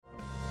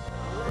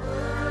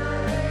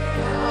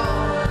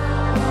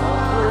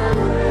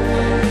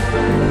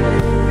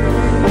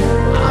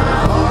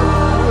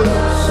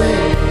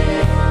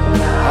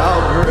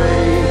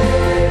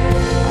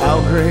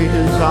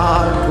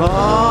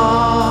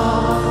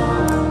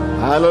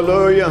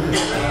Hallelujah.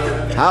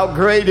 How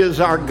great is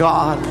our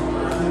God.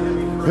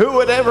 Who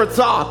would ever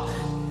thought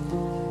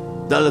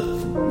the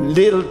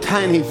little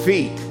tiny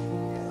feet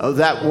of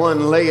that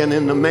one laying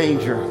in the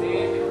manger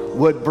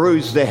would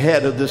bruise the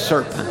head of the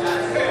serpent?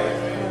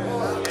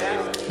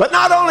 But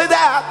not only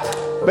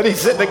that, but he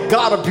said, the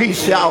God of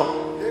peace shall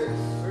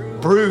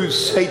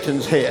bruise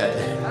Satan's head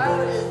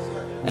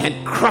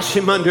and crush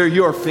him under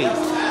your feet.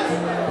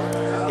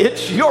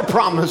 It's your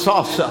promise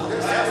also.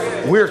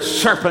 We're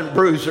serpent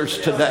bruisers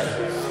today.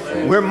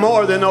 We're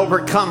more than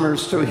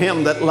overcomers through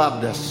him that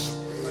loved us.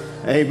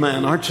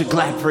 Amen. Aren't you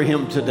glad for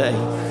him today?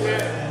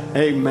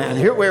 Amen.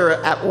 Here we're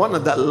at one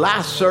of the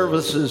last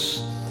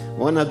services,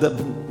 one of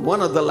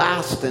the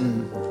last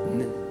in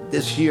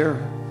this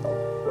year.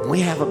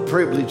 We have a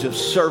privilege of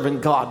serving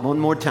God one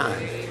more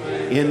time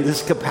in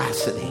this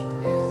capacity.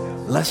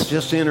 Let's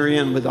just enter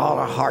in with all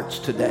our hearts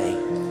today.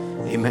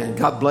 Amen.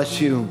 God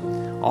bless you,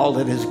 all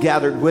that is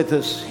gathered with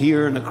us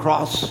here and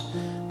across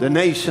the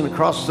nation,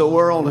 across the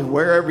world, and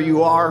wherever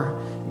you are.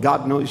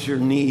 God knows your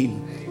need.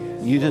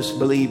 You just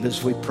believe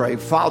as we pray.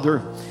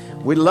 Father,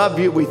 we love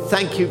you. We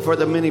thank you for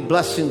the many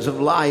blessings of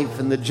life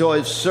and the joy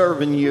of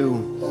serving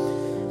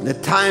you. The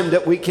time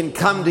that we can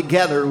come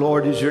together,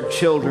 Lord, as your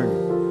children.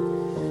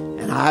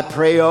 And I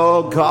pray,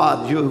 oh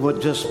God, you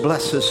would just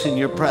bless us in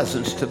your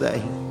presence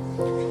today.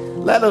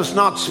 Let us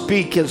not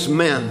speak as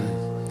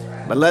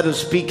men, but let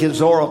us speak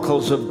as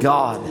oracles of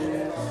God.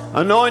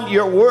 Anoint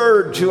your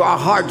word to our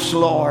hearts,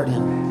 Lord.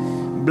 And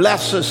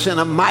bless us in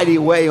a mighty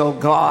way, oh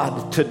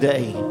God,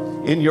 today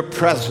in your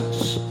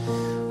presence.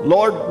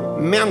 Lord,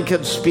 men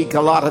can speak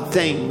a lot of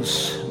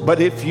things,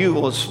 but if you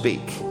will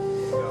speak,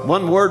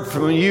 one word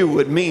from you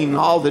would mean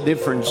all the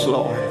difference,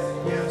 Lord.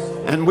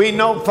 And we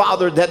know,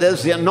 Father, that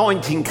as the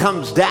anointing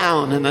comes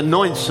down and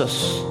anoints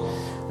us,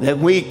 that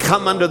we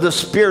come under the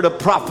spirit of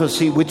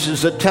prophecy, which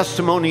is a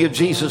testimony of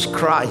Jesus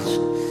Christ.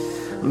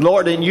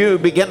 Lord, and you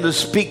begin to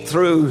speak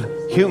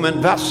through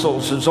human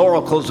vessels as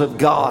oracles of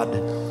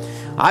God.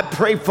 I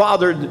pray,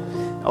 Father,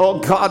 oh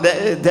God,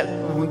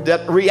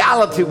 that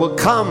reality will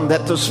come,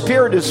 that the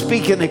Spirit is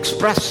speaking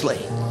expressly.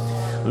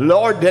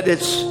 Lord, that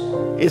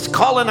it's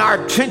calling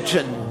our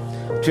attention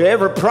to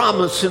every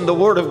promise in the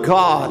Word of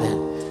God.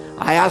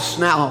 I ask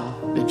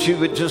now that you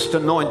would just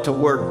anoint the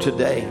Word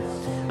today.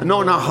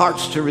 Anoint our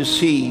hearts to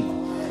receive.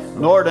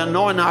 Lord,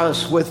 anoint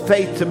us with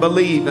faith to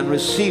believe and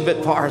receive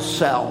it for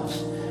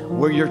ourselves.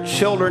 We're your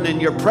children in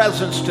your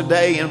presence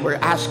today, and we're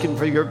asking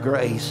for your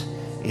grace.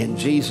 In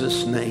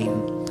Jesus'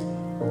 name,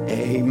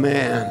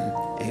 amen.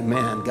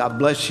 Amen. God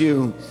bless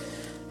you.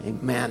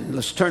 Amen.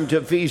 Let's turn to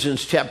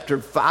Ephesians chapter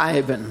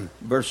 5 and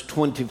verse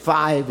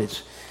 25.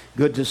 It's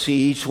good to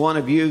see each one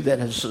of you that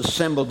has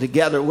assembled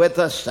together with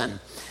us.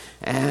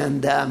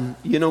 And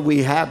you know,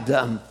 we had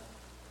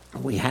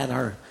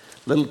our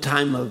little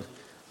time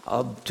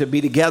of to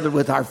be together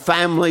with our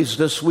families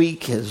this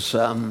week as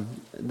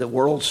the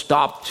world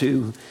stopped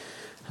to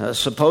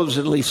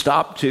supposedly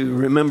stopped to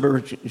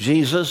remember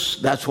Jesus.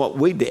 That's what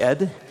we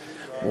did.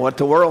 What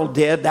the world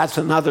did, that's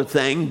another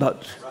thing.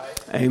 But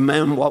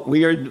amen, what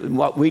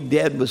we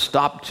did was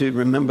stop to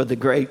remember the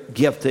great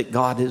gift that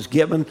God has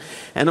given.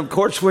 And of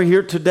course, we're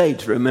here today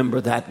to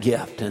remember that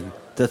gift and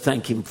to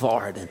thank him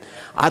for it. And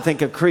I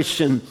think a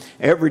Christian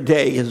every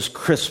day is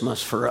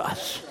Christmas for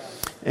us.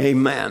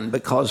 Amen,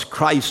 because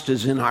Christ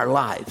is in our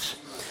lives.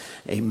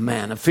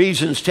 Amen.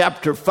 Ephesians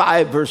chapter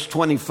 5, verse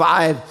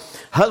 25.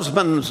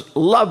 Husbands,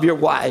 love your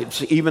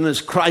wives, even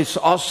as Christ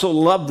also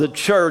loved the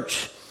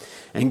church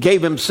and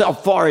gave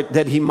himself for it,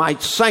 that he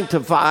might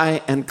sanctify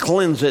and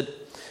cleanse it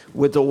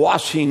with the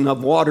washing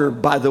of water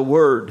by the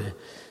word,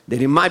 that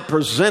he might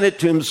present it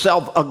to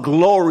himself a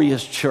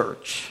glorious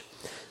church,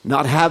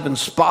 not having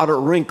spot or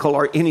wrinkle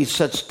or any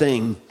such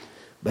thing,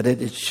 but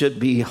it should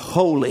be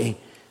holy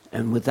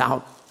and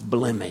without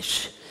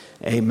blemish.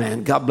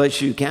 Amen. God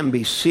bless you. You can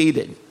be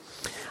seated.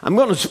 I'm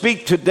going to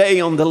speak today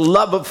on the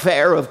love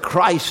affair of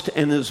Christ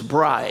and his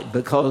bride,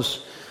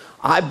 because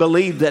I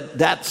believe that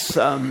that's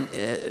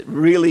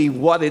really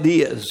what it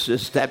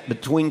is that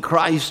between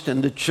Christ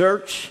and the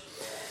church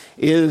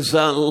is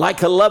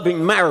like a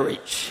loving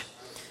marriage.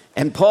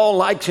 And Paul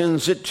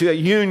likens it to a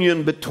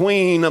union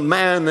between a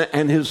man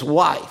and his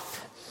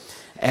wife.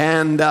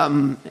 And,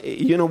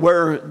 you know,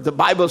 where the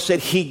Bible said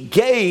he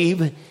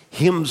gave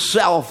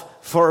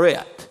himself for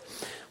it,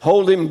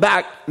 holding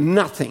back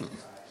nothing.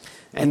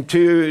 And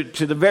to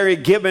the very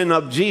giving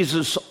of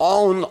Jesus'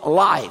 own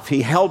life,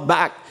 he held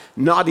back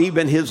not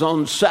even his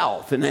own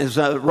self. And as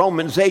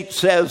Romans 8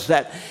 says,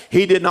 that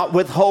he did not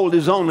withhold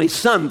his only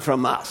son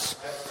from us.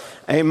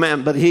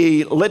 Amen. But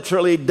he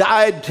literally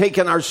died,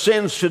 taking our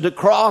sins to the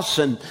cross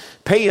and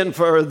paying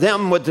for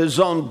them with his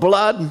own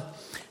blood,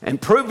 and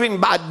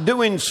proving by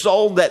doing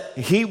so that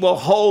he will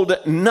hold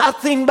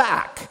nothing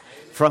back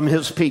from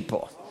his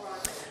people.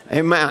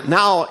 Amen.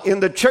 Now, in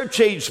the church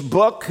age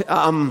book,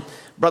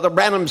 Brother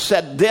Branham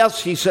said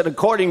this. He said,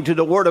 according to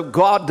the word of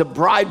God, the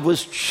bride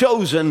was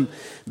chosen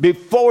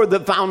before the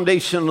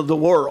foundation of the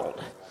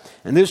world.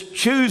 And this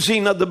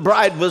choosing of the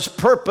bride was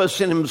purpose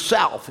in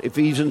himself.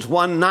 Ephesians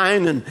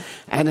 1:9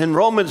 and in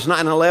Romans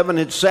 9:11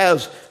 it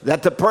says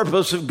that the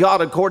purpose of God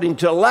according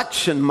to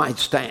election might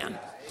stand.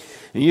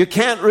 And you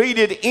can't read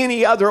it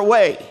any other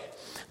way.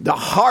 The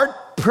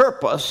heart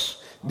purpose,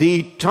 the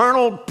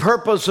eternal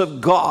purpose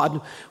of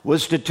God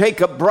was to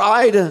take a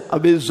bride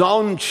of his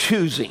own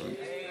choosing.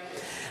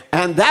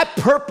 And that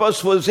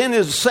purpose was in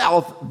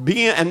itself,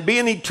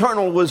 being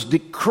eternal, was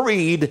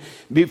decreed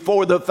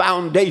before the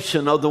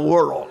foundation of the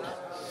world.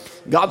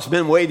 God's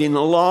been waiting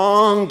a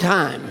long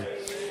time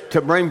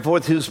to bring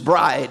forth his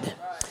bride.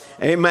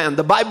 Amen.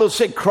 The Bible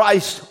said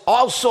Christ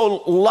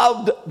also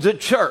loved the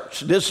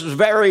church. This is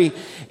very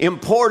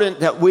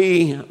important that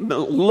we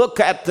look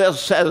at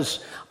this as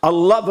a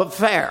love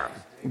affair.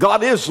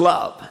 God is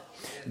love.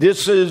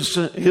 This is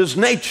his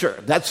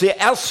nature. That's the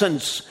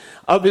essence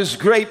of his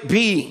great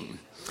being.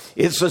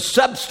 It's a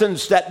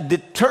substance that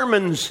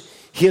determines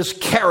his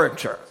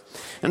character.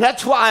 And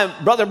that's why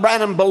Brother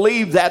Branham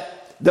believed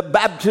that the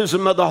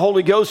baptism of the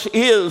Holy Ghost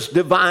is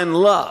divine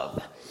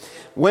love.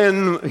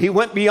 When he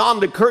went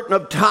beyond the curtain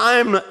of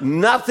time,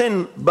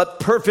 nothing but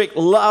perfect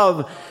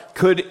love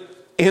could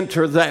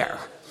enter there.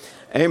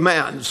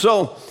 Amen.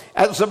 So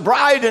as the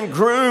bride and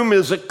groom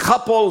is a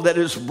couple that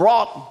is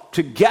brought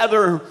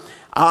together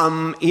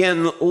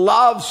in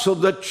love, so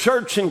the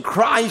church in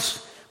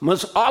Christ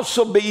must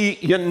also be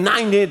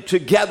united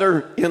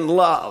together in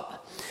love.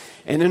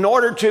 And in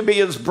order to be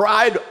his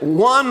bride,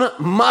 one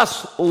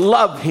must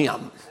love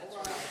him.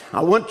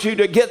 I want you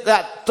to get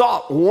that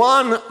thought.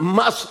 One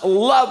must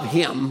love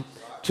him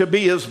to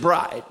be his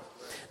bride.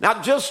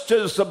 Now, just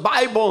as the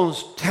Bible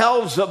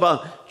tells of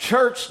a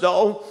church,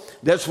 though,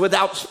 that's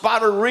without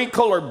spot or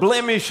wrinkle or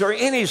blemish or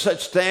any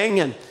such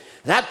thing, and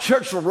that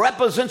church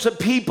represents a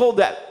people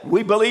that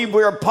we believe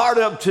we're a part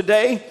of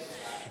today,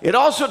 it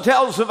also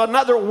tells of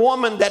another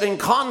woman that, in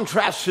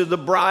contrast to the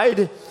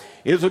bride,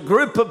 is a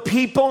group of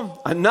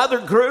people, another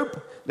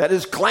group that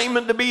is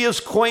claiming to be his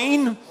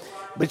queen,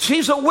 but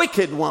she's a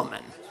wicked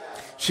woman.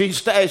 She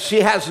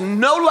has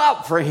no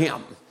love for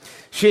him.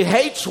 She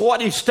hates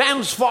what he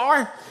stands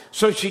for,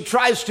 so she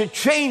tries to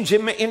change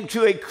him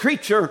into a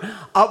creature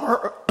of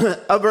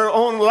her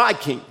own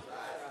liking.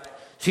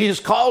 She is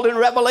called in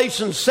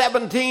Revelation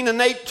 17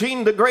 and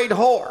 18 the great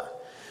whore.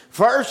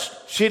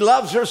 First, she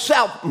loves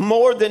herself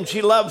more than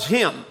she loves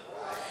him.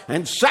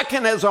 And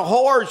second, as a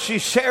whore, she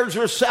shares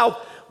herself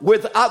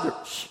with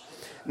others.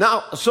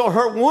 Now, so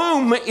her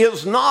womb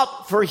is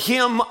not for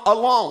him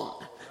alone.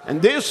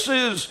 And this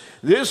is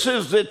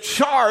the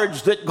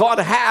charge that God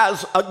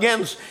has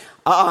against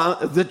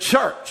the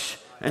church.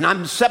 And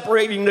I'm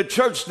separating the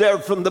church there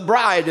from the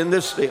bride in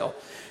this deal.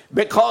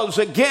 Because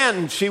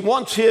again, she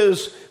wants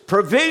his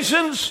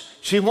provisions.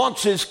 She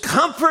wants his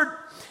comfort.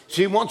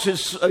 She wants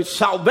his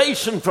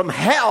salvation from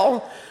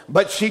hell,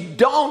 but she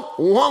don't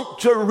want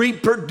to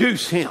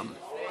reproduce him.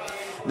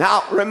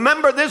 Now,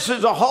 remember, this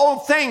is a whole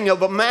thing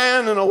of a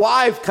man and a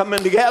wife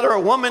coming together,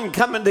 a woman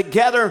coming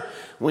together.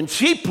 When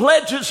she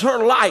pledges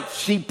her life,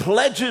 she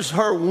pledges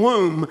her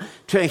womb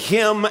to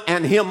him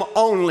and him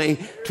only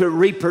to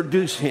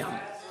reproduce him.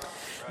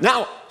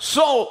 Now,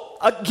 so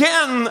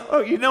again,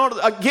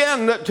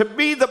 to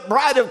be the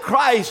bride of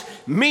Christ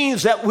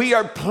means that we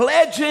are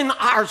pledging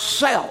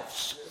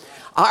ourselves.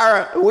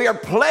 We are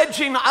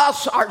pledging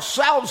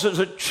ourselves as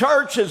a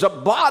church, as a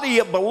body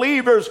of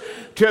believers,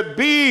 to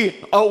be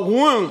a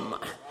womb,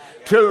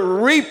 to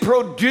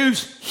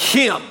reproduce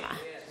him.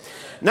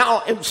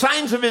 Now, in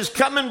signs of his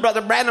coming,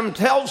 Brother Branham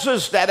tells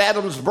us that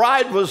Adam's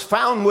bride was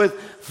found with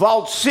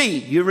false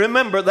seed. You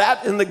remember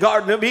that in the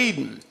Garden of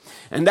Eden.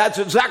 And that's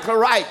exactly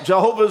right.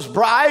 Jehovah's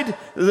bride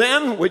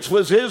then, which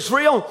was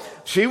Israel,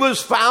 she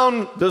was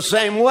found the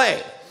same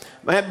way.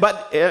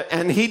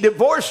 And he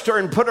divorced her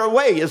and put her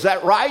away. Is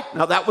that right?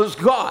 Now, that was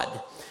God.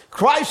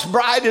 Christ's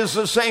bride is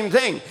the same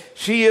thing.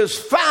 She is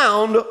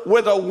found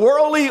with a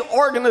worldly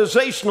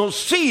organizational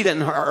seed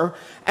in her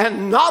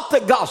and not the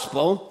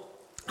gospel,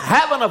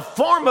 having a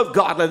form of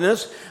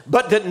godliness,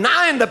 but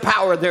denying the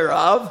power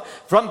thereof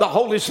from the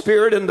Holy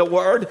Spirit and the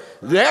Word.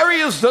 There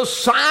is the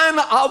sign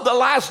of the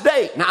last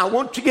day. Now, I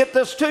want to get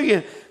this to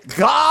you.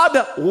 God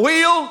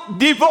will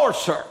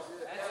divorce her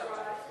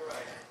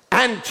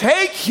and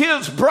take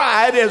his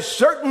bride as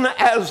certain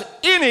as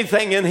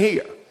anything in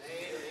here.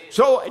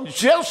 So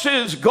just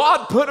as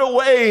God put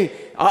away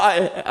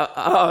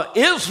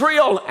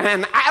Israel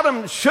and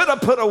Adam should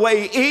have put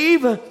away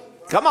Eve,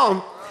 come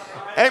on,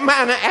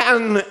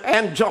 amen,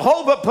 and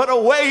Jehovah put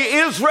away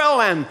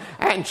Israel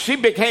and she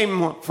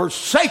became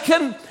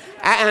forsaken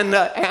and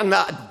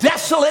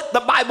desolate, the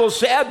Bible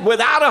said,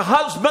 without a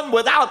husband,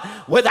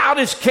 without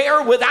his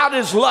care, without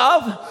his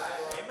love.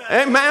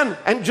 Amen.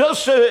 And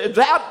just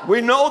that, we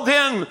know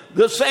then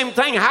the same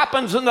thing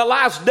happens in the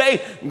last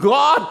day.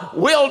 God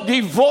will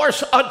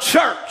divorce a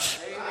church.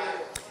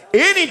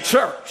 Any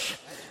church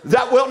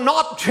that will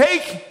not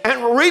take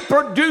and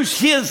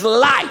reproduce his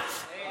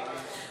life.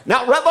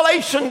 Now,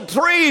 Revelation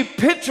 3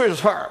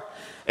 pictures her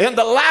in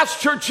the last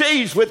church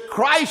age with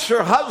Christ,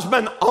 her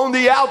husband, on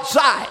the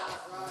outside.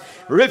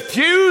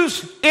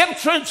 refuse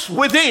entrance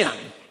within.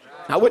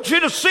 I want you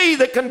to see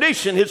the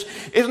condition.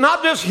 It's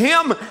not just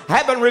him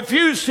having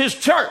refused his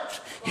church.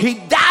 He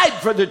died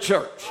for the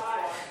church.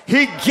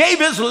 He gave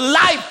his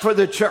life for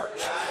the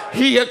church.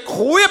 He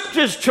equipped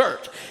his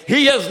church.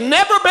 He has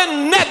never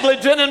been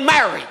negligent in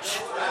marriage.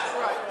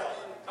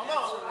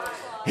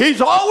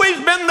 He's always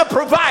been the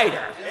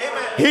provider.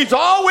 He's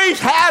always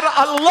had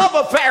a love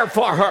affair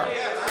for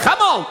her. Come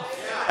on.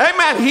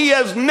 Amen. He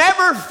has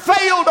never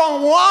failed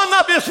on one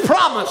of his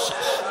promises.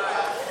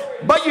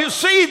 But you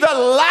see, the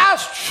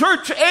last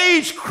church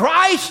age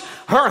Christ,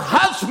 her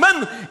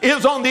husband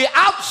is on the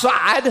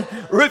outside,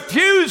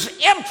 refused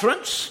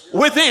entrance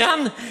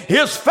within,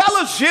 his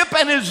fellowship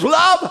and his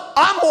love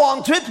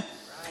unwanted.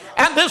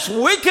 And this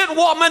wicked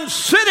woman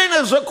sitting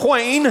as a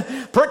queen,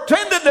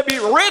 pretended to be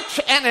rich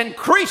and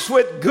increased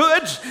with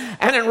goods,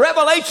 and in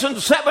Revelation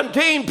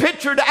 17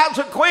 pictured as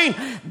a queen,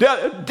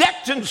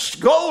 decked in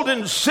gold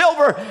and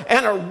silver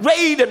and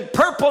arrayed in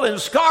purple and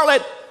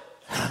scarlet.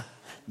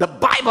 The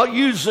Bible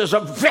uses a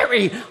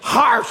very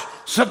harsh,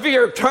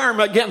 severe term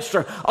against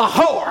her, a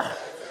whore.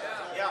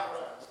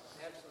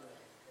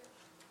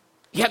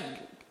 Yet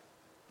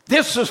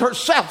this is her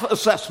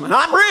self-assessment.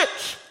 I'm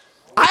rich.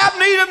 I have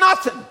need of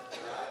nothing.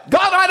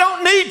 God, I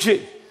don't need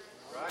you.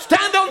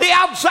 Stand on the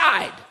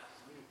outside.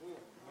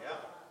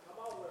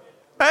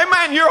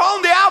 Amen. You're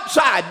on the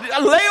outside.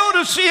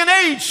 Laodicean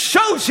age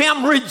shows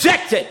him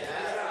rejected.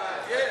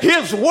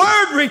 His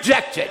word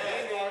rejected.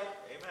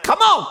 Come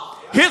on.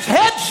 His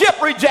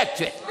headship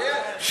rejected.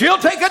 She'll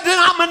take a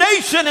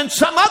denomination and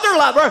some other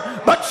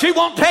lover, but she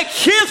won't take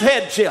his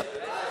headship.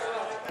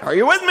 Are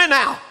you with me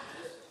now?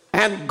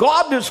 And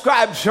God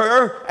describes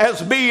her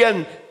as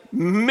being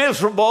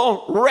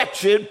miserable,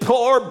 wretched,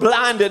 poor,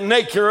 blind, and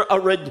naked, a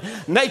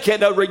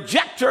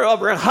rejecter of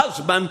her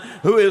husband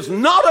who is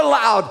not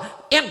allowed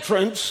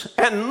entrance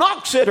and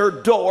knocks at her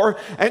door,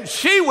 and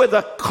she with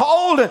a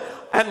cold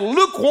and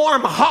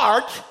lukewarm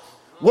heart,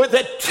 with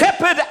a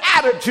tepid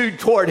attitude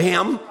toward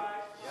him,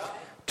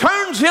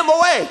 turns him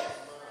away.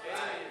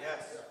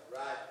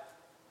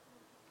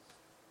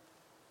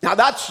 Now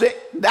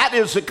that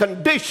is the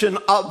condition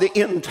of the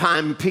end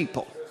time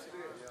people.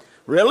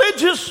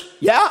 Religious,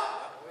 yeah.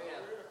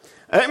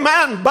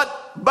 Amen.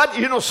 But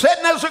you know,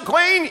 sitting as a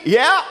queen,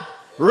 yeah.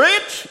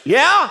 Rich,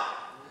 yeah.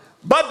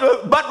 But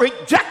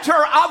rejecter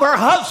of her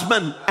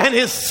husband and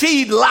his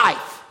seed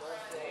life.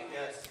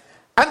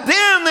 And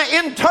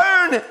then in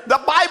turn,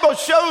 the Bible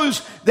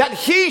shows that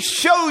he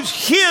shows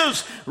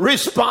his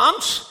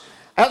response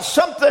as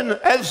something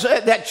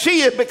that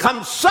she had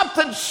become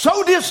something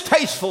so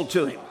distasteful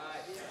to him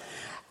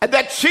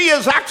that she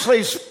is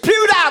actually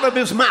spewed out of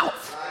his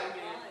mouth.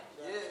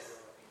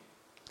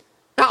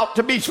 Now,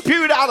 to be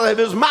spewed out of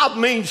his mouth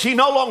means she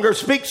no longer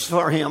speaks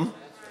for him,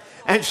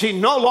 and she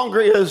no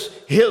longer is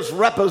his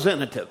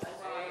representative.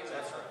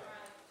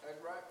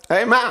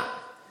 Amen.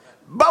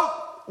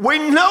 But we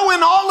know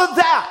in all of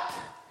that,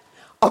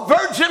 a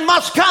virgin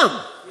must come,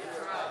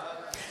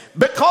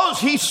 because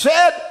he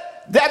said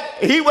that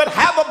he would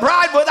have a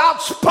bride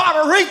without spot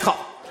or wrinkle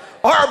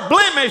or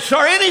blemish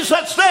or any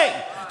such thing.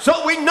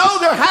 So we know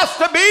there has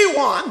to be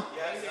one.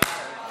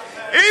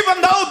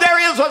 Even though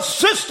there is a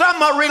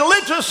system, a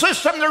religious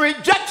system that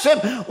rejects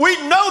him, we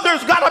know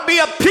there's got to be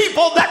a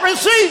people that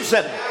receives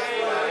him.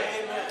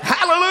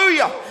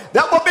 Hallelujah.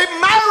 That will be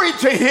married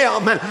to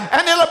him,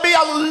 and it'll be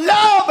a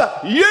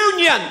love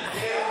union.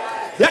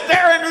 That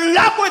they're in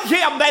love with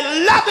him. They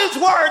love his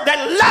word. They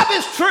love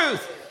his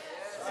truth.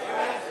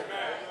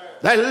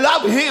 They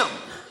love him.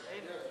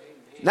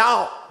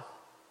 Now,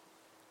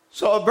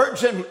 so a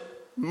virgin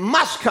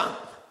must come.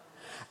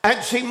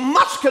 And she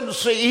must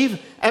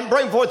conceive and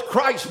bring forth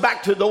Christ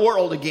back to the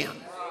world again.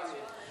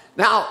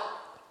 Now,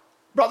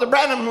 Brother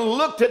Branham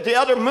looked at the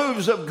other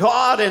moves of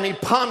God, and he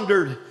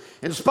pondered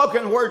in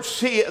spoken word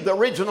seed, the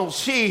original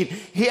seed.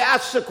 He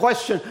asked the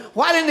question,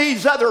 why didn't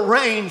these other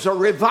rains or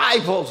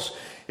revivals,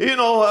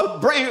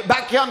 bring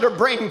back yonder,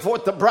 bring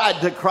forth the bride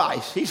to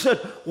Christ? He said,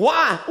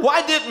 why?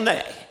 Why didn't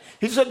they?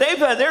 He said,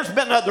 there's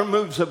been other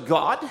moves of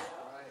God.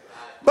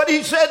 But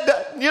he said,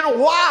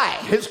 why?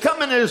 His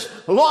coming is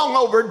long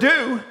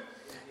overdue.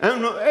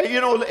 And,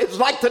 it's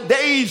like the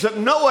days of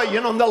Noah,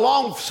 the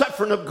long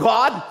suffering of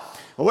God,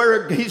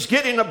 where he's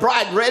getting the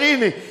bride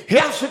ready. And he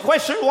asked the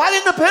question, why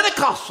didn't the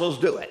Pentecostals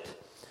do it?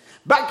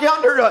 Back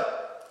yonder,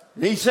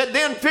 he said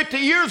then 50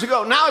 years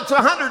ago, now it's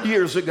 100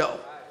 years ago.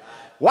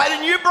 Why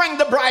didn't you bring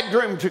the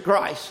bridegroom to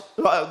Christ,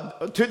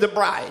 to the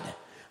bride?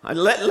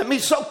 Let me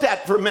soak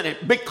that for a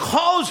minute.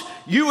 Because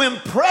you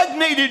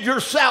impregnated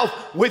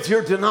yourself with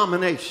your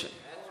denomination.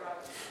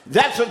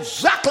 That's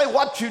exactly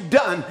what you've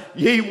done.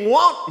 He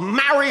won't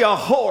marry a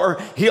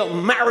whore. He'll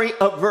marry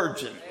a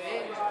virgin.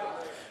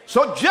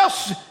 So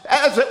just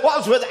as it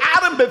was with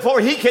Adam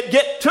before he could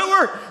get to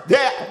her,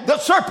 the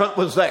serpent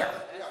was there.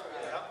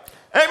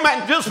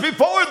 Amen. Just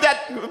before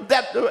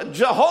that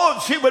Jehovah,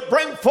 she would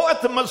bring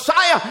forth the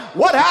Messiah,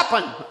 what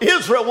happened?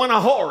 Israel went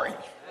a-whoring.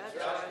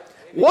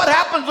 What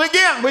happens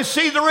again? We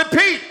see the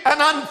repeat. An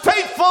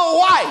unfaithful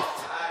wife.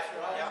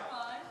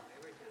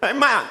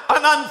 Amen.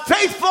 An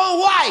unfaithful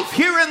wife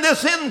here in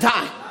this end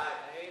time.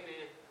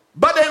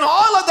 But in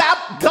all of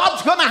that,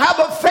 God's going to have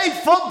a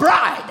faithful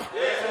bride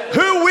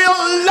who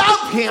will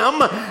love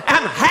him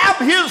and have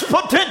his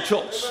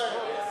potentials.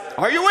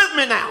 Are you with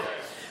me now?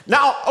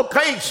 Now,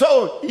 okay,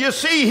 so you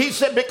see, he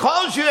said,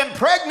 because you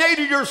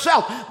impregnated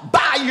yourself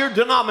by your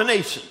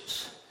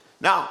denominations.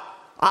 Now,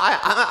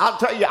 I'll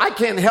tell you, I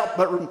can't help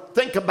but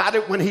think about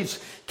it when he's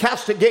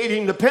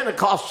castigating the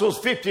Pentecostals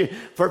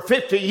for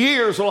 50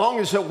 years long.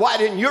 He said, why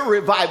didn't your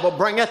revival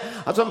bring it?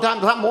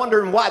 Sometimes I'm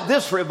wondering why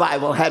this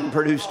revival hadn't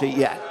produced it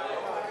yet.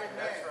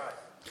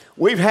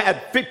 We've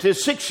had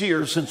 56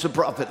 years since the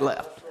prophet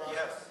left.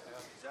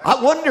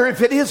 I wonder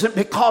if it isn't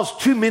because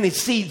too many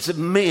seeds of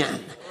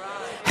men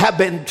have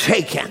been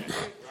taken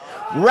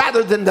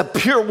rather than the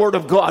pure word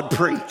of God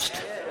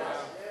preached.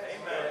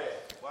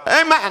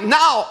 Amen.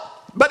 Now,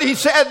 but he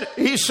said,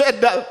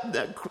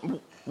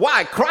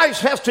 why?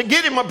 Christ has to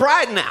get him a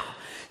bride now.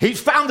 He's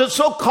found the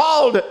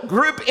so-called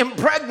group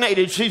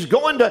impregnated. He's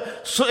going to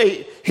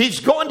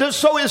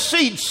sow his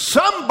seed.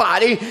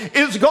 Somebody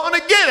is going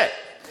to get it.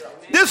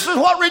 This is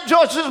what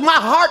rejoices my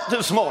heart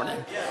this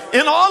morning.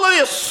 In all of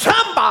this,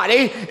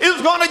 somebody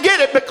is going to get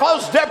it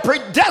because they're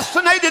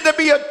predestinated to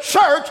be a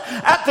church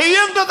at the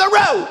end of the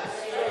road.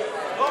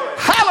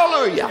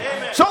 Hallelujah.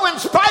 So in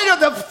spite of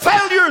the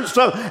failures,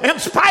 in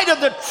spite of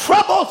the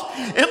troubles,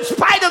 in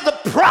spite of the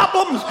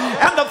problems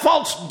and the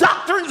false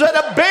doctrines that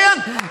have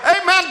been,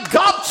 amen,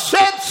 God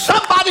said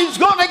somebody's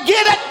going to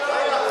get it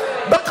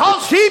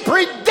because he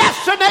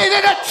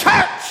predestinated a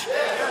church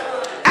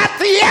at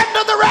the end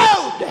of the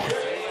road.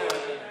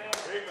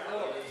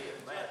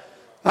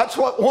 That's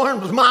what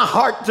warms my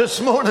heart this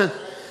morning.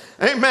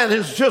 Amen.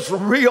 Is just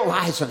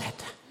realizing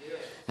it.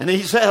 And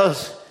he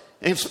says,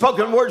 in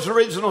spoken words,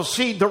 original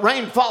seed, the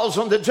rain falls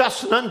on the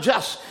just and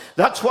unjust.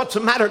 That's what's the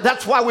matter.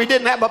 That's why we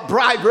didn't have a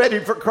bride ready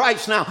for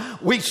Christ now.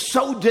 We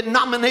sowed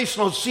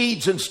denominational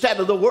seeds instead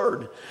of the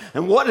word.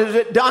 And what has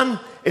it done?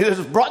 It has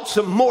brought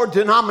some more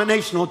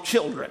denominational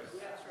children.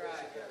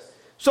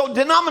 So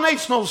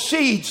denominational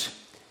seeds,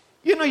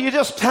 you know, you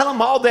just tell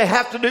them all they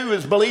have to do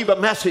is believe a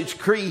message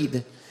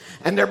creed.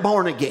 And they're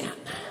born again.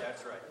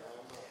 That's right.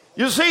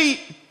 You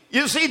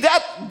see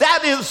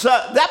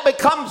that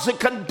becomes the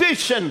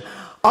condition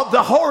of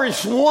the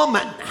whorish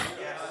woman.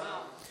 Yes.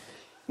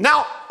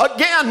 Now,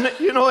 again,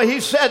 you know, he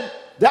said,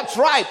 that's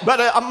right,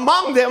 but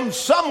among them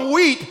some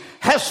wheat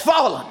has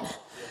fallen.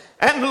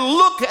 And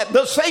look at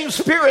the same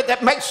spirit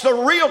that makes the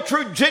real,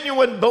 true,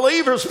 genuine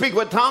believer speak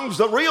with tongues,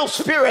 the real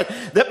spirit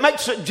that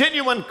makes a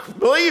genuine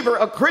believer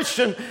a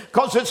Christian,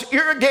 because it's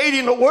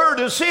irrigating the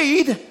word of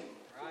seed. Right.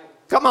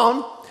 Come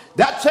on.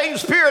 That same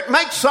spirit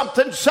makes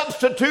something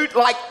substitute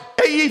like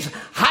A's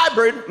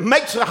hybrid,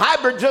 makes a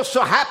hybrid just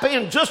so happy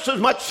and just as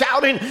much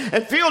shouting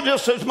and feel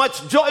just as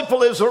much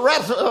joyful as the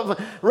rest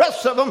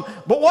of them.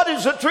 But what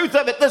is the truth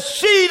of it? The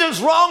seed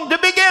is wrong to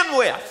begin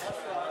with.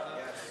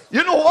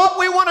 You know what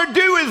we want to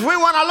do is we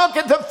want to look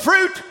at the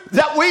fruit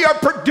that we are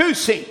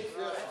producing.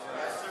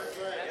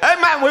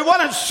 Amen. We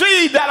want to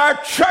see that our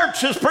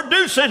church is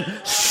producing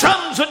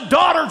sons and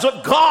daughters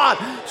of God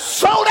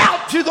sold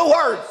out to the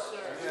word.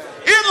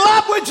 In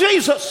love with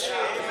Jesus,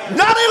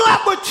 not in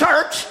love with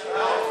church.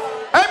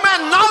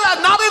 Amen.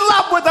 Not in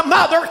love with the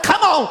mother,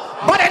 come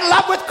on, but in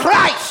love with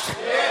Christ.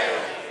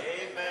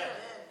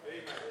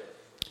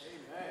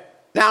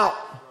 Now,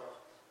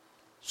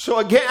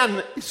 so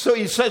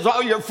he says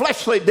all your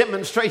fleshly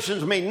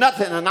demonstrations mean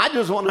nothing, and I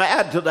just want to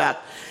add to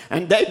that.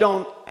 And they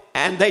don't.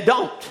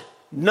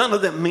 None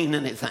of them mean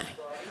anything.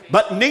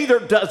 But neither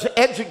does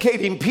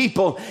educating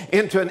people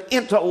into an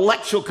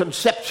intellectual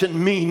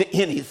conception mean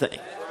anything.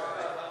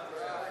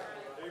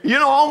 You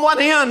know, on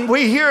one end,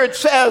 we hear it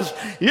says,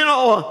 you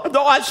know,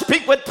 though I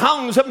speak with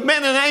tongues of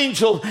men and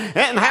angels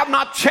and have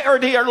not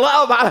charity or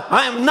love,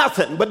 I am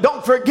nothing. But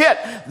don't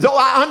forget, though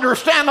I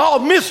understand all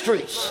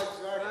mysteries.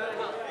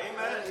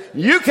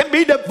 You can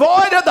be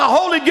devoid of the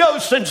Holy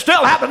Ghost and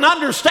still have an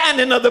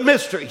understanding of the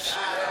mysteries.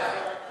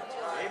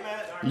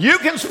 You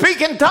can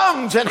speak in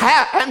tongues and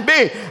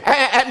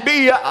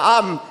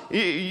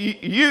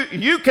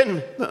you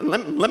can,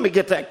 let me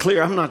get that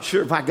clear. I'm not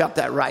sure if I got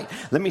that right.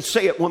 Let me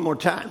say it one more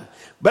time.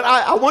 But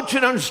I want you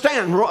to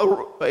understand,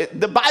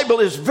 the Bible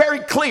is very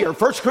clear.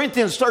 1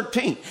 Corinthians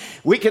 13.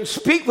 We can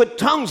speak with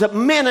tongues of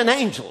men and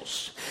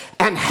angels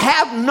and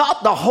have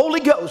not the Holy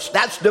Ghost.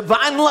 That's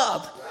divine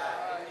love.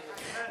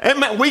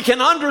 Amen. We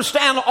can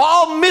understand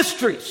all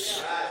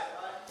mysteries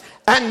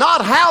and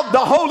not have the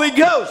Holy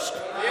Ghost.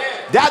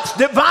 That's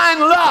divine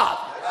love.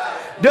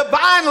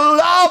 Divine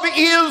love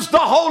is the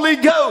Holy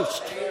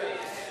Ghost.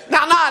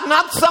 Now,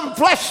 not some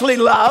fleshly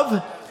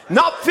love,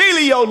 not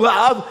filial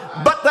love,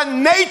 but the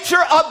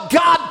nature of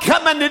God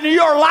coming into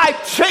your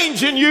life,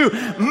 changing you,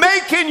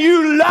 making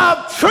you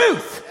love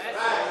truth.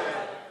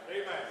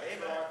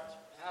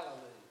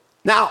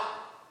 Now,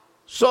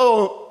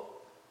 so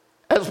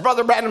as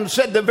Brother Branham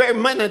said, the very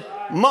moment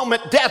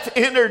death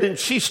entered and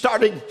she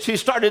started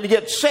to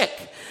get sick.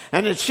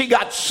 And as she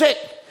got sick,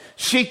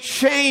 she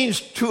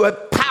changed to a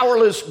power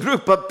powerless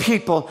group of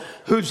people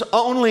whose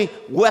only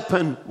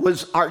weapon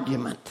was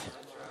argument.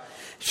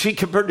 She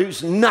could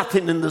produce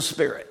nothing in the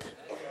spirit.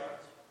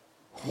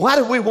 Why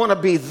do we want to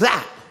be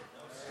that?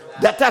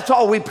 That's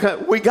all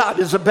we got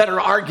is a better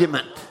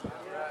argument.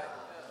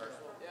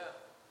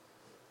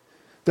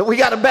 That we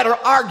got a better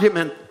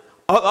argument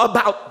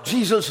about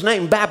Jesus'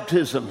 name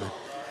baptism.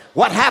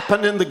 What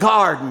happened in the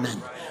garden.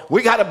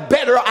 We got a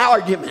better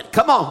argument.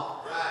 Come on.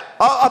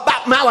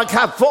 About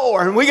Malachi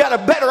 4. And we got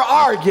a better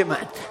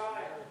argument.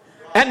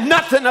 And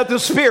nothing of the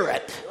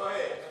Spirit.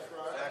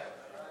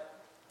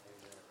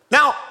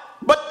 Now,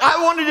 but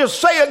I want to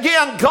just say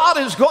again, God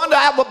is going to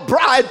have a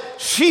bride.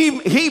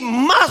 He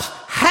must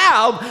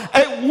have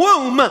a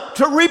womb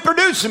to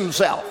reproduce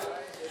himself.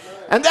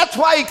 And that's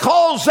why he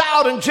calls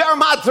out in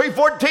Jeremiah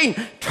 3:14,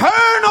 turn,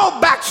 O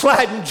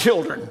backsliding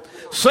children,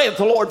 saith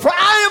the Lord, for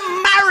I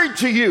am married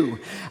to you,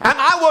 and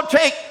I will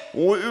take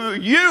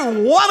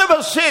you, one of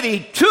a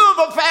city, two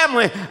of a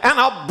family, and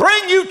I'll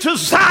bring you to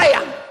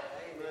Zion.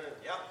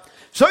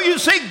 So you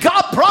see,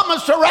 God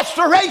promised a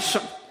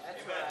restoration.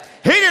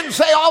 He didn't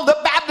say all the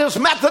Baptists,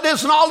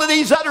 Methodists, and all of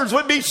these others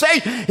would be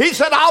saved. He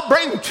said, I'll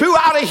bring two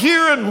out of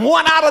here and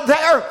one out of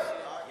there.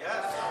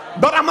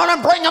 But I'm going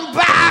to bring them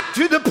back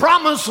to the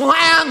promised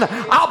land.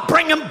 I'll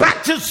bring them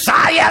back to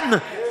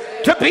Zion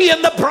to be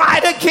in the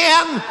bride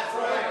again.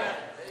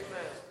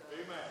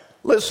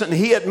 Listen,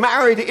 he had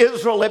married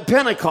Israel at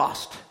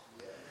Pentecost,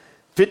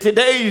 50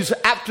 days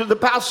after the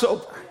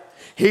Passover.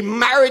 He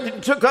married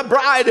and took a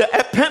bride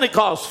at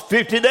Pentecost,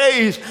 50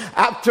 days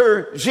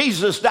after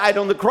Jesus died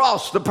on the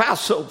cross, the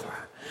Passover.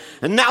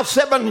 And now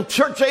 7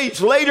 church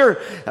age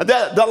later,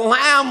 the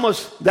lamb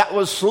that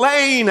was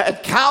slain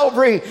at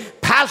Calvary,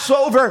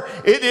 Passover,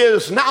 it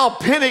is now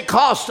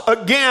Pentecost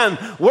again,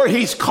 where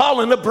he's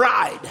calling a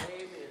bride.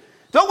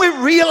 Don't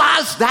we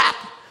realize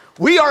that?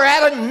 We are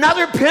at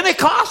another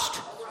Pentecost.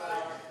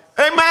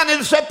 Amen.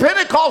 It's at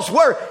Pentecost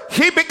where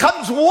he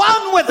becomes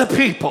one with the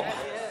people.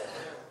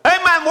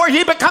 Amen. Where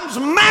he becomes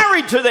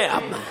married to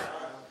them.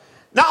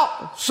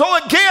 Now, so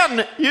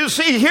again, you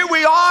see, here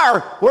we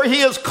are where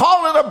he is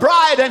calling a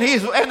bride,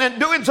 and in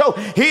doing so,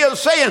 he is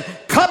saying,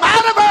 come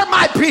out of her,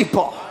 my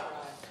people.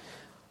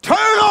 Turn,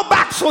 O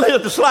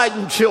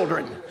backsliding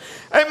children.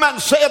 Amen.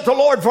 Saith the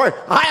Lord, for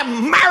I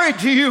am married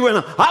to you,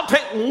 and I'll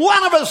take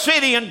one of a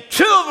city and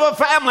two of a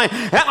family,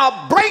 and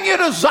I'll bring you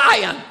to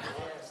Zion.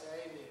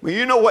 Well,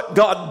 you know what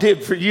God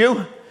did for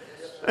you?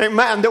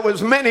 Amen. There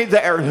was many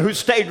there who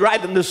stayed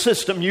right in the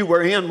system you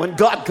were in when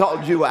God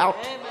called you out.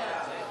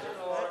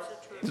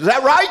 Is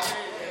that right?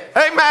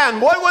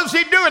 Amen. What was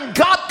he doing?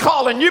 God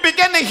calling. You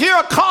began to hear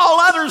a call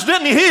others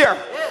didn't hear.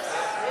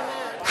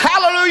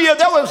 Hallelujah.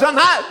 There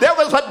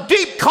was a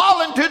deep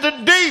calling to the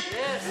deep.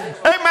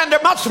 Amen.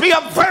 There must be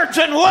a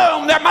virgin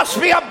womb. There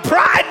must be a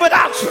bride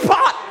without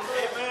spot.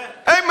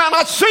 Amen.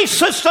 I see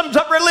systems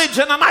of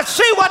religion and I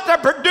see what they're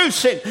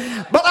producing.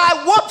 But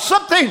I want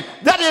something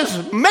that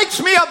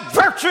makes me a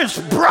virtuous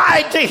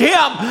bride to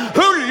him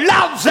who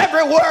loves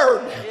every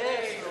word.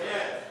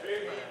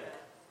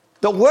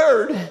 The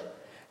word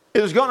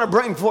is going to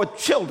bring forth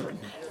children.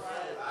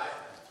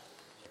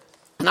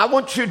 And I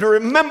want you to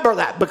remember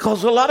that,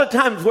 because a lot of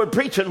times we're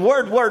preaching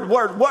word.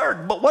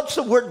 But what's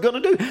the word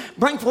going to do?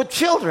 Bring forth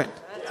children.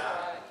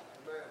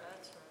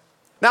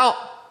 Now,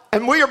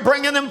 and we are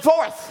bringing them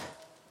forth.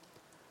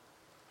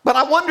 But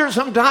I wonder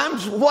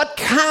sometimes, what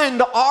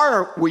kind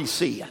are we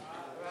seeing?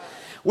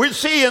 We're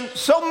seeing,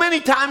 so many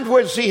times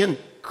we're seeing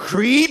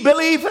creed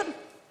believing,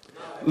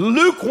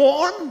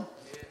 lukewarm,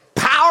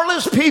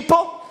 powerless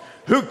people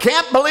who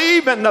can't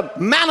believe in the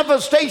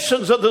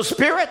manifestations of the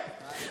Spirit,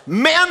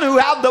 men who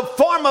have the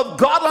form of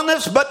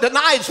godliness but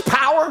denies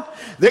power,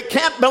 that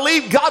can't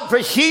believe God for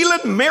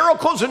healing,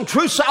 miracles, and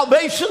true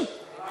salvation.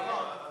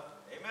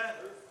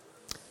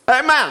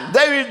 Amen.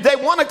 They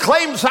want to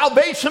claim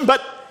salvation,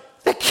 but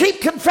they keep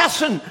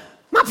confessing,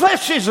 my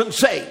flesh isn't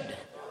saved,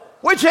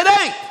 which it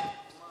ain't.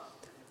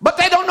 But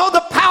they don't know the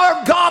power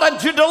of God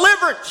unto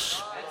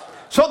deliverance.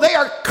 So they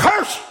are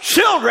cursed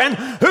children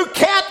who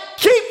can't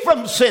keep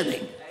from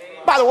sinning.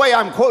 By the way,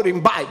 I'm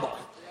quoting Bible.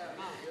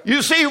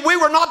 You see, we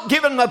were not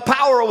given the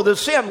power over the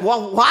sin.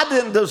 Well, why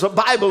then does the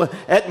Bible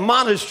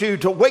admonish you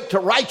to wake to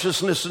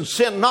righteousness and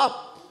sin not?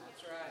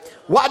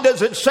 Why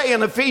does it say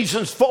in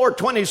Ephesians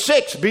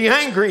 4:26, be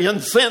angry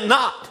and sin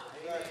not?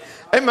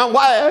 Amen.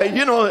 Why,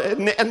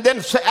 and then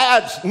it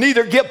adds,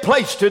 neither give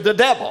place to the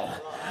devil.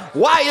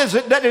 Why is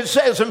it that it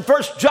says in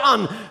 1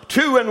 John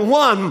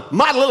 2:1,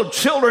 my little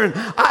children,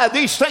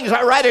 these things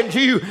I write unto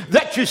you,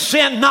 that you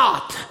sin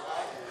not?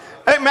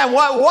 Amen.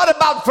 What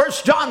about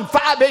 1 John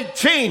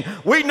 5:18?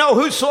 We know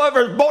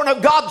whosoever is born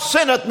of God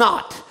sinneth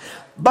not.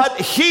 But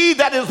he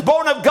that is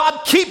born of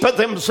God keepeth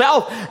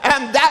himself,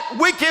 and that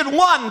wicked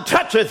one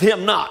toucheth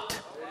him not.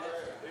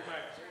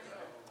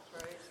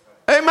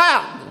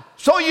 Amen.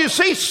 So you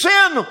see,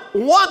 sin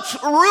once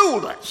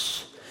ruled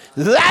us.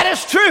 That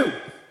is true.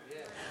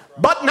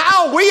 But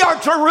now we are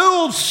to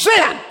rule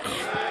sin.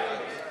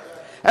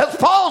 As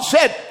Paul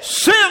said,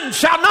 sin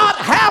shall not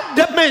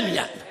have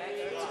dominion.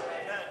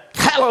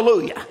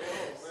 Hallelujah.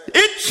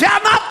 It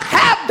shall not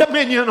have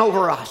dominion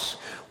over us.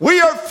 We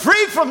are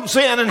free from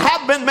sin and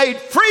have been made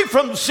free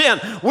from sin.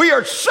 We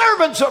are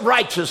servants of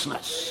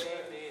righteousness.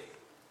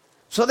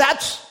 So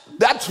that's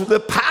the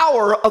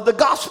power of the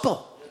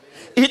gospel.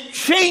 It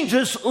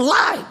changes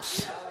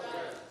lives.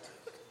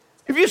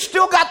 If you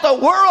still got the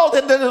world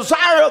and the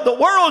desire of the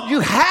world,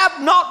 you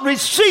have not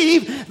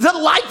received the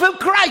life of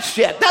Christ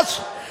yet. That's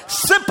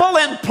simple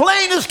and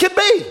plain as can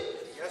be.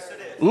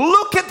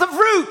 Look at the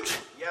fruit.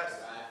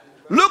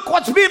 Look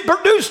what's being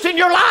produced in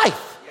your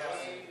life.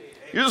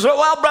 You say,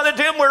 well, Brother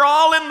Tim, we're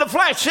all in the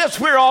flesh. Yes,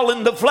 we're all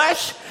in the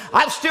flesh.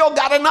 I've still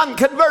got an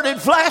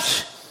unconverted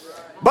flesh.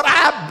 But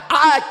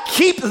I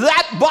keep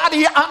that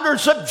body under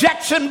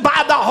subjection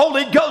by the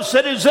Holy Ghost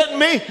that is in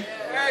me.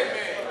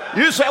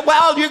 You say,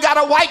 well, you got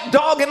a white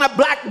dog and a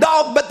black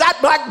dog, but that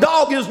black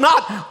dog is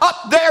not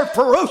up there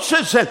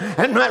ferocious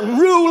and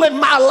ruling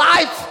my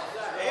life.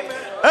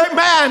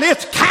 Amen.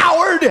 It's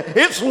coward.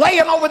 It's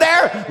laying over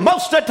there.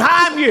 Most of the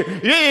time,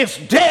 it's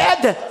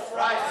dead.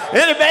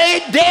 And if it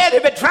ain't dead,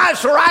 if it tries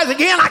to rise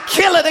again, I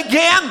kill it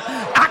again.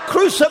 I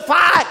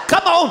crucify it.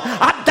 Come on.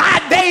 I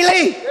die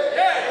daily.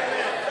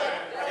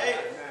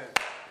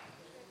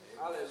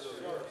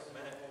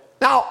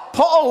 Now,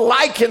 Paul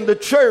likened the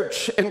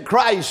church in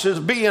Christ as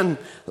being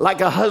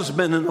like a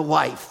husband and a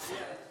wife.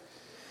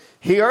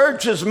 He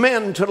urges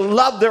men to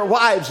love their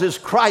wives as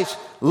Christ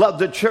loved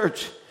the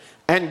church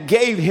and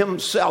gave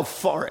himself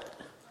for it.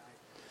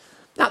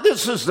 Now,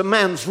 this is the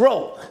man's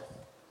role.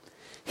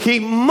 He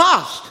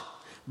must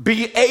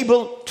be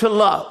able to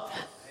love.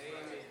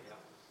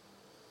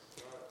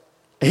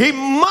 He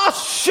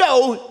must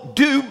show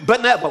due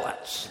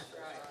benevolence.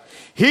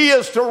 He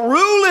is to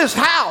rule his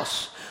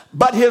house,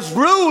 but his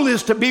rule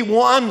is to be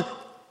one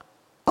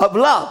of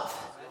love.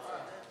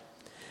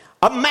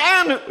 A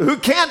man who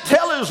can't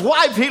tell his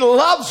wife he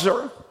loves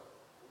her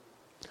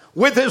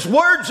with his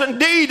words and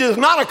deed is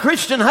not a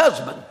Christian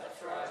husband.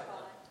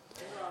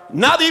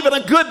 Not even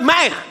a good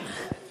man.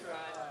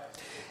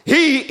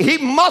 He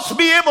must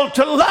be able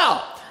to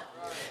love.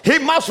 He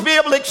must be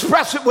able to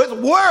express it with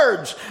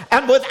words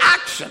and with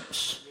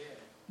actions.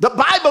 The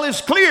Bible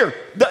is clear.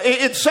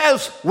 It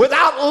says,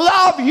 without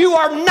love you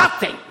are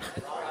nothing.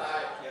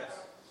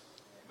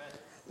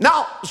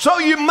 Now, so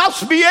you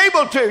must be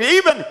able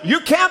to, you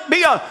can't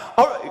be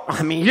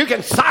you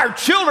can sire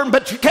children,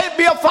 but you can't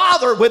be a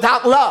father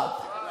without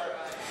love.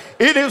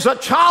 It is a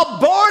child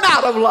born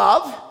out of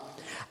love,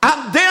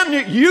 and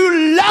then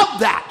you love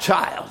that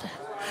child,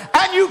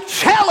 and you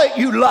tell it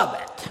you love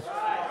it,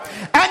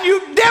 and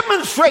you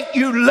demonstrate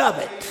you love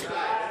it.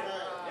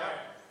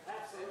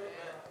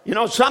 You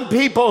know, some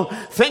people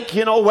think,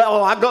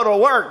 well, I go to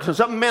work.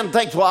 Some men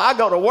think, well, I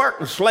go to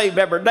work and slave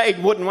every day.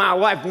 Wouldn't my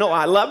wife know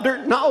I loved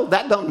her? No,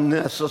 that doesn't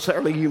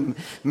necessarily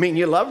mean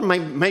you love her.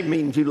 May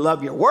means you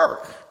love your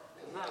work.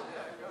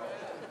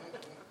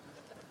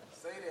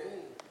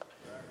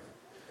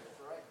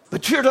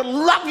 But you're to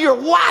love your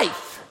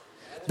wife.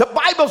 The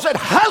Bible said,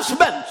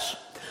 husbands,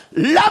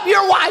 love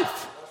your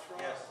wife.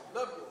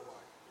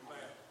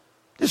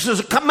 This is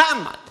a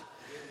commandment.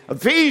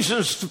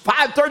 Ephesians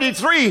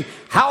 5:33,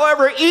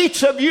 however,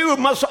 each of you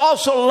must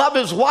also love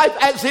his wife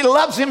as he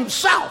loves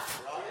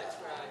himself.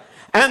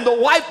 And the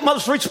wife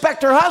must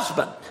respect her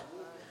husband.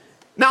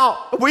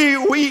 Now, we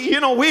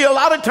a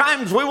lot of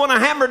times we want to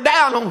hammer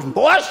down on,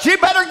 boy, she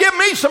better give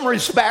me some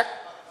respect.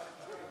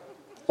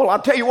 Well,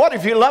 I'll tell you what,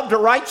 if you loved her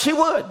right, she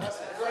would.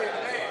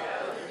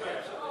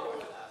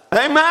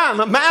 Amen.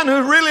 A man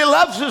who really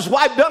loves his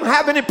wife doesn't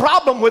have any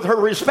problem with her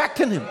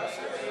respecting him.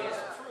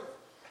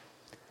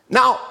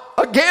 Now,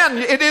 again,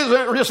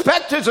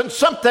 respect isn't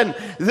something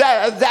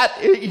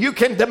that you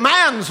can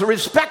demand.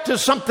 Respect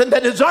is something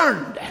that is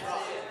earned.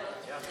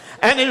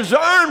 And it is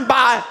earned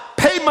by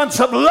payments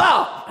of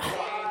love.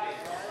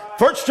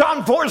 1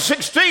 John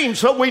 4:16,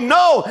 so we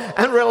know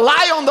and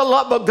rely on the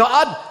love of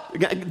God,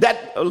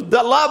 that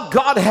the love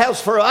God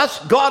has for us.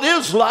 God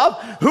is love.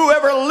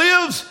 Whoever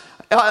lives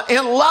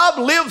in love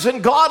lives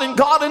in God and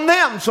God in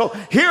them. So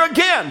here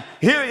again,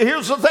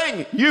 here's the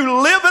thing.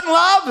 You live in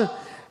love.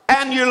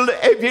 And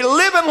if you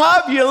live in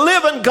love, you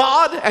live in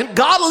God, and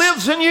God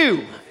lives in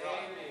you.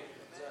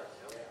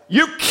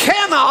 You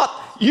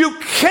cannot,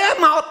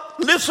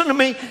 listen to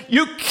me,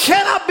 you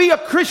cannot be a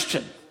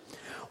Christian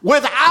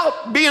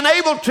without being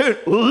able to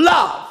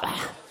love.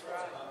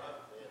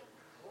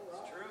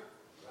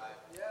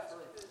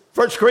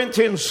 1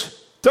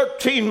 Corinthians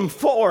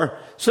 13:4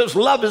 says,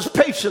 love is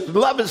patient,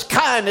 love is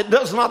kind, it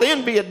does not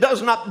envy, it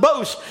does not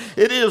boast,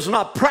 it is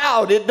not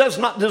proud, it does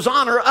not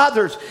dishonor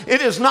others,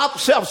 it is not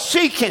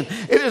self-seeking,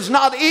 it is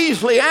not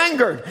easily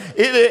angered,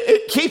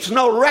 it keeps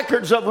no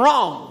records of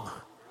wrong.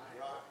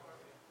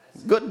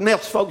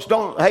 Goodness, folks,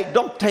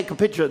 don't take a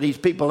picture of these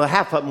people.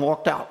 Half of them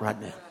walked out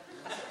right now.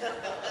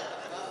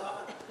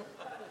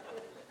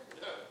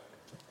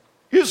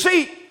 You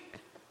see,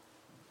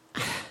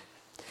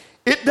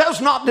 it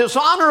does not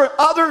dishonor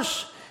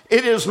others.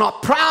 It is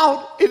not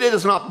proud. It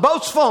is not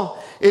boastful.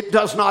 It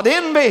does not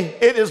envy.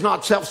 It is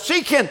not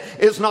self-seeking.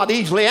 It is not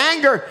easily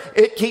angered.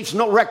 It keeps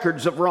no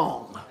records of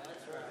wrong.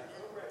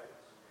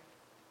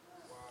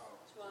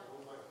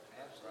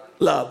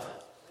 love.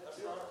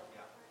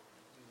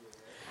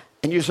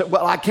 And you say,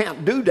 well, I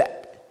can't do that.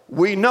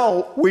 We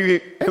know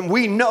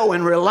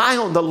and rely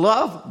on the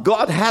love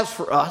God has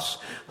for us.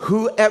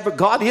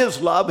 God is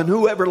love, and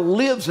whoever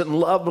lives in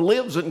love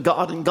lives in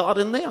God and God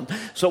in them.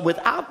 So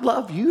without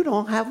love, you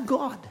don't have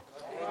God.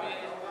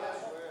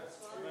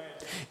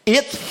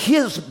 It's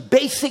his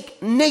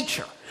basic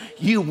nature.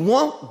 You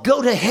won't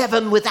go to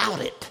heaven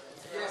without it.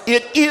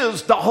 It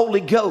is the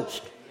Holy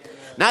Ghost.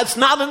 Now, it's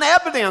not an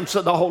evidence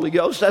of the Holy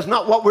Ghost. That's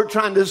not what we're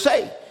trying to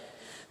say.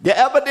 The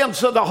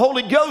evidence of the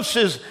Holy Ghost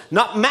is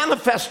not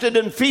manifested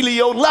in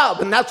filial love,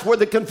 and that's where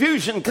the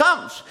confusion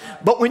comes.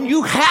 But when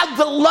you have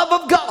the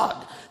love of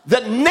God,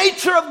 the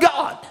nature of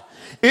God,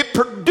 it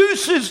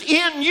produces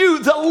in you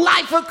the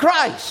life of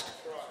Christ.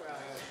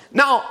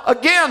 Now,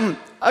 again,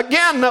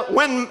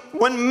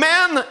 when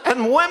men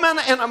and women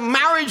in a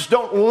marriage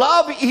don't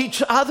love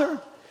each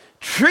other,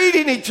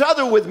 treating each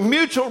other with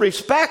mutual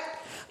respect,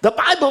 the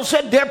Bible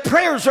said their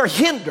prayers are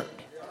hindered.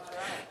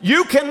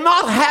 You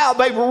cannot have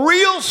a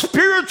real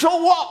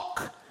spiritual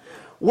walk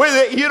with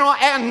it,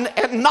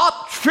 and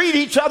not treat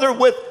each other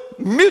with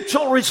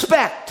mutual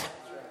respect.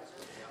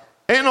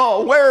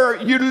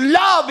 Where you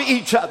love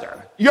each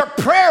other, your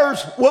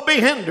prayers will be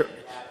hindered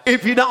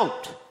if you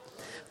don't.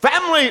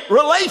 Family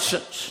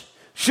relations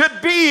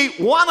should be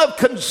one of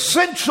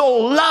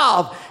consensual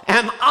love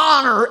and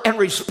honor and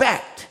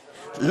respect.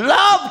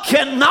 Love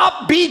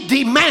cannot be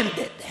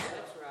demanded.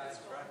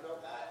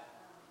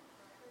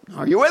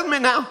 Are you with me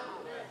now?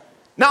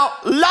 Now,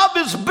 love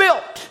is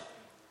built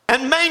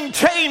and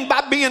maintained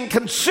by being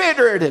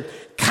considerate and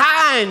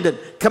kind and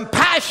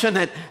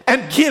compassionate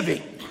and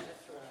giving.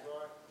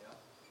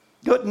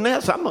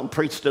 Goodness, I'm going to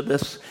preach to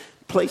this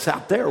place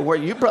out there where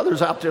you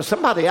brothers out there,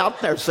 somebody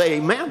out there say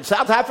amen.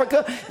 South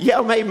Africa,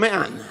 yell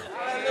amen.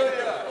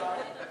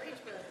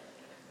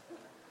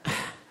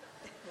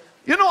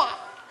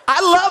 I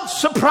love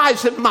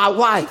surprising my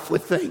wife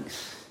with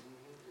things.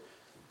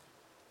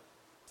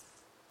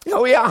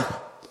 Oh, yeah.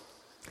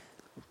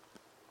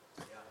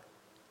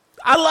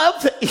 I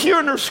love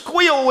hearing her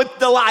squeal with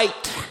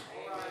delight.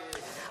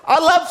 I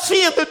love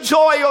seeing the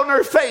joy on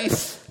her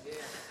face.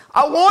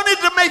 I wanted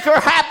to make her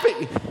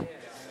happy.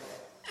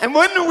 And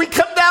when we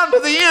come down to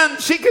the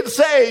end, she can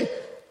say,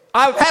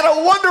 I've had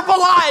a wonderful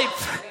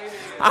life.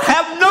 I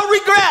have no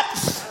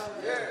regrets.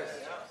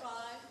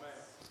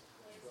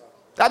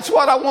 That's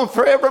what I want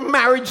for every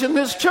marriage in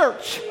this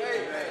church.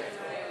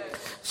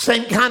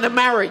 Same kind of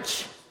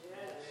marriage.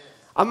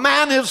 A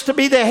man is to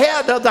be the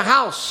head of the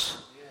house.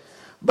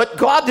 But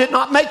God did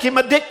not make him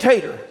a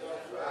dictator.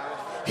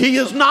 He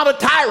is not a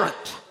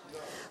tyrant.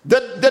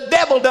 The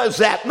devil does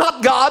that,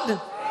 not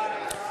God.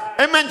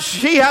 Amen.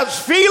 She has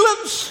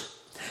feelings.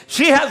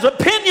 She has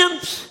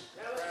opinions.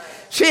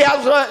 She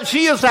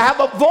is to have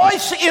a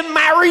voice in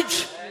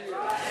marriage.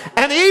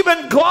 And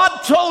even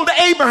God told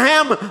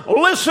Abraham,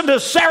 listen to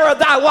Sarah,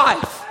 thy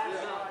wife.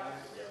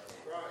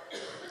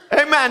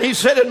 Amen. He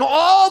said, and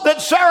all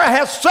that Sarah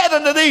has said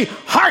unto thee,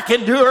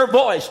 hearken to her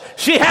voice.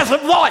 She has a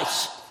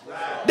voice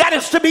that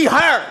is to be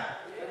heard.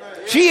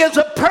 She is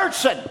a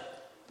person.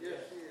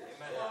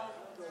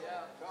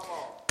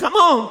 Come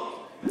on.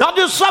 Not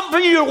just something for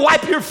you to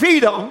wipe your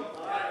feet on.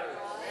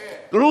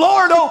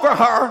 Lord over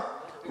her.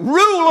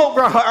 Rule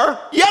over her.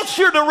 Yes,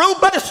 you're to rule,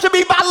 but it's to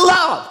be by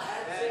love.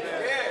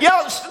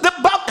 Yes, the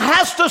buck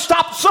has to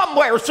stop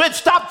somewhere, so it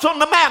stops on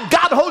the man.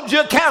 God holds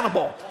you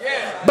accountable.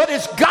 But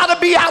it's got to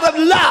be out of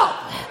love.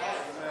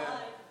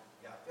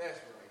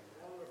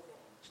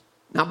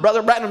 Now,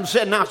 Brother Branham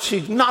said, now,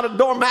 she's not a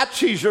doormat,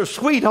 she's your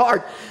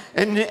sweetheart.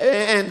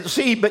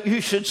 But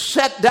you should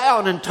sit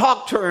down and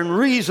talk to her and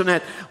reason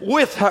it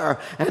with her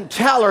and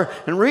tell her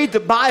and read the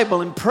Bible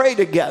and pray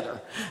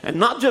together. And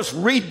not just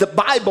read the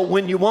Bible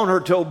when you want her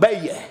to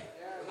obey you.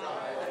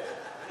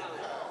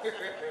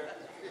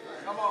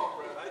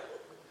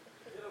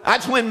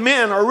 That's when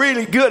men are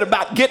really good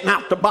about getting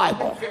out the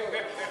Bible.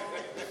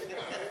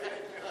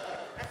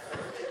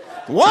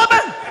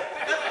 Woman,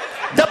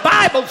 the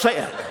Bible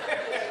said.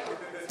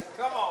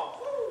 Come on.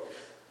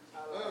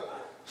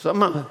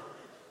 Some of them.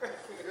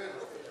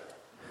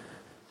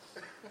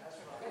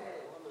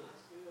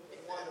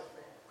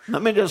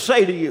 Let me just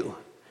say to you,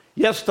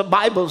 yes, the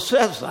Bible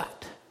says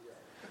that.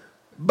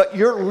 But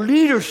your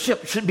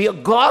leadership should be a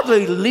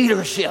godly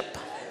leadership.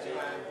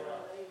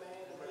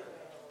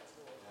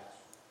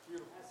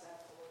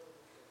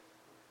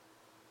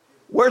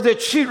 Where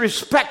that she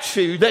respects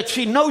you, that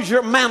she knows you're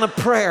a man of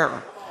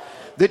prayer,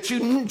 that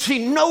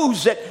she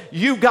knows that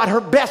you've got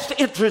her best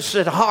interests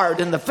at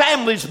heart and the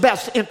family's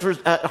best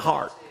interest at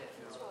heart.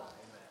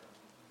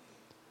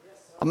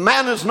 A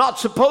man is not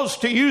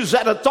supposed to use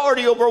that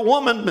authority over a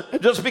woman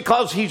just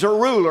because he's a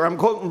ruler. I'm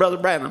quoting Brother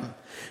Branham.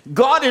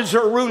 God is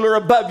her ruler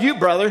above you,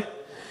 brother.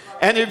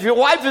 And if your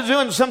wife is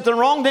doing something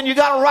wrong, then you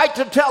got a right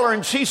to tell her,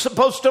 and she's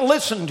supposed to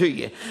listen to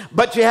you.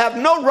 But you have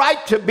no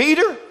right to beat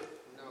her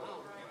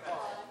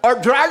or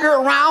drag her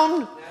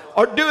around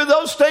or do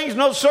those things.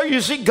 No, sir.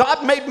 You see,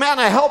 God made man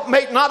a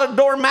helpmate, not a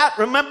doormat.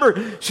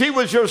 Remember, she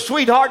was your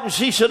sweetheart, and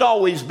she should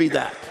always be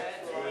that.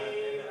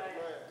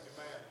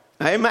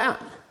 Amen.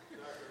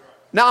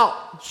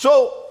 Now,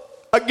 so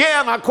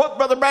again, I quote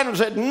Brother Branham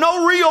said,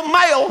 no real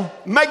male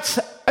makes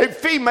a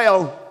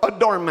female a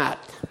doormat.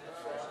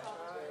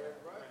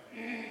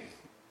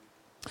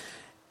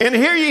 And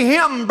hear ye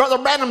him, Brother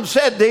Branham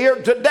said here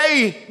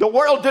today, the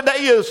world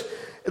today is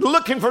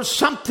looking for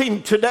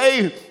something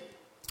today.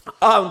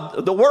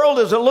 The world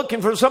is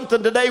looking for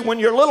something today. When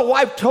your little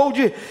wife told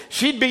you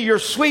she'd be your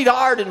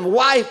sweetheart and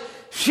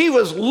wife, she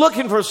was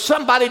looking for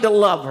somebody to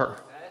love her.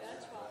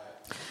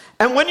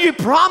 And when you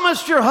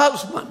promised your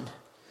husband,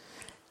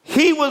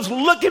 he was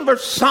looking for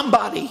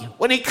somebody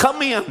when he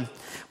come in,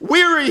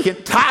 weary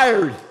and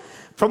tired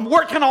from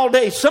working all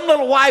day, some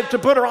little wife to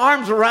put her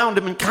arms around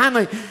him and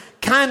kindly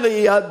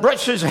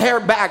brush his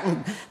hair back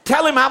and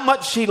tell him how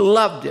much she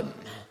loved him.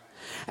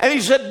 And he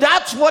said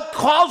that's what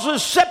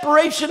causes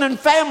separation in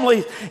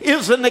families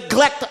is the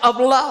neglect of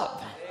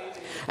love.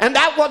 And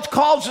that's what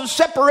causes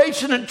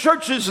separation in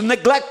churches, the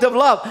neglect of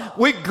love.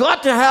 We've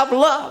got to have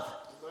love.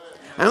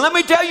 And let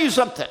me tell you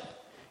something.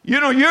 You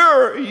know,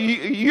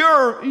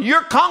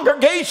 your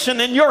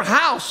congregation in your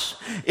house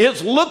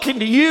is looking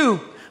to you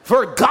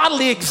for a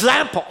godly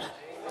example.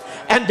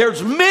 And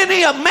there's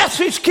many a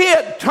message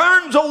kid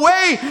turns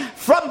away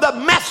from the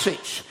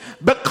message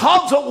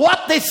because of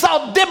what they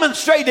saw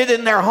demonstrated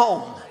in their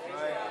home.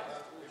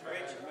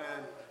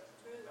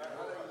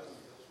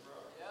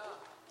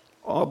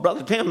 Oh,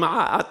 Brother Tim,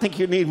 I think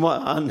you need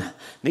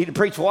to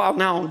preach a while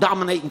now on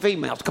dominating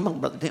females. Come on,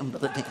 Brother Tim,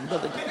 Brother Tim,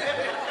 Brother Tim.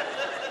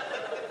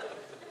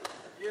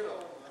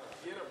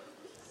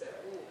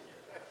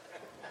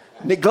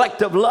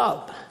 Neglect of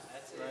love.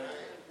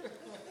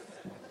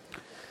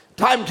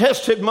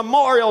 Time-tested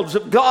memorials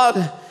of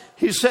God.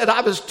 He said,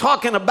 I was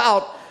talking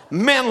about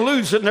men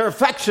losing their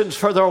affections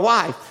for their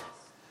wife.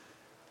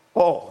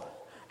 Oh,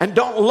 and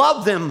don't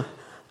love them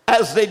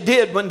as they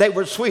did when they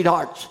were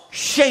sweethearts.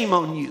 Shame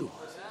on you.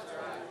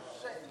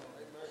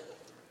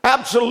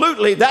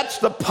 Absolutely, that's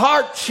the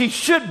part she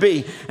should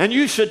be, and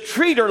you should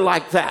treat her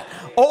like that.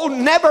 Oh,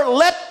 never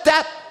let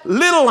that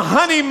little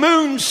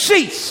honeymoon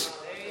cease.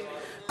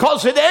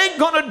 Because it ain't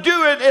going to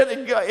do it.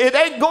 It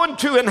ain't going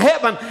to in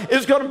heaven.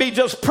 It's going to be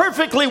just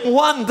perfectly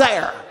one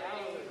there.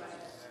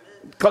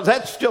 Because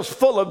that's just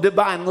full of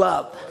divine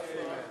love.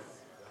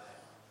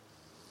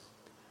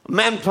 A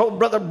man told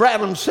Brother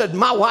Branham, said,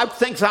 my wife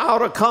thinks I ought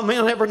to come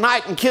in every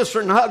night and kiss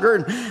her and hug her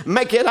and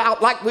make it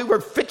out like we were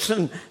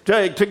fixing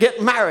to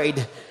get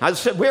married. I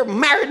said, we're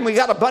married and we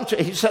got a bunch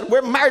of, he said,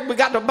 we're married, we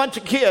got a bunch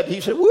of kids. He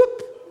said,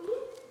 whoop.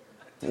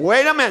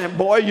 Wait a minute,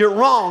 boy, you're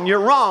wrong, you're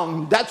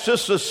wrong. That's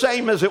just the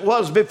same as it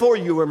was before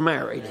you were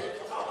married.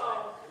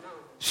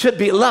 Should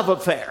be a love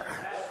affair.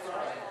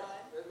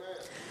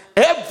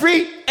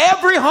 Every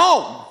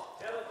home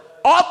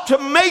ought to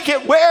make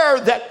it where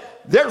that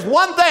there's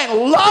one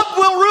thing, love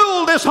will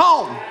rule this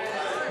home.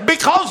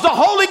 Because the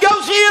Holy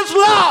Ghost is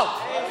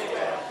love.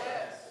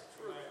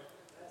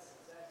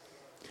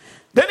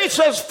 Then he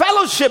says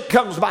fellowship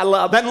comes by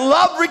love, and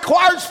love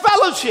requires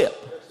fellowship.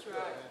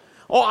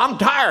 Oh, I'm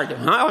tired.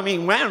 I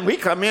mean, man, we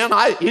come in.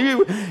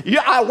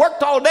 I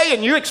worked all day,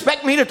 and you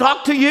expect me to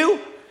talk to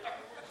you?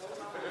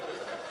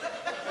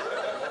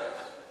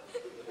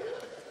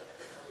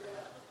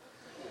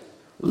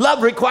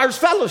 Love requires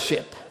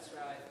fellowship.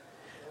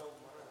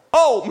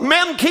 Oh,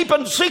 men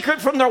keeping secret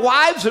from their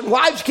wives and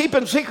wives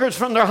keeping secrets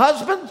from their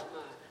husbands?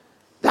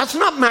 That's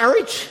not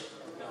marriage.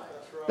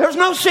 There's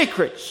no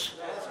secrets.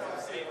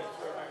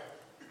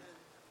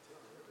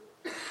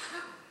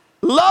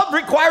 Love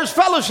requires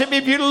fellowship.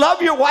 If you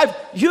love your wife,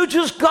 you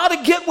just got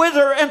to get with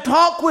her and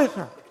talk with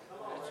her.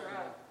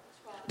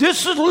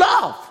 This is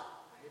love.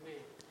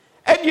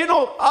 And you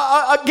know,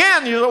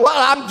 again, you know,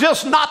 well, I'm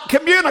just not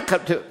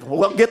communicative.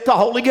 Well, get the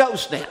Holy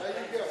Ghost then.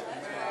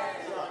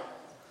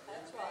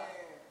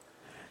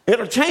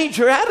 It'll change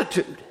your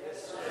attitude.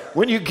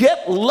 When you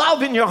get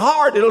love in your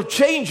heart, it'll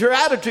change your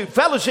attitude.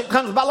 Fellowship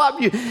comes by love.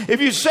 If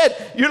you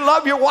said you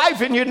love your wife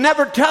and you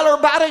never tell her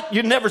about it,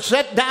 you never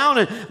sit down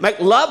and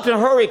make love to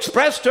her,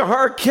 express to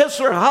her, kiss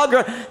her, hug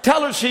her,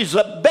 tell her she's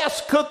the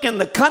best cook in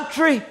the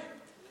country,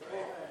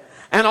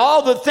 and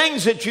all the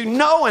things that you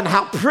know and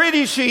how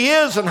pretty she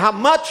is and how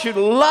much you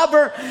love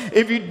her,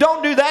 if you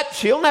don't do that,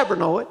 she'll never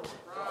know it.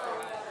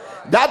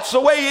 That's the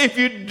way, if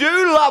you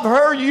do love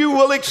her, you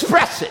will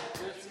express it.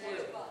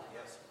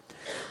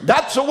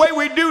 That's the way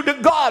we do to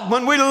God.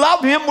 When we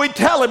love him, we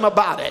tell him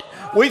about it.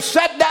 We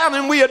sit down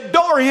and we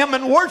adore him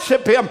and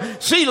worship him.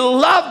 See,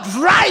 love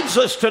drives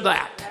us to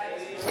that.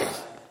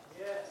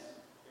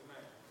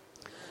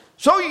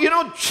 So, you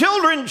know,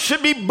 children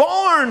should be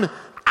born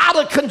out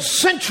of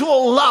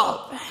consensual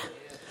love.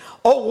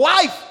 A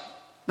wife,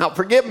 now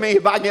forgive me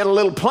if I get a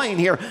little plain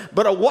here,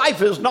 but a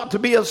wife is not to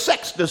be a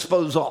sex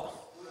disposal.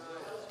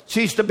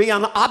 She's to be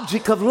an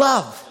object of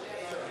love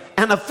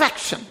and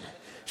affection.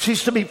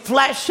 She's to be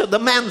flesh of the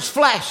man's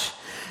flesh.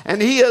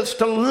 And he is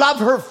to love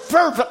her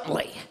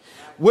fervently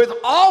with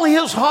all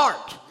his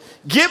heart,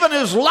 giving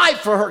his life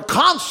for her,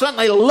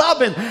 constantly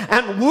loving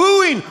and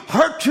wooing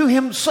her to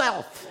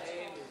himself.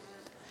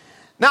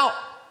 Now,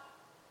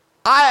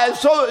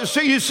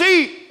 So you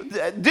see,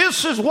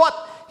 this is what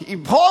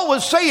Paul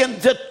was saying,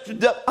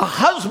 that a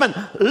husband,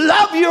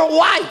 love your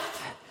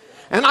wife.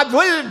 And I've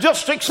really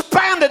just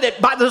expanded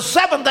it by the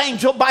seventh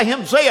angel, by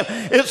him saying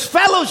it's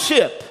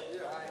fellowship.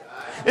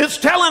 It's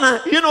telling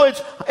her,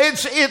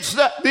 it's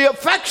the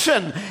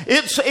affection.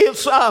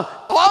 It's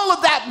all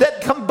of that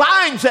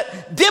combines,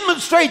 that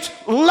demonstrates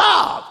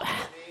love.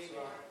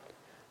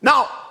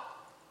 Now,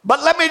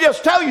 but let me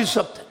just tell you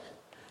something.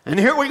 And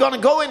here we're going to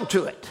go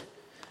into it.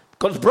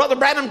 Because Brother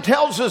Branham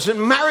tells us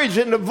in Marriage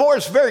and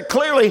Divorce very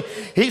clearly,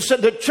 he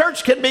said the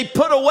church can be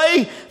put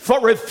away for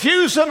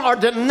refusing or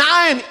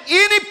denying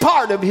any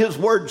part of his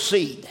word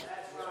seed.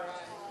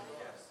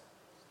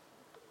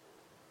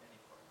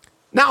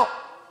 Now,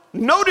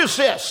 notice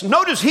this.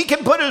 Notice he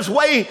can put his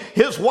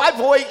wife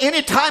away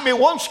anytime he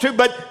wants to,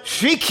 but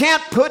she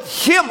can't put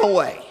him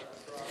away.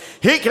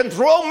 He can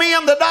throw me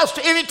in the dust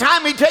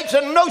anytime he takes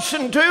a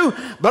notion to,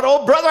 but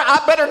oh brother,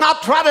 I better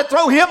not try to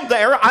throw him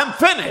there. I'm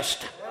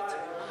finished.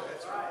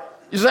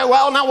 You say,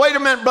 well, now wait a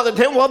minute, Brother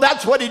Tim. Well,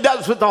 that's what he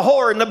does with the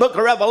whore in the book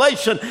of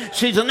Revelation.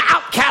 She's an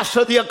outcast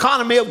of the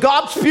economy of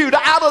God, spewed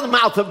out of the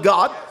mouth of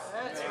God.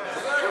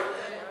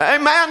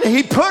 Amen.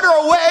 He put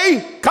her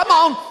away. Come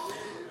on.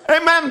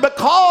 Amen.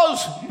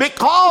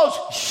 Because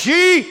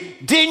she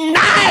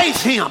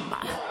denies him.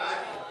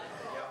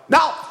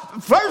 Now,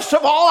 first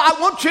of all, I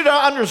want you to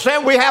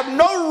understand we have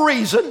no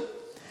reason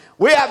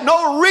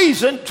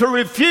to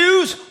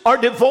refuse or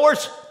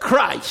divorce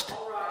Christ.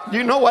 Do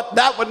you know what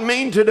that would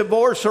mean, to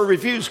divorce or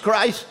refuse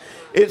Christ?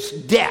 It's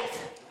death.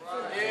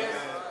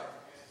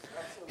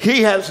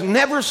 He has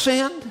never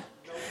sinned.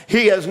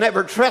 He has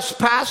never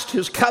trespassed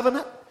his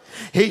covenant.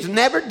 He's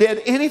never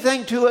did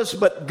anything to us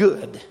but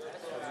good.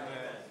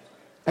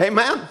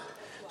 Amen.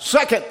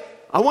 Second,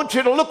 I want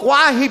you to look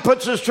why he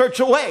puts his church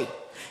away.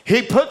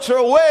 He puts her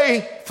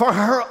away for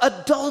her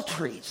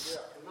adulteries.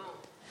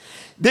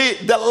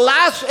 The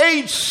last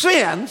age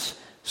sins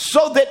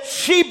so that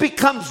she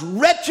becomes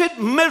wretched,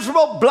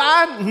 miserable,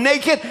 blind,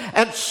 naked,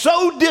 and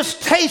so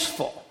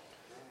distasteful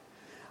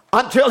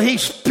until he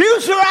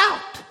spews her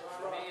out.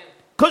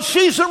 Because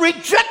she's a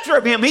rejecter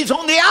of him. He's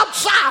on the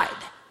outside.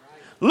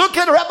 Look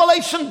at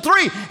Revelation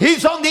 3.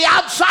 He's on the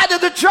outside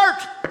of the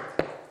church,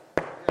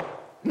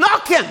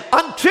 knocking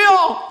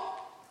until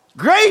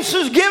grace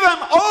is given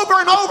over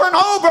and over and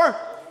over.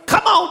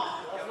 Come on.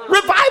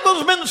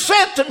 Revival's been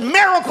sent and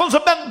miracles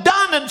have been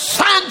done and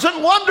signs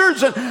and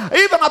wonders and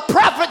even a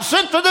prophet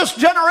sent to this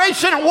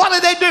generation. And what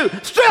do?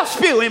 Still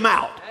spew him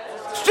out.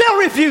 Still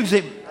refuse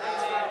him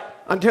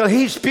until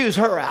he spews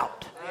her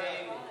out.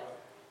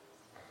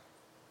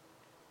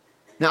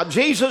 Now,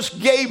 Jesus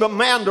gave a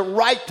man the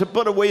right to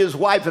put away his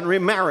wife and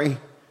remarry,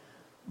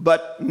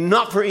 but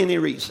not for any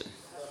reason.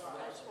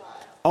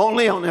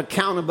 Only on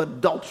account of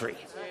adultery.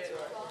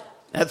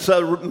 That's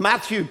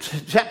Matthew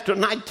chapter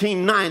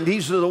 19:9.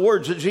 These are the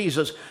words of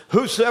Jesus.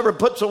 Whosoever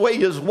puts away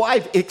his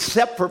wife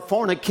except for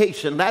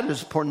fornication, that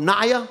is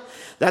porneia,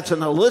 that's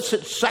an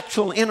illicit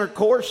sexual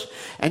intercourse,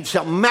 and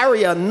shall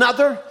marry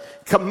another,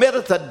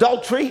 committeth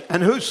adultery,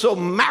 and whoso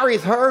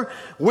marrieth her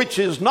which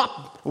is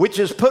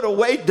put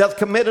away doth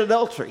commit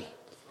adultery.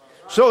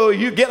 So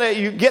you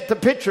get the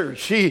picture.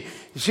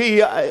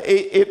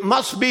 It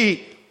must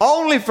be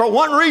only for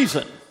one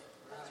reason.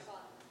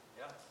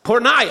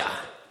 Porneia.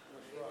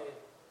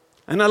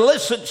 An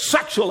illicit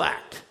sexual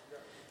act.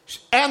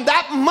 And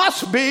that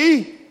must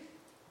be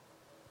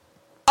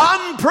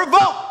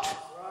unprovoked.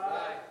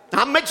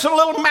 Now, I'm mixing a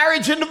little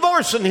marriage and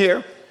divorce in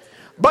here.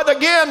 But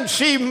again,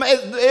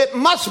 it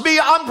must be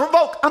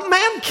unprovoked. A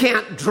man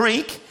can't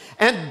drink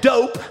and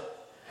dope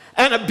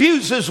and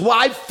abuse his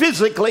wife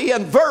physically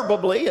and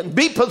verbally and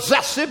be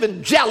possessive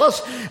and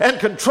jealous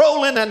and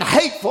controlling and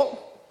hateful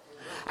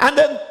and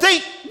then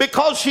think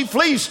because she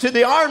flees to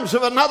the arms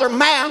of another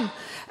man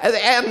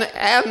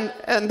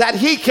and that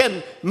he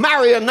can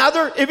marry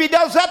another. If he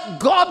does that,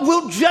 God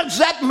will judge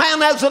that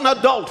man as an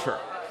adulterer.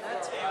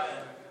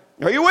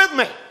 Are you with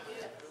me?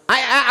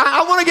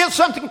 I want to get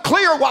something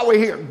clear while we're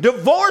here.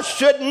 Divorce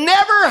should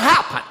never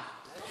happen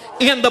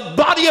in the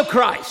body of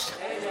Christ.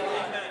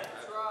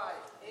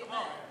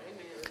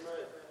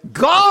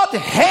 God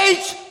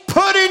hates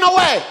putting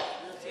away.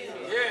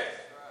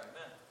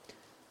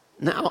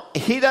 Now,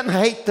 he doesn't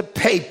hate the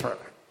paper.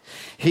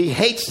 He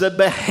hates the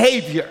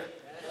behavior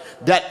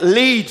that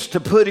leads to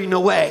putting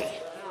away.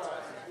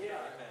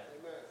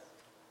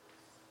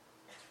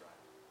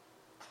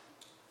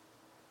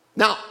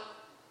 Now,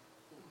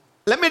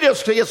 let me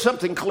just tell you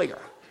something clear.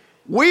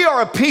 We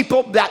are a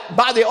people that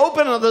by the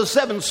opening of the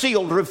seventh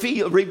seal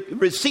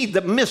receive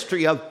the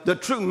mystery of the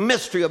true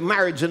mystery of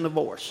marriage and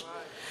divorce.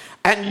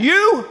 And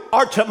you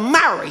are to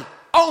marry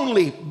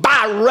only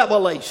by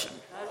revelation.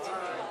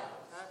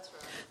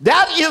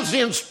 That is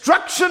the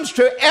instructions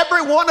to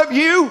every one of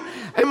you.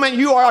 I mean,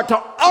 you are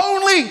to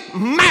only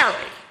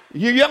marry.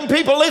 You young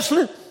people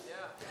listening?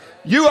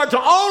 You are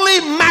to only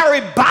marry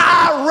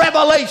by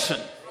revelation.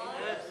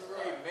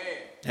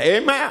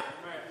 Amen.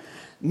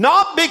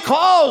 Not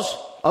because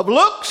of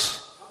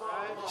looks,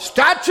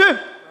 stature,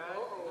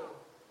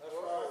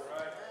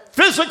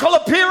 physical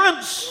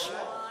appearance,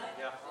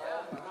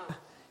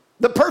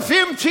 the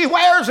perfume she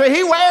wears or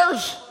he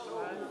wears,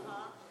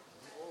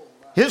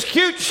 his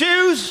cute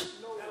shoes.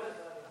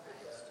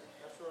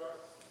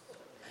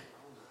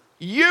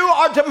 You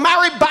are to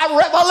marry by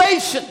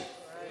revelation.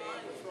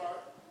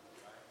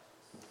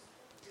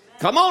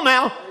 Come on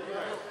now.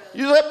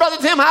 You say, Brother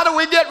Tim, how do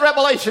we get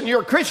revelation?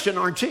 You're a Christian,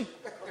 aren't you?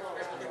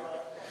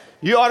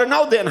 You ought to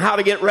know then how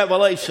to get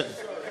revelation.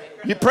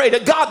 You pray to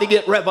God to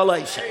get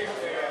revelation.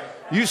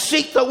 You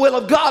seek the will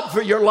of God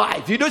for your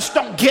life. You just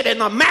don't get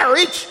in a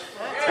marriage.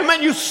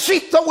 Amen. You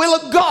seek the will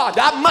of God.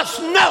 I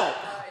must know.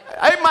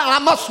 Amen. I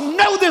must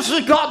know this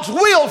is God's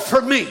will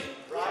for me.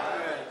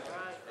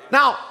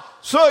 Now,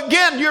 so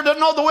again, you're to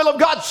know the will of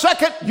God.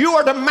 Second, you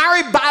are to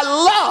marry by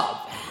love,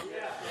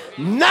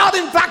 not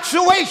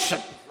infatuation.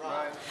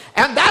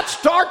 And that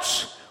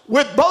starts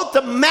with both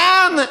the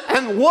man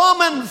and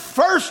woman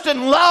first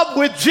in love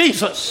with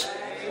Jesus,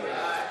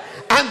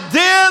 and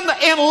then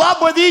in love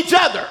with each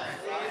other.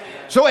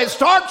 So it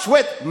starts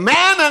with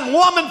man and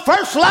woman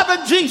first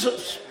loving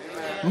Jesus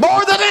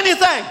more than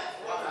anything,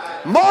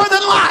 more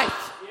than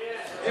life,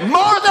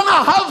 more than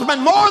a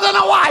husband, more than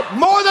a wife,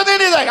 more than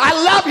anything. I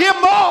love him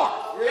more.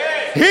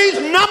 He's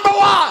number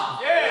one.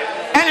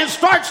 And it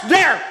starts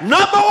there.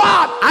 Number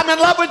one, I'm in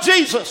love with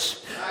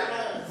Jesus.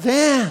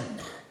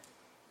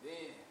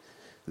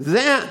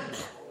 Then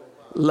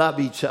love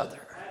each other.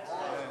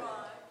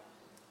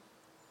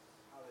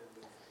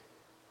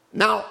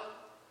 Now,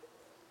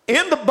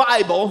 in the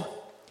Bible,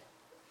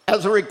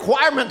 as a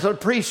requirement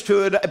of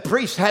priesthood, a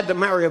priest had to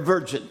marry a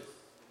virgin.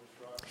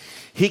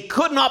 He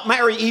could not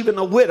marry even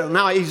a widow.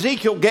 Now,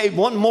 Ezekiel gave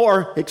one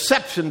more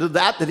exception to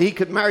that he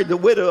could marry the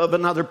widow of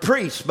another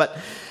priest. But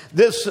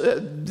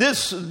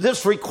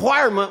this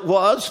requirement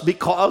was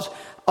because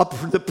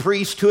of the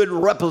priesthood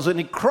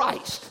represented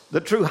Christ,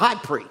 the true high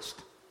priest.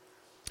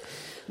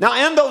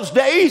 Now, in those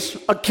days,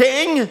 a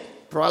king,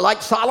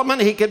 like Solomon,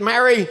 he could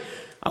marry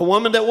a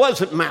woman that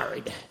wasn't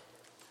married.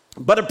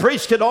 But a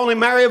priest could only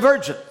marry a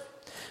virgin.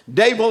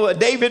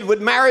 David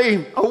would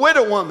marry a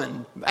widow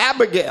woman,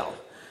 Abigail.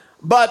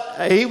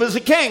 But he was a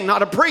king,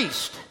 not a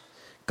priest,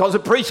 because a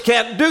priest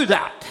can't do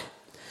that.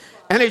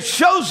 And it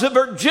shows the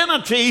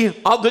virginity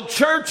of the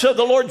church of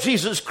the Lord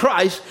Jesus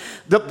Christ.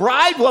 The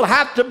bride will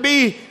have to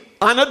be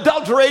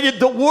unadulterated,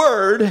 the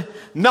word,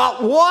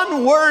 not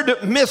one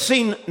word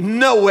missing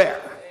nowhere.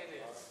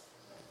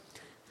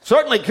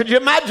 Certainly, could you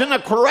imagine a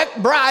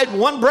correct bride,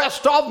 one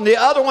breast off and the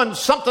other one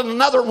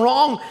another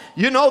wrong?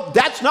 You know,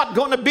 that's not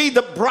going to be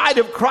the bride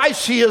of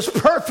Christ. She is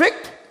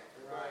perfect.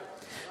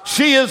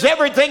 She is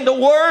everything the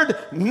word,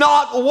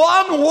 not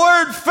one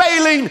word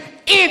failing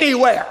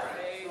anywhere.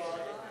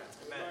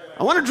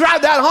 I want to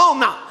drive that home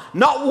now.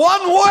 Not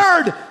one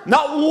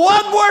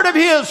word of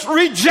his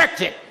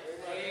rejected.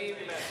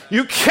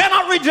 You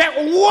cannot reject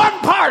one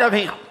part of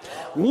him,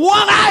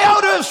 one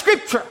iota of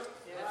scripture.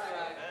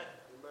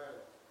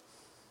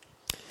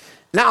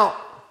 Now,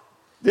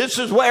 this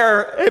is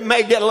where it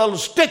may get a little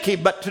sticky,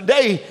 but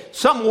today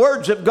some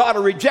words of God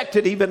are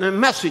rejected even in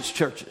message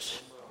churches.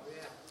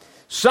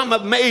 Some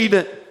have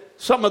made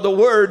some of the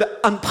word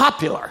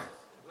unpopular.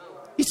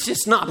 It's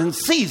just not in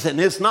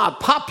season. It's not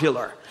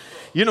popular.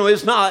 You know,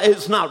 it's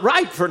not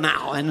right for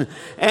now.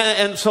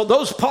 And so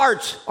those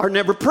parts are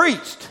never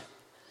preached.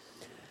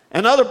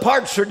 And other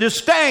parts are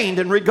disdained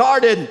and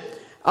regarded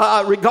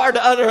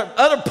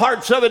other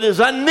parts of it as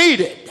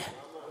unneeded.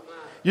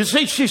 You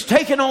see, she's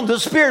taken on the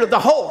spirit of the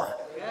whore.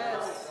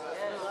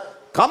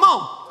 Come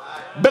on.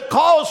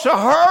 Because to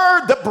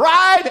her, the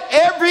bride,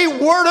 every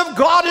word of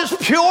God is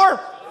pure.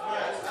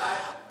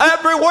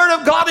 Every word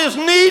of God is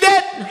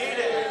needed.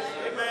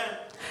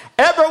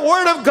 Every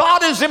word of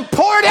God is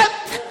important.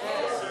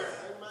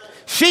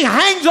 She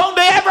hangs on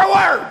to every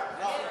word.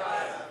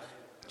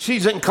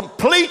 She's in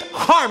complete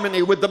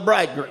harmony with the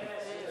bridegroom.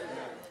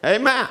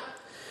 Amen.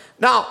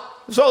 Now,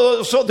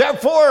 so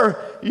therefore,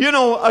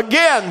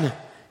 again,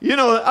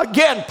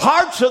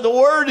 parts of the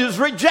word is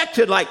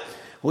rejected. Like,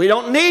 we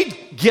don't need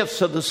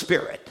gifts of the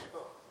Spirit.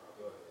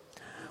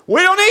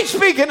 We don't need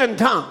speaking in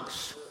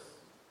tongues.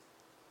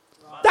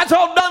 That's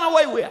all done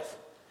away with.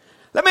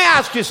 Let me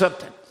ask you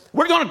something.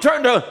 We're going to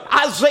turn to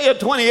Isaiah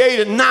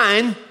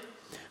 28:9,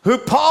 who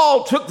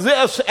Paul took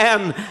this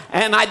and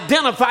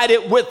identified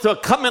it with the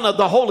coming of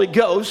the Holy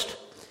Ghost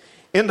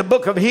in the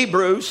book of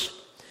Hebrews.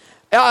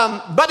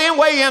 But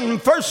anyway, in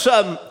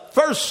Isaiah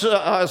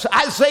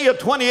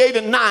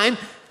 28:9,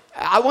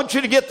 I want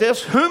you to get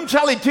this. Whom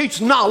shall he teach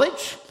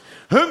knowledge?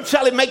 Whom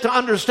shall he make to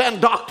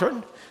understand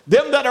doctrine?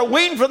 Them that are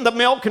weaned from the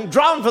milk and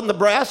drawn from the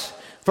breast.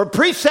 For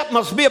precept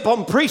must be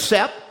upon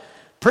precept,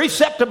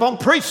 precept upon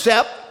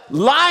precept,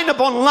 line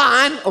upon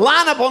line,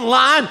 line upon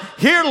line,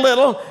 here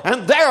little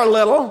and there a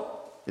little.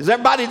 Is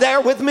everybody there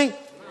with me?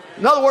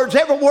 In other words,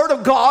 every word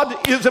of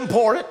God is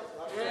important.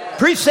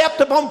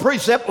 Precept upon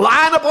precept,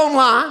 line upon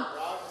line.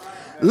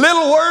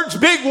 Little words,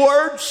 big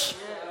words.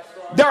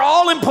 They're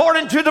all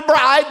important to the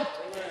bride.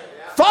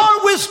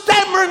 For with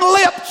stammering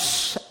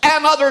lips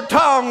and other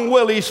tongue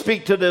will he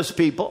speak to this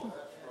people.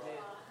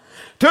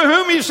 To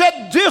whom he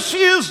said, this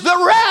is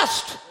the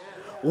rest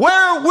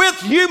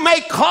wherewith you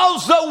may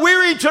cause the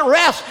weary to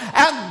rest,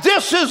 and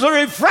this is a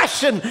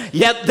refreshing.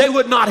 Yet they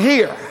would not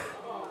hear.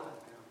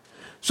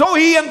 So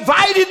he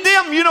invited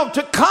them,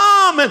 to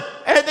come and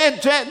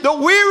the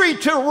weary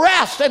to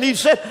rest. And he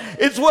said,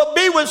 it will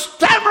be with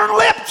stammering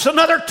lips and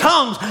other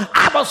tongues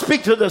I will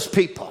speak to this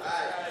people.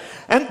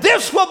 And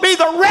this will be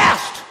the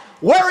rest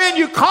wherein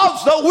you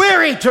cause the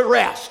weary to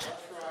rest.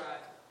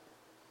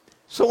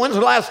 So when's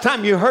the last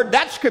time you heard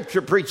that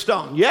scripture preached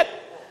on? Yet,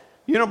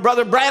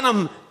 Brother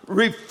Branham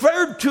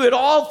referred to it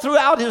all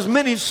throughout his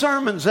many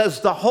sermons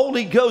as the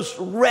Holy Ghost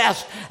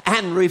rest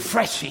and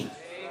refreshing.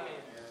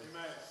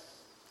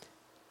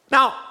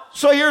 Now,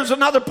 so here's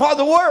another part of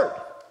the word.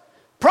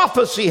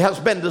 Prophecy has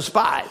been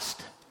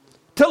despised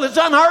till it's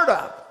unheard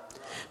of.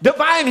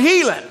 Divine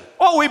healing.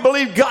 Oh, we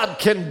believe God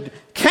can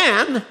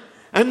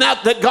and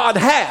not that God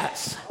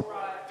has.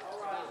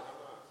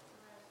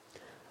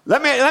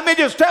 Let me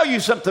just tell you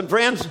something,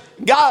 friends.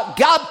 God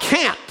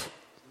can't.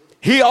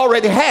 He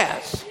already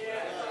has.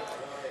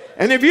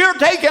 And if you're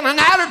taking an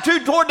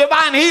attitude toward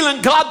divine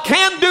healing, God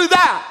can do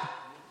that.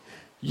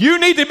 You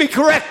need to be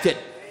corrected.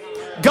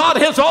 God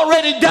has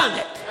already done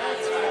it.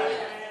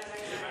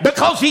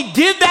 Because he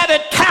did that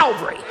at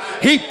Calvary.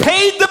 He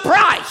paid the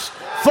price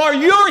for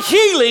your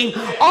healing.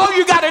 All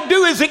you got to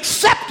do is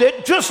accept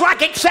it, just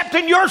like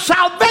accepting your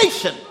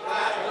salvation.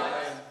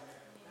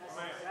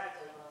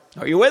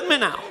 Are you with me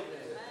now?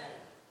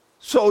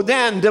 So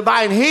then,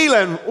 divine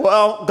healing,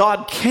 well,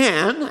 God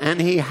can,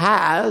 and he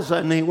has,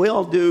 and he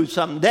will do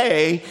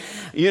someday,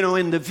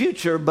 in the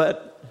future,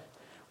 but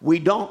we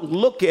don't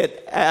look at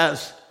it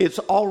as it's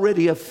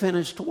already a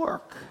finished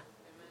work.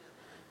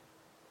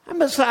 And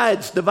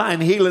besides,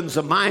 divine healing's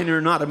a minor,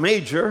 not a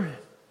major.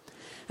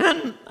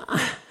 And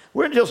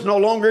we're just no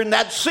longer in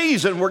that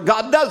season where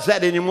God does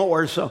that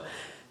anymore. So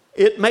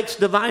it makes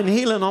divine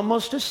healing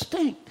almost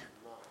distinct.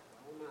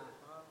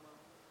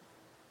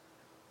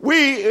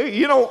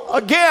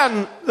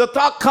 Again, the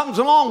thought comes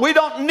along, we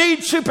don't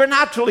need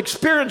supernatural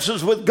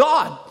experiences with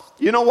God.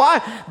 You know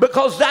why?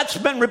 Because that's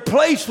been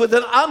replaced with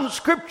an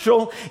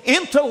unscriptural,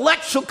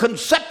 intellectual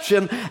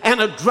conception and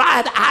a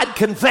dried-eyed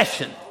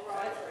confession.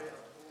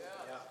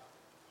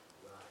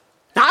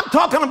 Now, I'm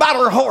talking about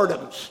our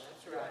whoredoms.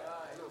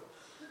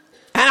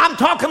 And I'm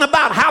talking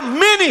about how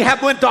many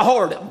have went to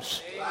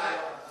whoredoms.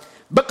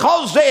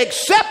 Because they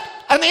accept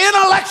an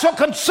intellectual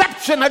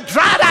conception, a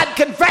dried-eyed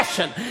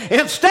confession,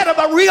 instead of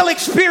a real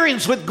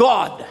experience with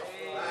God.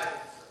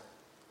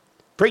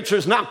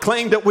 Preachers now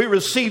claim that we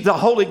received the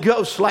Holy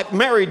Ghost like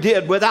Mary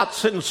did without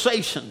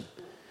sensation.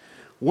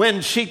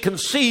 When she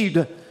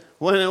conceived,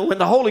 when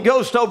the Holy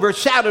Ghost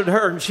overshadowed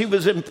her and she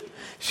was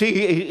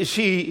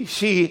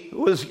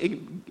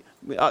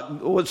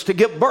to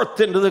give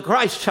birth into the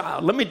Christ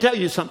child. Let me tell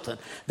you something.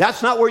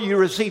 That's not where you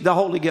receive the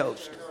Holy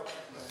Ghost.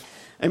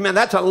 Amen.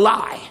 That's a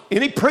lie.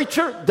 Any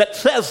preacher that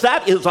says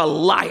that is a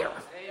liar.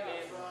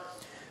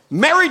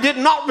 Mary did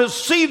not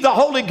receive the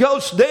Holy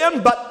Ghost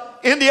then,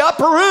 but in the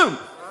upper room.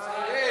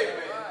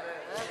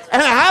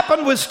 And it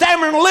happened with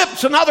stammering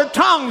lips and other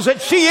tongues that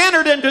she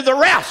entered into the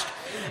rest.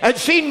 And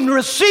she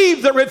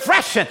received the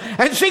refreshing.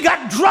 And she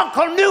got drunk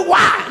on new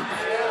wine.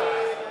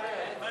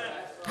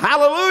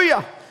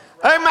 Hallelujah.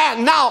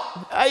 Amen.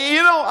 Now,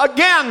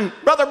 again,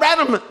 Brother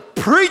Branham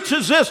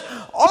preaches this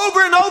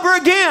over and over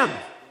again.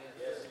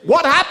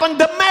 What happened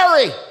to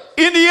Mary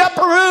in the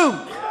upper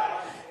room?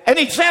 And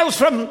he says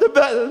from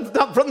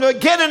the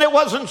beginning it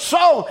wasn't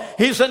so.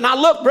 He said, now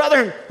look,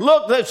 brother,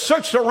 look, they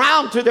searched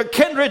around to their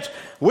kindreds.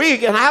 We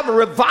can have a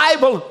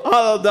revival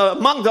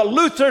among the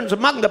Lutherans,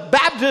 among the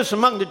Baptists,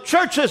 among the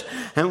churches.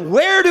 And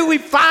where do we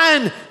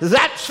find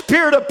that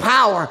spirit of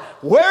power?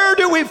 Where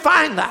do we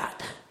find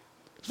that?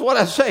 That's what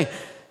I say.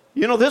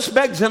 This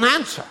begs an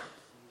answer.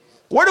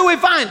 Where do we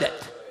find it?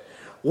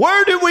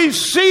 Where do we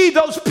see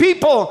those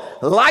people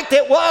like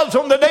it was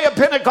on the day of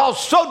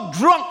Pentecost, so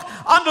drunk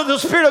under the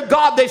Spirit of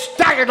God they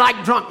staggered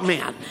like drunk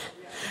men?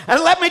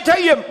 And let me tell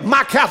you,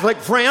 my Catholic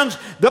friends,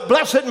 the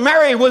Blessed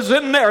Mary was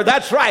in there.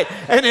 That's right.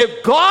 And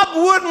if God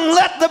wouldn't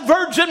let the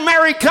Virgin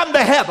Mary come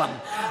to heaven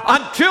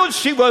until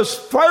she was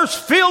first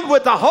filled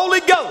with the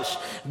Holy Ghost,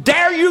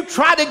 dare you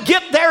try to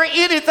get there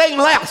anything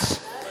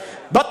less?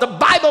 But the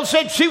Bible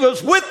said she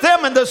was with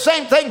them, and the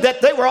same thing that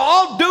they were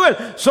all doing,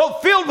 so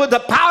filled with the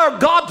power of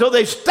God till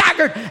they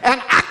staggered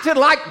and acted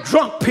like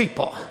drunk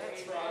people.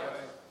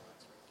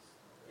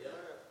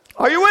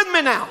 Are you with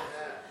me now?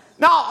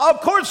 Now,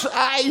 of course,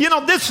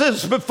 this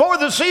is before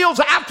the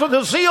seals, after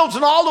the seals,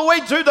 and all the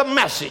way through the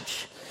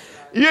message.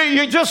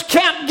 You just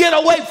can't get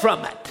away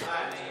from it.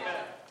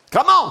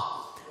 Come on.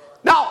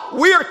 Now,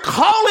 we are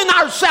calling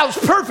ourselves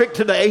perfect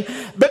today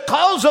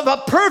because of a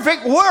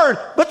perfect word,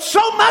 but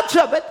so much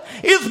of it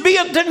is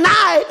being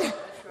denied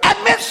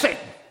and missing.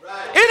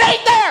 It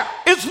ain't there.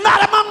 It's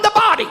not among the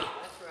body.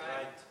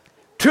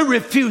 To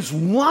refuse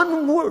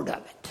one word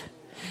of it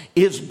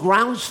is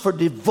grounds for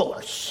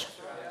divorce.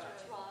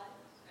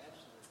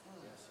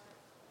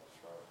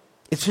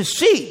 It's a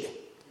seed.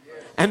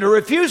 And to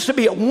refuse to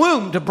be a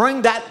womb to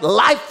bring that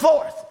life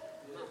forth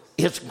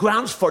It's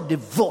grounds for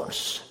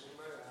divorce.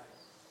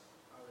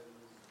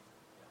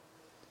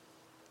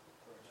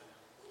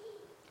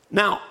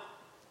 Now,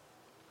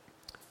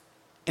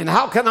 and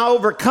how can I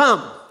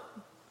overcome?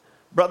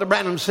 Brother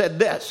Branham said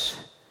this,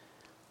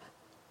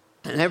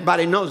 and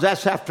everybody knows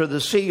that's after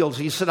the seals.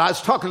 He said, I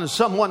was talking to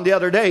someone the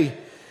other day.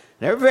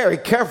 They're very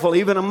careful,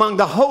 even among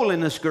the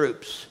holiness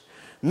groups,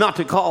 not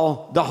to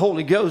call the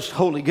Holy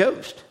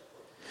Ghost,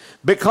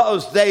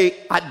 because they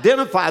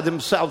identify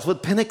themselves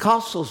with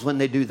Pentecostals when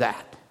they do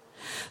that.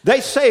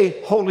 They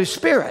say Holy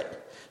Spirit.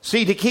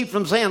 See, to keep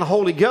from saying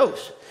Holy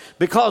Ghost,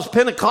 because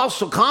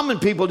Pentecostal common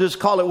people just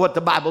call it what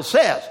the Bible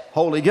says,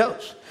 Holy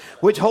Ghost,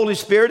 which Holy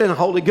Spirit and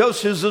Holy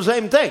Ghost is the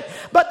same thing.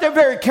 But they're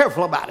very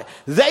careful about it.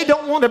 They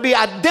don't want to be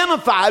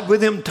identified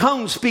with them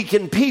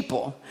tongue-speaking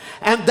people,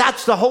 and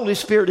that's the Holy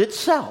Spirit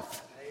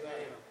itself.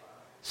 Amen.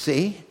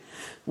 See?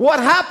 What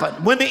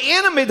happened? When the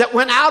enemy that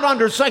went out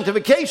under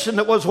sanctification,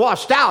 that was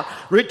washed out,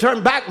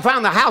 returned back and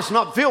found the house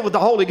not filled with the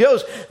Holy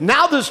Ghost,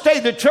 now this day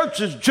the church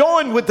is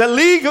joined with the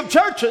League of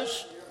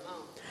Churches,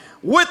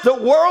 with the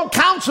World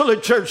Council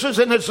of Churches,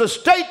 and it's a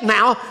state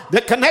now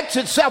that connects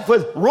itself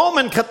with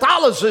Roman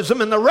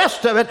Catholicism and the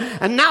rest of it,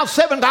 and now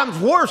 7 times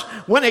worse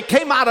when it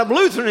came out of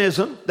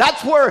Lutheranism.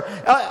 That's where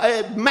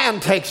man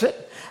takes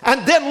it.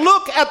 And then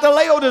look at the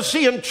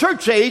Laodicean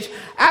church age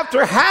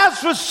after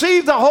has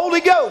received the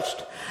Holy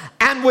Ghost,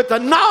 and with the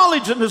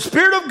knowledge and the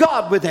Spirit of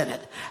God within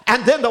it,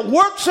 and then the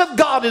works of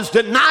God is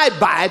denied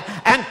by it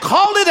and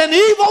called it an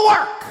evil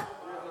work.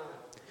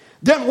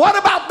 Then what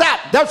about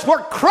that? That's where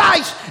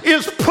Christ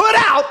is put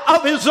out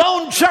of his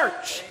own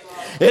church.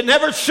 It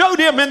never showed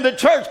him in the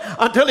church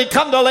until he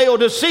come to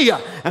Laodicea.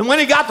 And when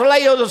he got to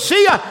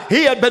Laodicea,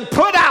 he had been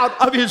put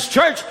out of his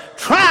church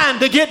trying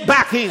to get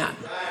back in.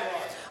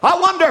 I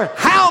wonder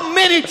how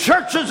many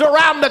churches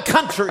around the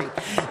country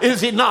is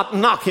he not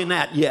knocking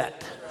at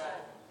yet?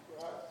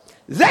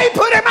 They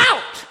put him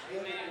out,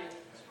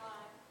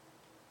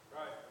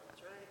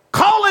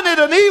 calling it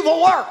an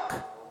evil work,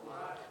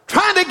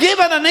 trying to give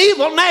it an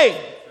evil name.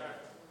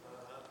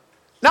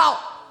 Now,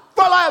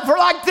 for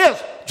like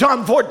this,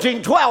 John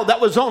 14:12, that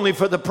was only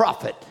for the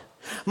prophet.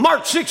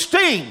 Mark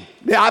 16,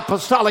 the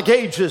apostolic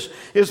age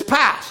is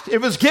past. It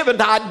was given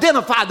to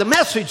identify the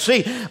message,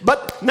 see.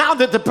 But now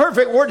that the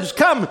perfect word has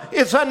come,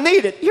 it's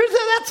unneeded.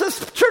 That's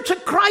a Church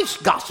of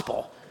Christ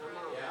gospel.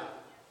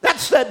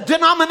 That's the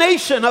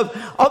denomination of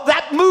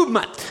that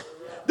movement.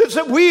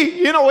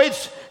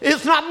 That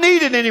it's not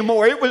needed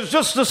anymore. It was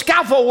just the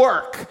scaffold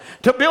work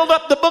to build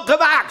up the book of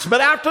Acts. But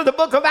after the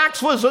book of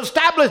Acts was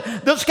established,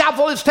 the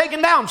scaffold is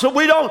taken down. So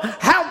we don't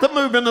have the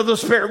movement of the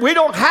Spirit. We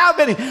don't have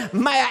any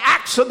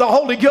acts of the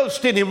Holy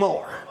Ghost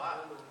anymore.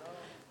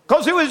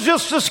 Because it was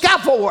just the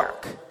scaffold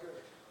work.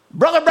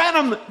 Brother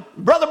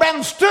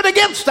Branham stood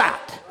against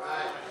that.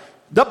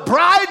 The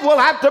bride will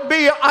have to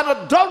be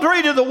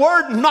unadulterated, the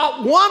word,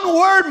 not one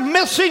word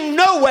missing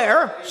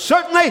nowhere.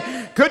 Certainly,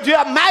 could you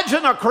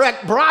imagine a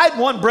correct bride,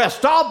 one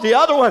breast off, the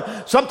other one,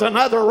 something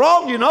other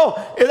wrong,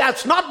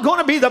 That's not going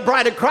to be the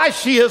bride of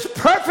Christ. She is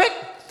perfect.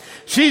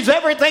 She's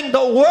everything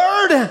the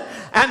word,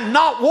 and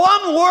not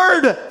one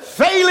word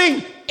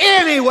failing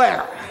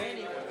anywhere.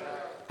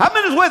 How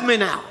many is with me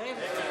now?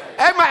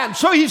 Amen.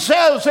 So he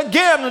says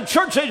again in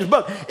Church Age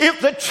book,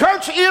 if the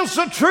church is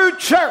the true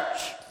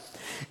church,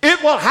 it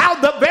will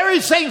have the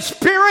very same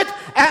spirit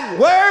and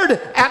word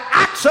and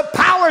acts of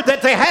power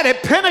that they had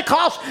at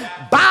Pentecost.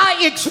 By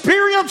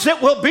experience,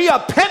 it will be a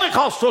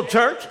Pentecostal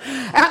church,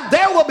 and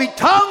there will be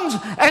tongues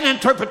and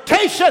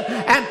interpretation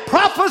and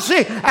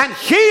prophecy and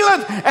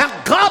healing, and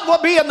God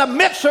will be in the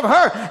midst of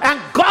her,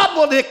 and God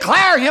will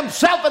declare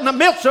himself in the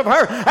midst of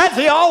her as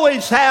he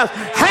always has.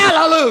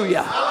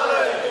 Hallelujah.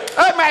 Hallelujah.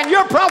 Amen.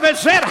 Your prophet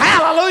said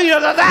hallelujah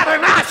to that,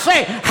 and I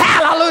say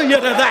hallelujah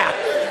to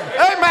that.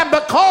 Amen,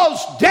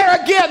 because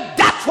there again,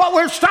 that's what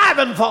we're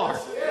striving for.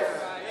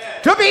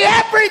 To be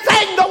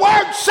everything the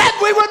Word said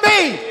we would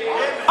be.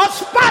 A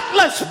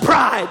spotless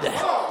bride.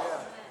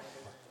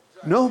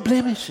 No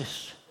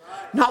blemishes.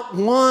 Not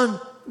one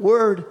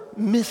word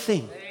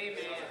missing.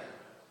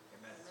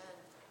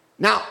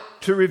 Now,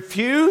 to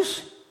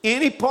refuse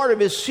any part of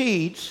his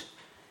seeds,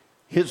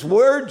 his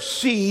word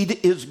seed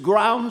is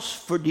grounds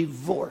for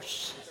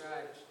divorce.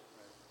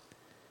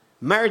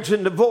 Marriage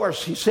and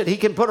divorce, he said he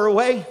can put her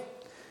away,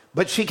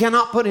 but she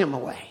cannot put him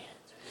away.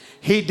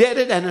 He did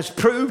it, and it's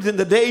proved in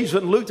the days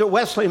when Luther,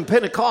 Wesley, and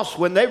Pentecost,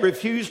 when they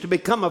refused to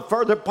become a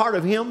further part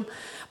of him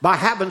by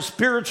having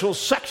spiritual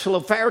sexual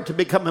affair to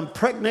become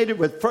impregnated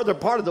with further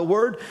part of the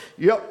word.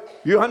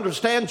 You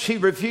understand? She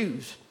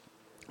refused.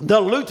 The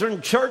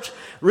Lutheran church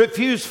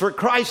refused for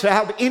Christ to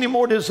have any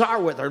more desire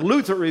with her.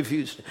 Luther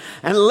refused.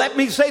 And let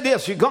me say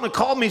this, you're going to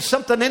call me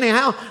something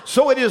anyhow.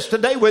 So it is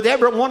today with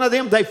every one of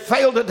them. They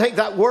failed to take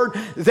that word.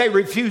 They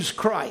refused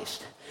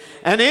Christ.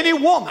 And any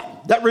woman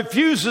that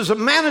refuses a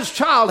man as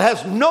child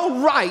has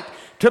no right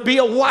to be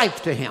a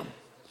wife to him.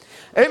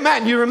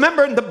 Amen. You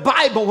remember in the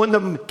Bible when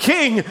the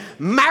king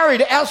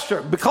married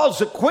Esther because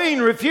the queen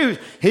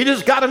refused, he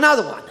just got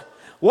another one.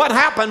 What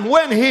happened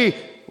when he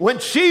when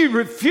she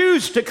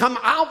refused to come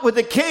out with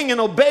the king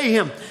and obey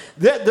him.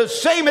 The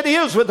same it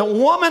is with a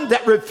woman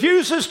that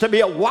refuses to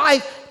be a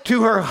wife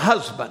to her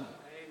husband.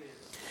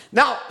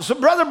 Now, so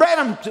Brother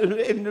Branham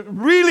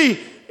really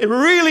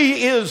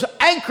is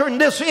anchoring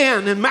this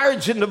in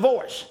marriage and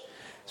divorce.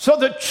 So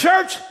the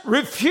church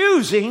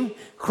refusing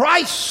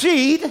Christ's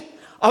seed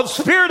of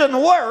Spirit and the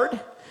Word,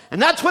 and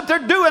that's what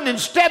they're doing.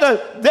 Instead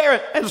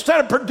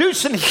of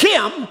producing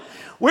him,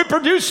 we're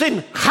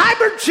producing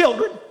hybrid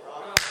children.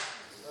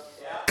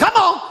 Come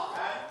on.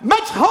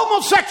 Makes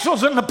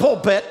homosexuals in the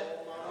pulpit,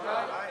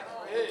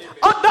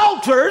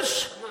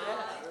 adulterers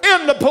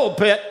in the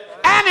pulpit,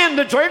 and in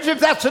the church.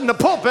 If that's in the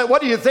pulpit,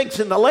 what do you think's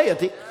in the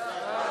laity?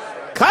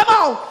 Come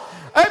on.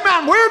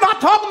 Amen. We're not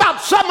talking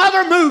about some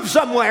other move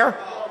somewhere.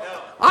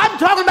 I'm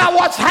talking about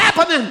what's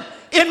happening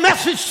in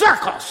message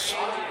circles.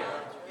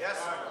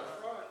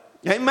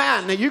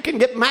 Amen. Now you can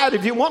get mad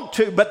if you want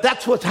to, but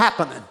that's what's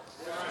happening.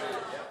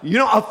 You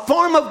know, a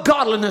form of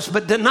godliness,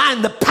 but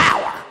denying the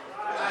power.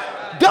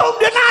 Don't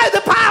deny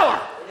the power.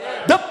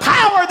 The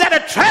power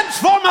that'll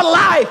transform a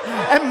life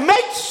and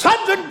make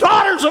sons and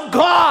daughters of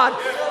God.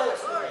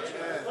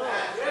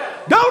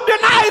 Don't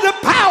deny the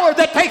power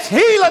that takes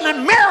healing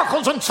and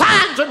miracles and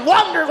signs and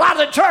wonders out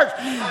of the church.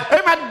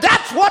 Amen.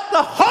 That's what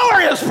the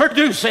whore is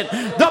producing.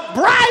 The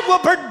bride will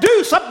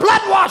produce a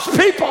blood-washed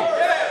people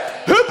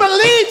who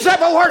believes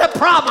every word of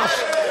promise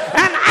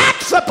and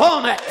acts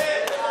upon it.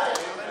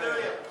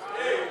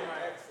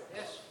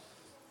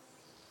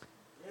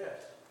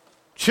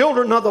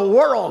 Children of the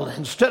world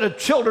instead of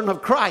children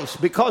of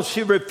Christ, because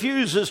she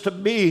refuses to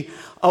be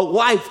a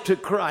wife to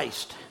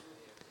Christ.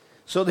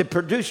 So they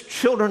produce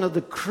children of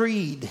the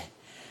creed,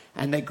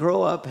 and they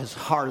grow up as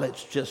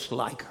harlots just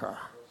like her.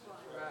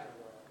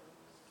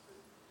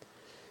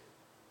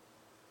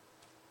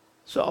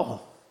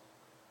 So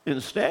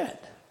instead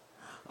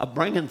of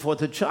bringing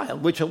forth a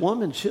child, which a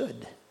woman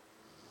should,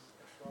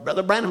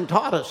 Brother Branham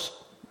taught us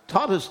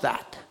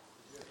that.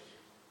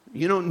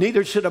 You know,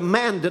 neither should a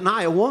man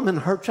deny a woman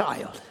her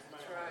child.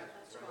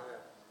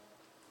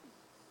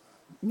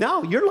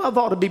 No, your love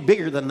ought to be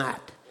bigger than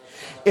that.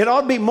 It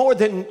ought to be more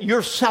than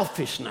your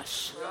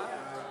selfishness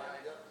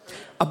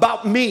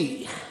about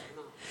me.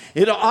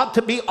 It ought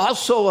to be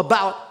also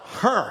about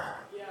her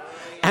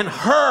and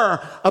her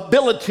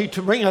ability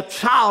to bring a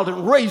child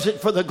and raise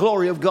it for the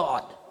glory of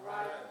God.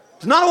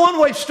 It's not a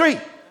one-way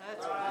street.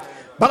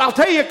 But I'll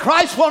tell you,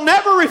 Christ will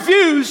never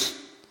refuse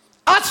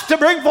us to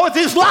bring forth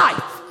his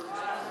life.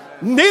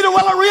 Neither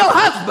will a real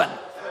husband.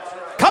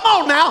 Come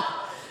on now.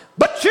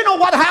 But you know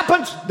what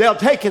happens? They'll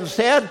take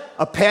instead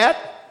a pet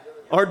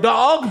or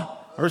dog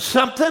or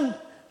something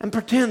and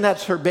pretend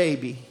that's her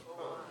baby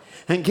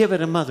and give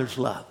it a mother's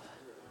love.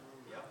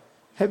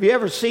 Have you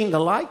ever seen the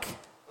like?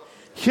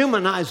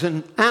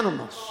 Humanizing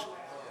animals.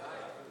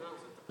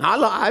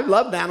 I've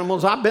loved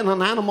animals. I've been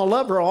an animal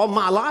lover all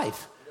my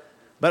life.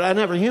 But I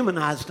never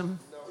humanized them.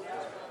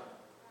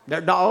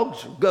 They're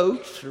dogs or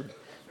goats or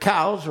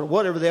cows or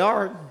whatever they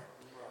are.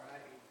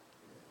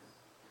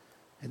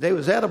 If they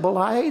was edible,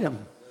 I ate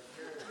them.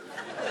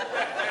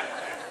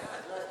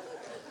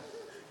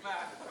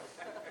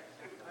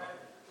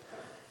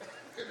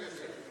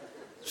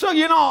 So,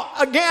 you know,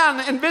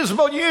 again,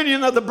 invisible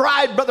union of the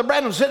bride. Brother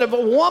Branham said if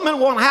a woman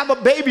won't have a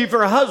baby for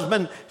her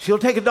husband, she'll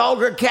take a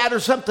dog or a cat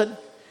or something.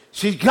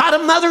 She's got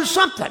to mother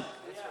something.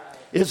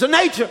 It's a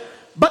nature.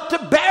 But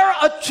to bear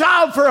a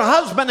child for her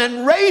husband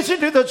and raise it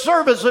to the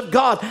service of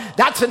God,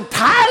 that's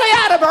entirely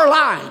out of her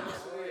line.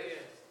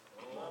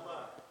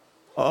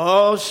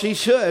 Oh, she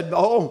should.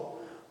 Oh,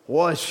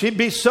 well, she'd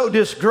be so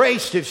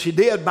disgraced if she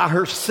did by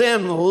her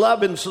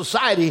sin-loving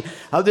society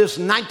of this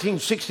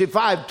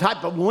 1965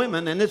 type of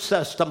women, and it's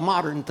just the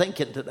modern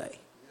thinking today.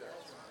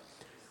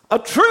 A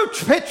true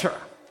picture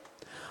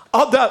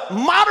of the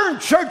modern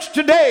church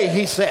today,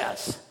 he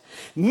says.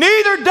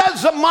 Neither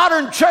does the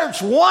modern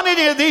church want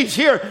any of these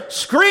here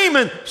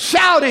screaming,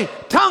 shouting,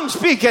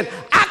 tongue-speaking,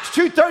 Acts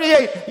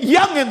 2:38,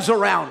 youngins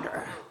around her.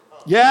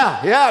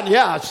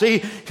 Yeah.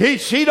 See,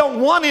 she don't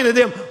want any of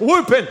them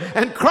whooping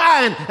and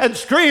crying and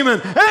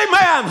screaming,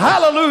 amen,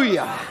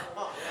 hallelujah.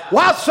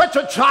 While such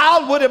a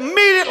child would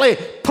immediately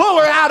pull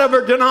her out of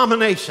her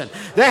denomination.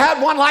 They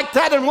had one like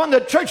that in one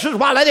of the churches.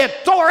 While they did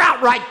throw her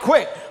out right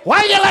quick.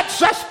 Why do you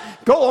let us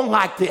go on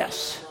like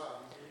this?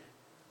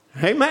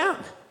 Amen.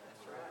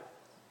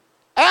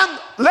 And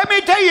let me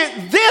tell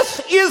you,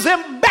 this is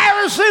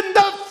embarrassing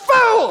the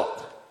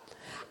fool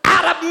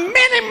out of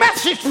many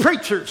message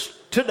preachers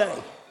today.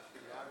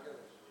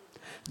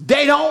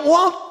 They don't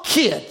want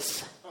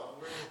kids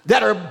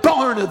that are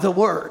born of the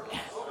Word.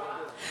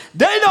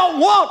 They don't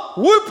want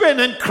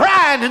whooping and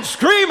crying and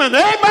screaming,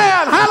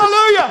 amen,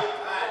 hallelujah.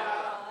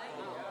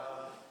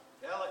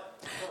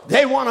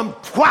 They want them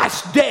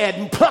twice dead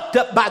and plucked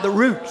up by the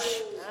roots.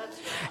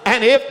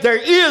 And if there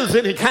is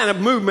any kind of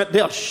movement,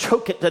 they'll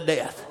choke it to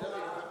death.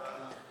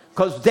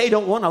 Because they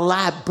don't want a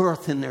live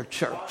birth in their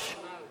church.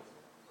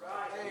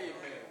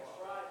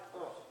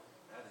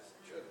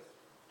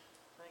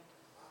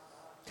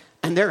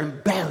 And they're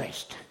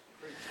embarrassed.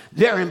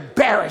 They're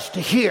embarrassed to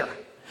hear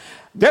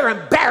They're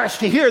embarrassed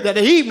to hear that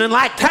at Evening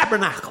Light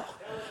Tabernacle,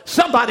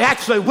 somebody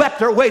actually wept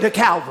their way to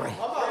Calvary.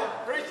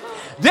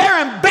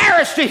 They're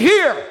embarrassed to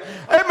hear,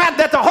 amen,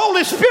 that the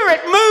Holy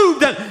Spirit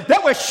moved and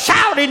that was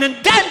shouting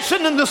and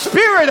dancing in the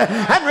Spirit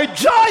and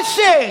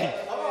rejoicing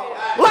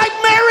like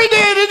Mary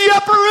did in the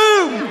upper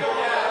room.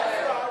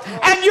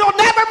 And you'll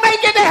never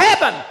make it to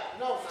heaven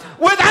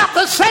without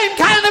the same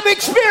kind of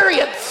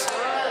experience.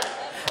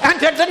 And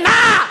to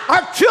deny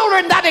our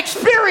children that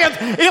experience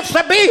is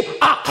to be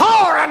a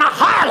whore and a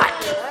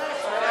harlot.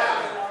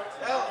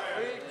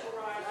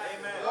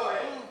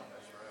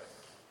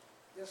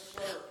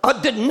 A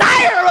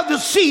denier of the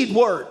seed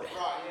word.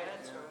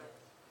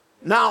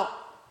 Now,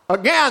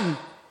 again,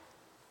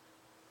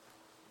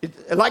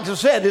 like I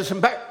said, it's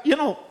you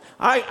know,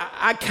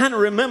 I kind of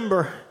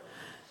remember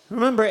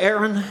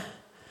Aaron,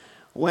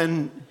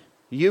 when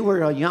you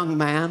were a young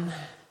man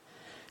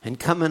and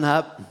coming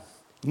up,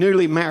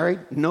 newly married,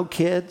 no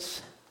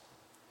kids.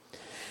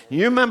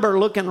 You remember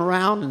looking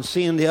around and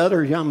seeing the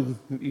other young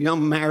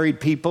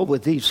married people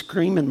with these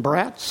screaming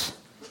brats?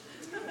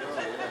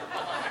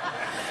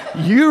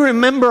 You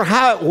remember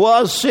how it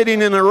was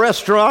sitting in a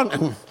restaurant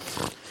and,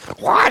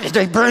 why did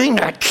they bring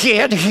that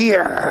kid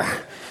here?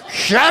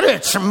 Shut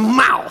its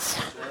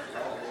mouth.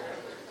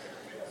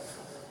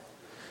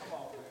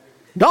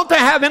 Don't they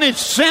have any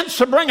sense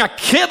to bring a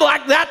kid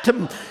like that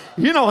to,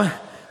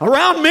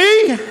 around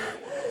me?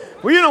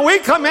 Well, we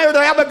come here to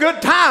have a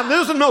good time.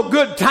 This is no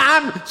good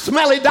time.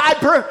 Smelly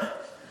diaper.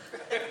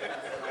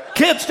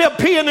 Kid still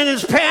peeing in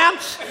his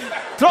pants.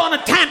 Throwing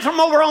a tantrum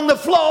over on the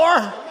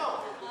floor.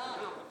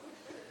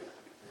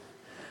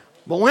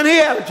 But when he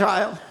had a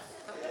child,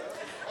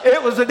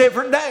 it was a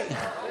different day.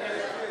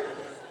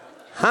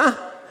 Huh?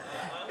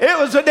 It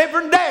was a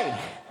different day.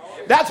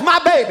 That's my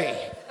baby.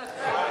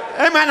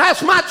 Amen.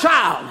 That's my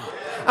child.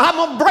 I'm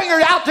going to bring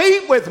her out to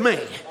eat with me.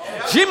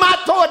 She might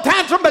throw a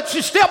tantrum, but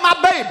she's still my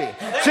baby.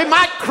 She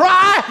might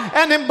cry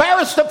and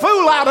embarrass the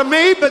fool out of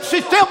me, but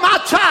she's still my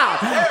child.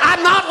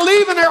 I'm not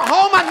leaving her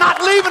home. I'm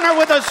not leaving her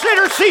with a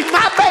sitter. She's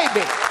my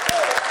baby.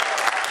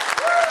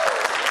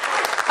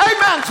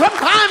 Amen.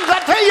 Sometimes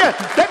I tell you,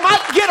 they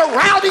might get a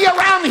rowdy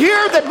around here.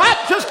 They might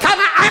just kind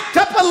of act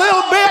up a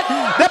little bit.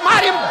 They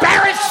might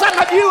embarrass some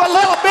of you a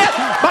little bit.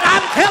 But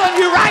I'm telling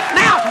you right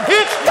now,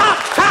 it's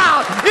God's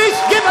child. He's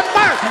given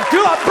birth to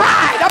a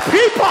bride, a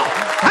people.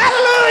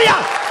 Hallelujah.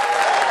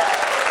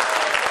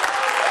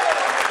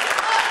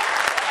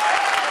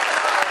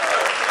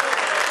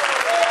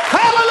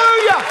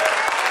 Hallelujah.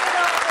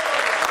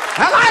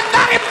 And I'm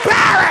not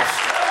embarrassed.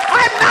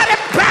 I'm not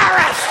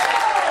embarrassed.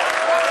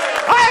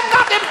 I'm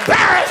not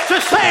embarrassed to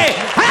say,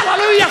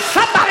 hallelujah,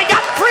 somebody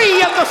got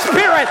free in the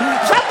Spirit.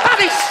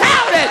 Somebody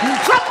shouted.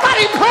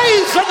 Somebody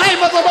praised the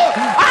name of the Lord.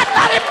 I'm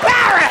not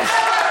embarrassed.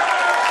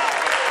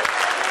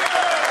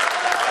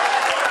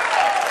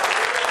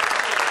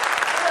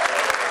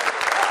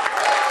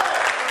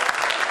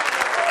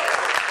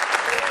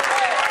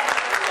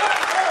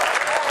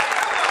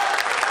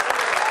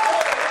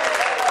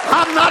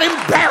 I'm not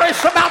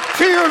embarrassed about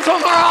tears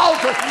on our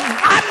altar.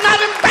 I'm not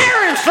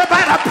embarrassed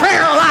about a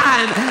prayer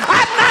line.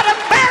 I'm not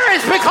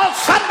embarrassed because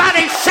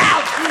somebody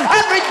shouts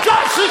and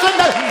rejoices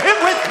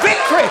with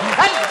victory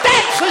and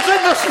dances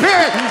in the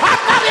Spirit.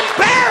 I'm not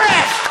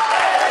embarrassed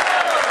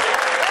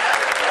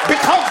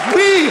because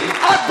we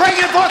are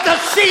bringing forth the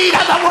seed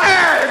of the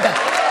Word.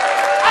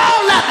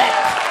 All of it.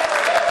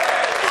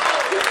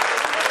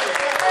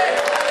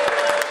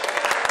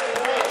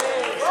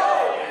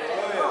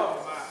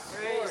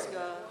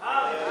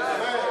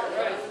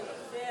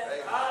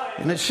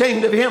 And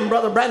ashamed of him,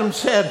 Brother Branham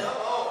said,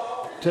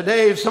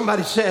 today if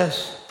somebody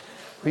says,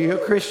 are you a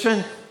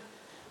Christian?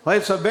 Well,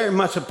 it's very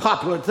much a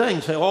popular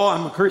thing. Say, oh,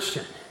 I'm a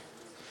Christian.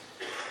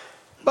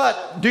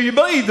 But do you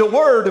believe the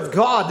word of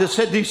God that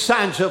said these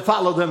signs shall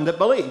follow them that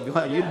believe?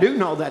 Well, you do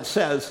know that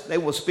says they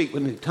will speak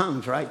with new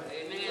tongues, right?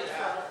 Amen.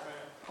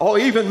 Or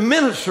even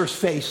ministers'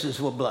 faces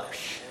will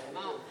blush.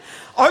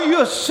 Are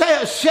you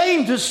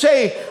ashamed to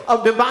say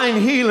of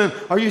divine healing?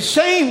 Are you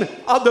ashamed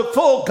of the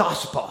full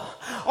gospel?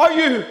 Are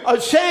you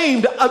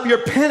ashamed of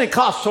your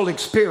Pentecostal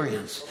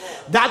experience?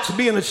 That's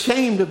being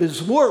ashamed of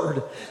his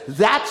word.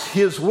 That's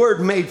his word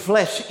made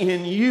flesh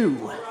in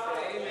you.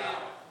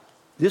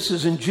 This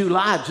is in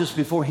July, just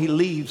before he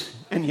leaves.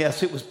 And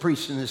yes, it was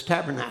preached in his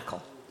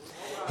tabernacle.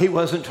 He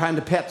wasn't trying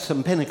to pet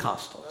some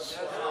Pentecostals.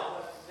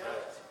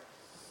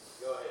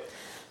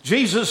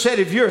 Jesus said,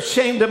 if you're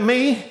ashamed of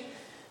me,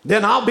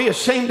 then I'll be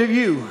ashamed of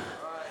you.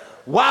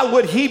 Why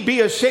would he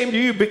be ashamed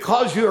of you?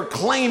 Because you're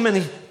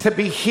claiming to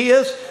be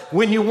his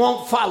when you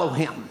won't follow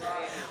him.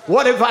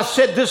 What if I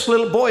said this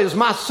little boy is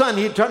my son?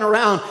 He'd turn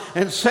around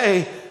and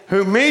say,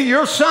 who, me,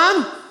 your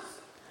son?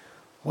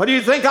 What do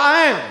you think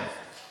I am?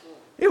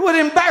 It would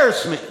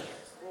embarrass me.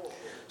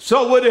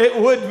 So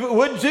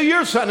would to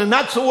your son. And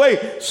that's the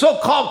way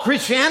so-called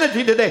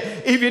Christianity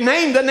today. If you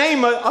name the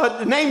name,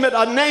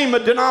 a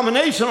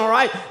denomination, all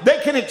right,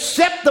 they can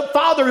accept the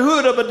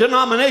fatherhood of a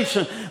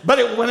denomination.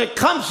 But when it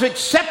comes to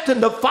accepting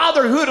the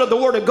fatherhood of the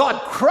Word of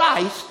God,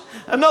 Christ,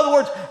 in other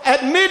words,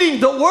 admitting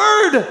the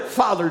Word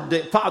fathered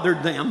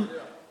them,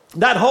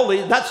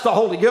 That's the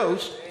Holy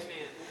Ghost.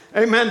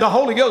 Amen. The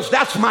Holy Ghost,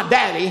 that's my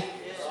daddy. Yes,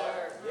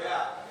 sir.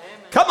 Yeah.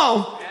 Come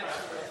on.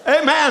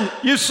 Amen.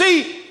 You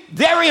see,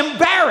 they're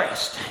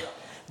embarrassed.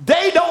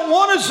 They don't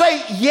want to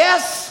say,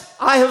 yes,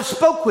 I have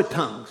spoke with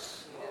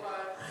tongues.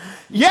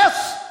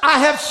 Yes, I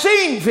have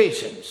seen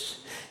visions.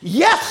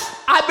 Yes,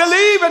 I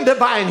believe in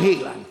divine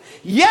healing.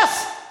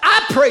 Yes,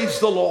 I praise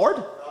the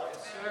Lord.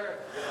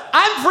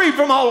 I'm free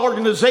from all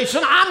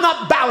organization. I'm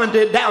not bowing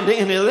down to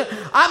any of it.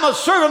 I'm a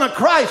servant of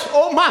Christ.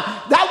 Oh my,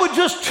 that would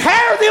just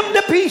tear them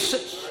to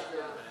pieces.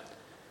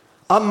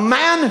 A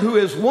man who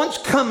has once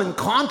come in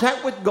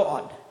contact with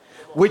God,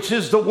 which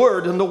is the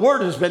Word, and the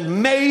Word has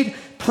been made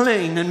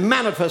plain and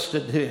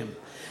manifested to him.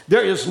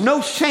 There is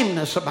no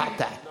shameness about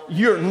that.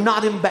 You're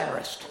not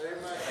embarrassed.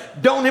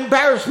 Don't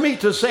embarrass me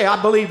to say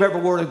I believe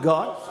every word of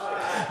God.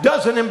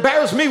 Doesn't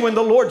embarrass me when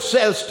the Lord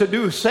says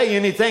to say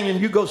anything and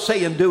you go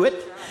say and do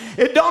it.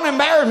 It don't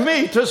embarrass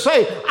me to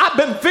say I've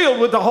been filled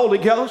with the Holy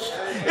Ghost.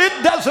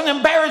 It doesn't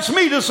embarrass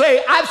me to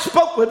say I've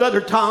spoke with other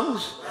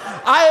tongues.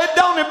 It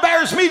don't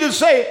embarrass me to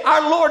say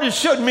our Lord has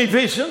showed me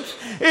visions.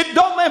 It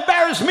don't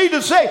embarrass me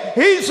to say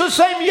He's the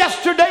same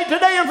yesterday,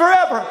 today, and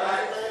forever.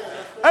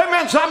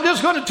 Amen. So I'm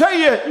just going to tell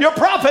you, your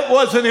prophet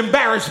wasn't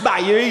embarrassed by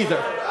you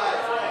either.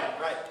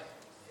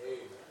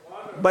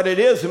 But it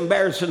is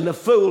embarrassing the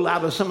fool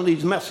out of some of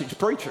these message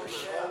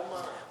preachers.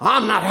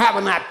 I'm not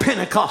having that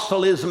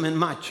Pentecostalism in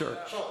my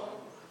church.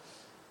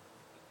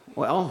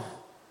 Well,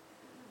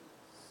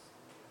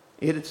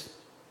 it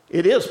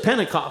is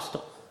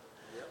Pentecostal,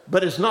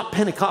 but it's not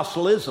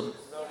Pentecostalism.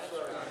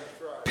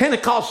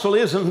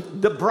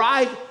 Pentecostalism, the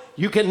bride,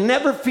 you can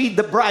never feed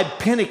the bride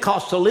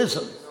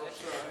Pentecostalism,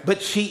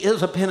 but she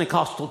is a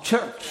Pentecostal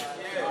church.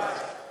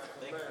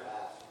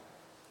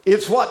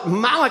 It's what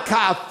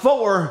Malachi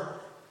 4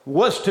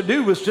 was to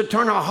do, was to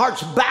turn our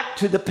hearts back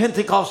to the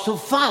Pentecostal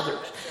fathers.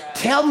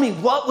 Tell me,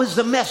 what was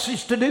the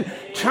message to do?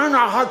 Turn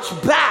our hearts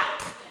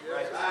back.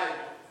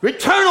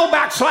 Return, O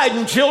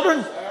backsliding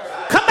children.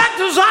 Come back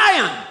to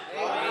Zion.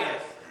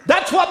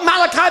 That's what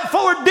Malachi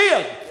 4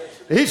 did.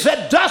 He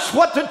said, thus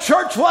what the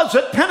church was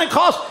at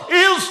Pentecost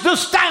is the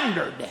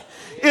standard.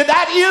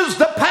 That is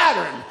the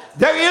pattern.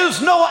 There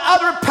is no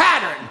other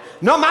pattern.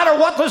 No matter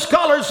what the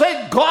scholars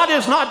say, God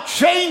has not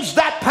changed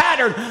that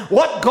pattern.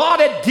 What God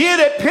had did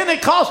at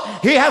Pentecost,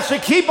 He has to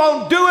keep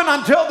on doing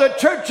until the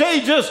church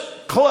ages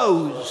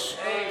close.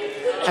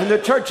 And the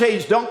church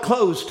age don't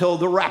close till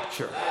the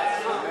rapture.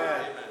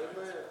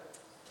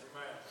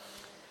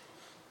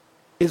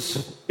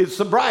 It's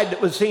the bride that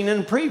was seen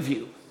in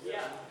preview.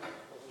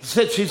 He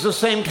said she's the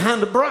same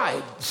kind of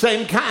bride,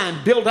 same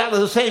kind, built out of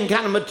the same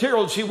kind of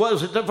material she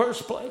was at the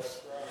first place.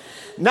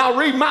 Now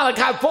read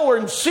Malachi 4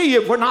 and see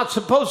if we're not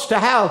supposed to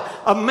have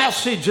a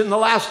message in the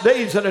last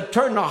days that would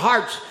turn the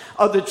hearts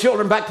of the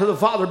children back to the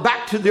Father,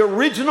 back to the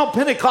original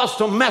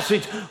Pentecostal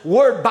message,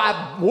 word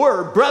by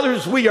word.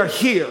 Brothers, we are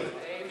here.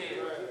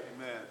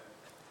 Amen.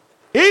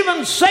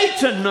 Even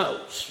Satan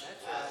knows.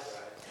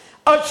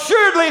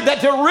 Assuredly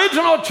that the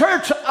original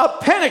church of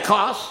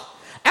Pentecost,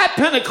 at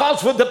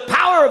Pentecost with the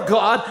power of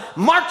God,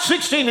 Mark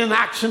 16 in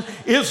action,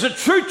 is the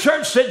true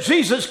church that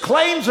Jesus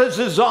claims as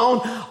His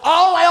own.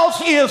 All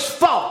else is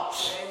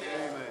false.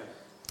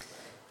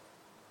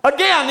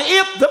 Again,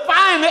 if the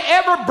vine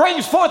ever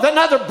brings forth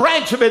another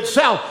branch of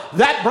itself,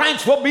 that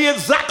branch will be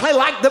exactly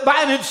like the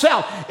vine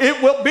itself.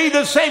 It will be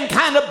the same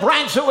kind of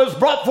branch that was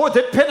brought forth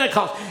at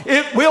Pentecost.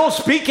 It will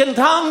speak in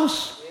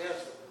tongues,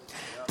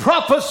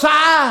 prophesy,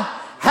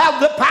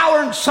 have the power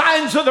and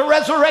signs of the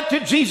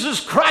resurrected Jesus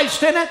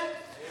Christ in it.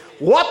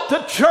 What the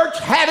church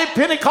had at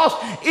Pentecost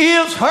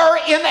is her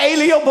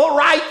inalienable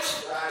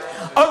rights.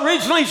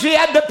 Originally, she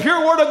had the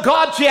pure word of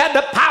God. She had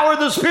the power of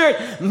the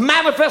Spirit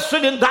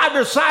manifested in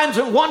diverse signs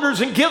and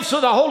wonders and gifts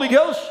of the Holy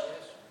Ghost.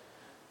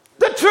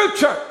 The true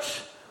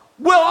church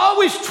will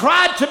always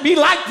try to be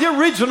like the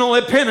original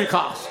at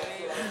Pentecost.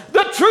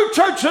 The true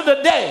church of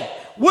the day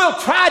will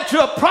try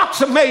to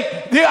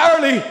approximate the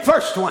early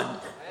first one.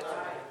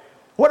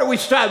 What are we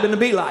striving to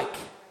be like?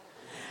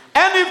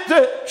 And if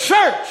the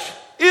church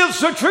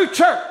is the true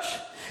church,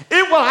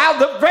 it will have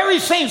the very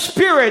same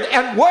spirit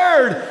and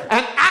word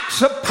and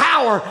acts of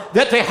power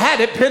that they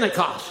had at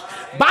Pentecost.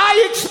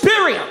 By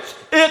experience,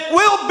 it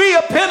will be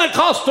a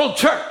Pentecostal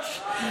church.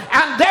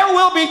 And there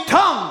will be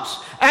tongues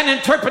and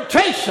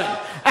interpretation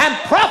and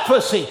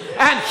prophecy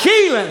and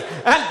healing.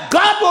 And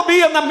God will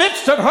be in the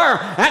midst of her.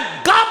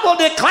 And God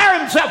will declare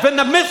Himself in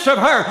the midst of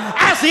her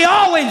as He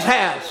always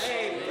has.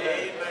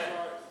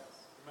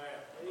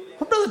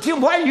 Well, Brother Tim,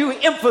 why are you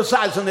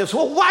emphasizing this?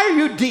 Well, why are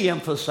you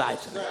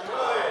de-emphasizing it?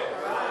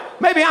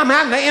 Maybe I'm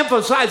having to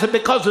emphasize it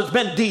because it's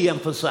been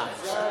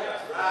de-emphasized.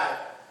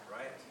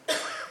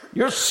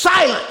 Your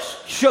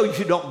silence shows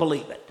you don't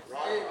believe it.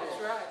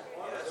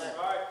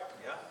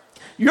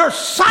 Your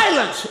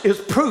silence is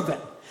proven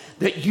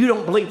that you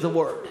don't believe the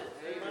word.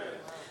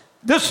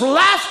 This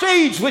last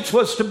age, which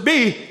was to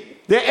be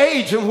the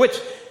age in which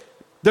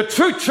the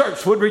true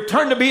church would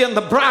return to be in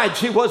the bride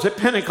she was at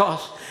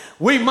Pentecost,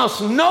 we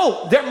must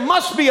know there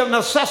must be a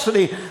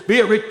necessity,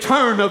 be a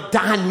return of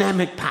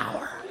dynamic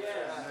power.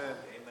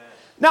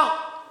 Now,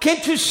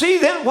 can't you see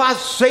then why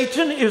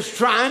Satan is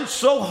trying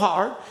so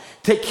hard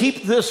to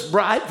keep this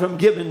bride from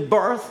giving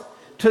birth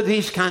to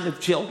these kind of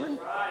children?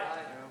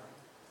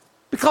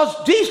 Because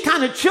these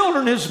kind of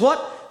children is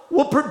what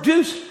will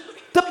produce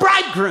the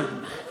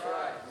bridegroom.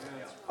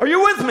 Are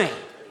you with me?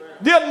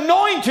 The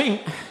anointing,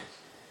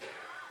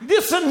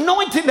 this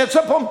anointing that's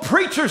upon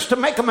preachers to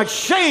make them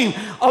ashamed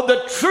of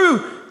the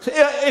true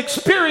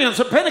experience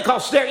of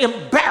Pentecost, they're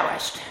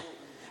embarrassed.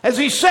 As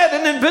he said,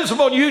 an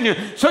invisible union.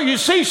 So you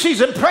see,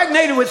 she's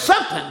impregnated with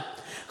something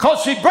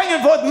because she's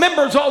bringing forth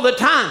members all the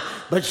time.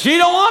 But she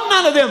don't want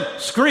none of them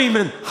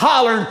screaming,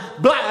 hollering,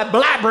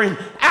 blabbering,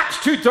 Acts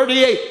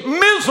 2:38,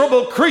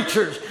 miserable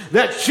creatures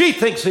that she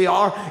thinks they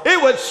are.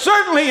 It would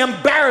certainly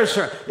embarrass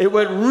her. It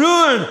would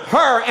ruin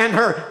her and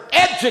her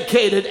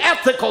educated,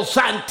 ethical,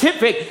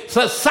 scientific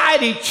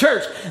society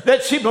church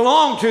that she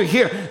belonged to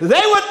here. They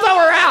would throw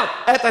her out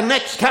at the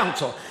next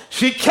council.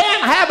 She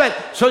can't have it,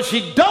 so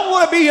she don't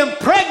want to be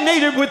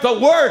impregnated with the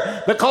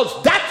word, because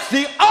that's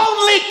the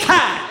only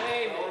kind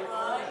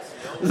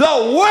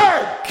the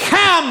word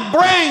can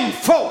bring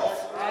forth.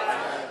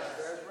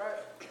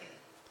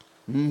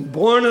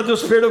 Born of the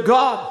Spirit of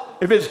God,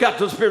 if it's got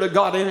the Spirit of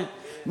God in it.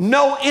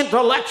 No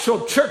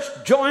intellectual church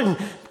joined,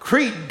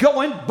 creed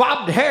going,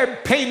 bobbed hair,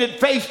 painted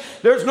face.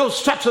 There's no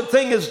such a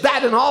thing as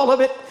that in all of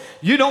it.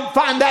 You don't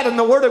find that in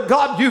the Word of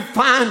God. You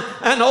find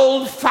an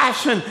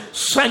old-fashioned,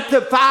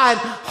 sanctified,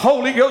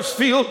 Holy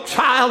Ghost-filled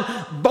child,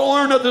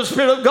 born of the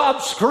Spirit of God,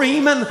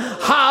 screaming,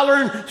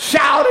 hollering,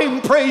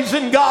 shouting,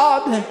 praising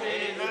God.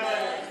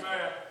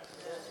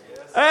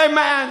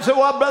 Amen. So,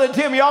 well, Brother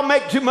Tim, y'all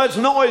make too much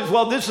noise.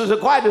 Well, this is the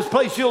quietest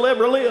place you'll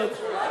ever live.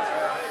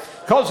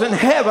 Because in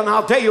heaven,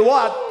 I'll tell you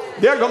what,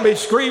 they're going to be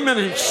screaming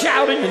and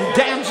shouting and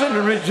dancing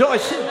and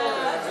rejoicing.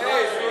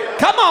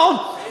 Come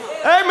on.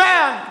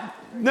 Amen.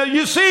 Now,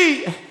 you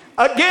see,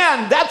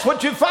 again, that's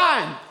what you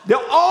find. The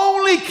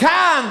only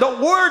kind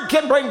the word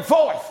can bring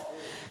forth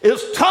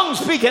is tongue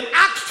speaking,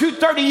 Acts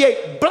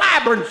 2:38,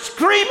 blabbering,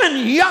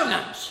 screaming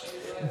young'uns,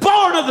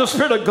 born of the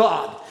Spirit of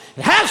God.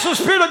 It has the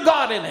Spirit of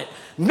God in it.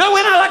 No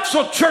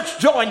intellectual church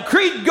joined,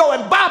 creed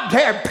going, bobbed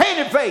hair,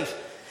 painted face.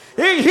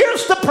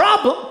 Here's the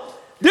problem.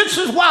 This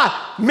is why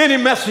many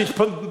message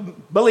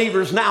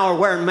believers now are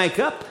wearing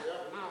makeup.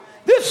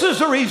 This is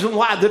the reason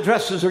why the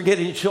dresses are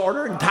getting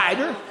shorter and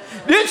tighter.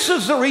 This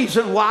is the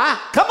reason why.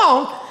 Come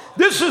on.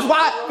 This is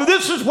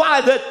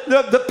why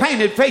the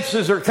painted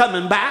faces are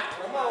coming back.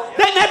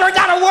 They never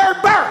got a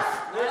word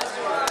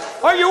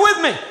birth. Are you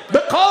with me?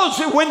 Because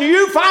when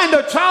you find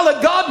a child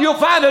of God, you'll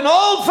find an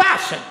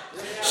old-fashioned,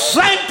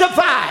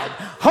 sanctified,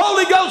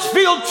 Holy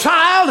Ghost-filled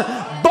child,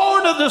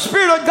 born of the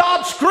Spirit of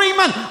God,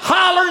 screaming,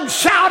 hollering,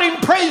 shouting,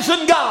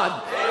 praising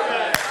God.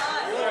 Amen.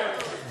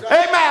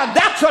 Amen.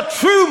 That's a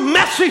true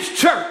message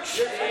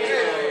church.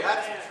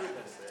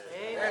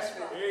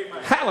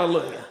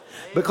 Hallelujah.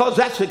 Because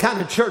that's the kind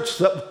of church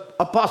that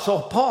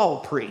Apostle Paul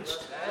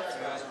preached.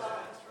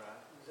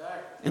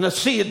 In a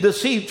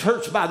deceived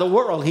church by the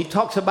world, he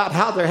talks about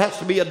how there has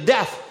to be a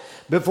death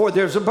before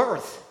there's a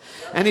birth.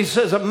 And he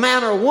says a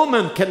man or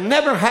woman can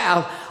never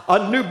have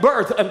a new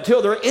birth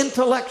until they're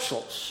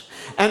intellectuals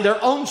and their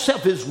own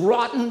self is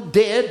rotten,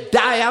 dead,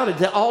 die out at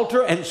the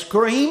altar and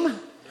scream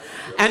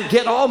and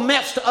get all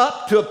messed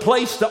up to a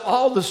place that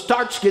all the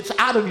starch gets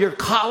out of your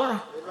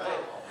collar.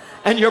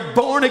 And you're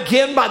born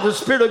again by the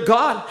Spirit of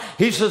God.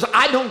 He says,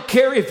 I don't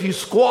care if you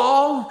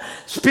squall,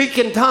 speak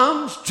in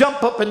tongues,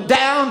 jump up and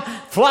down,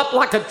 flop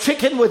like a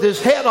chicken with his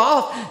head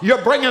off.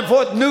 You're bringing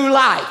forth new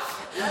life.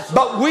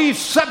 But we've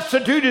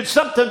substituted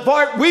something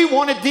for it. We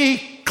want it the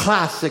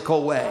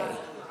classical way.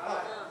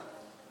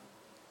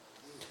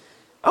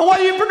 And what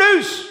do you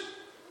produce?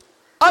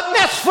 A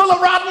nest full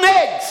of rotten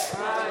eggs.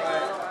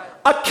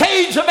 A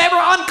cage of every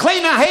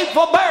unclean and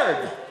hateful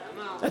bird.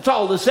 That's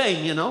all the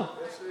same, you know.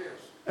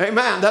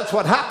 Amen. That's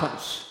what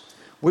happens.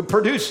 We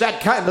produce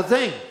that kind of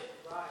thing.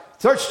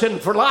 Thirsting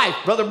for life.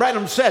 Brother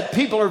Branham said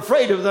people are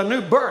afraid of the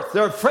new birth.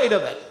 They're afraid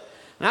of it.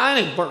 Now,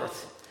 any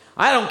birth,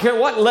 I don't care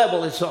what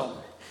level it's on.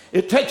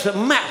 It takes a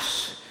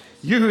mess.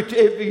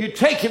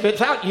 If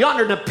it's out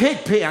yonder in a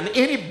pig pen,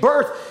 any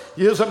birth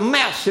is a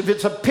mess. If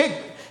it's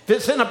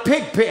in a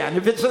pig pen,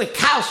 if it's in a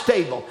cow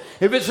stable,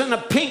 if it's in a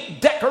pink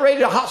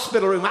decorated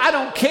hospital room, I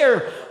don't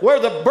care where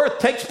the birth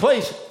takes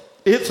place.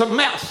 It's a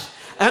mess.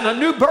 And a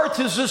new birth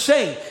is the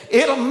same.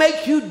 It'll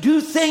make you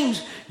do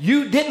things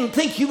you didn't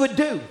think you would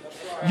do.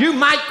 You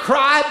might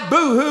cry,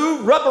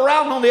 boo-hoo, rub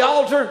around on the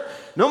altar.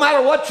 No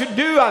matter what you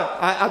do,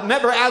 I've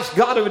never asked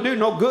God it would do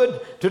no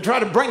good to try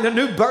to bring the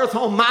new birth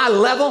on my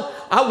level.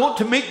 I want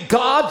to meet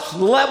God's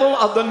level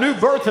of the new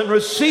birth and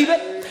receive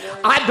it.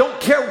 I don't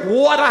care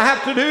what I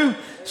have to do.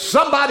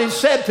 Somebody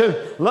said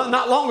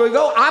not long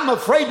ago, I'm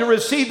afraid to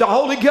receive the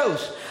Holy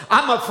Ghost.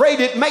 I'm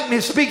afraid it make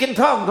me speak in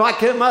tongues like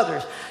them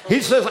others.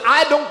 He says,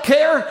 I don't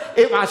care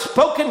if I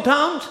spoke in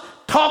tongues,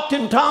 talked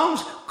in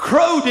tongues,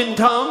 crowed in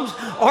tongues,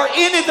 or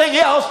anything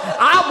else.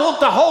 I want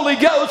the Holy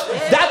Ghost.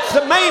 That's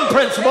the main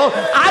principle.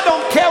 I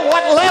don't care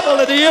what level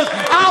it is.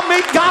 I'll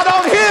meet God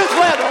on His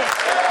level.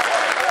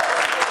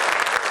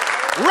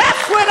 Rest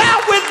sweat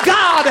out with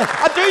God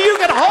until you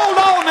can hold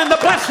on and the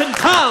blessing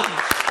comes.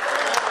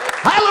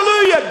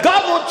 Hallelujah.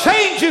 God will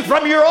change you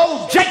from your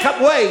old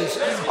Jacob ways,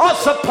 a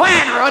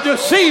supplanter, a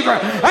deceiver,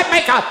 and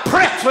make a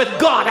prince with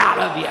God out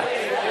of you.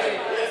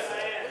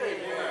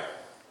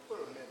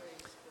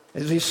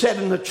 As he said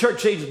in the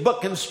church age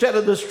book, instead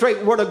of the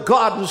straight word of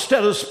God,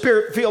 instead of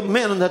spirit-filled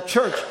men in the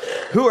church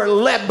who are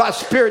led by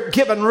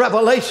spirit-given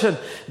revelation,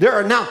 there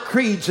are now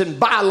creeds and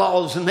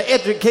bylaws and the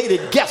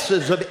educated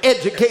guesses of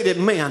educated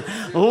men.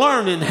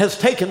 Learning has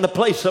taken the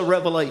place of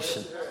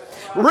revelation.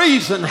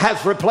 Reason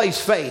has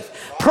replaced faith.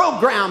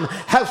 Program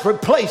has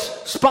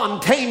replaced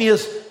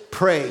spontaneous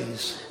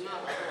praise.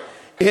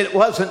 It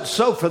wasn't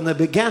so from the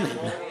beginning.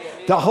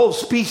 The whole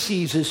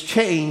species has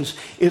changed.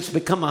 It's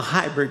become a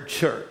hybrid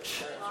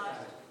church.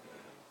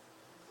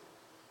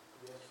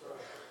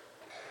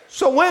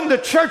 So when the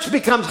church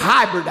becomes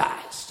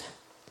hybridized,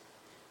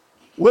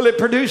 will it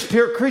produce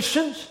pure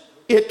Christians?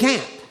 It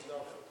can't.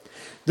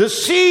 The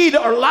seed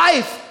or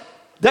life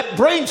that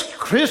brings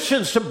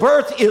Christians to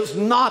birth is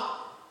not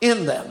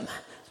in them.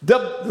 The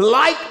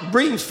like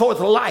brings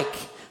forth like.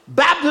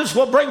 Baptists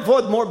will bring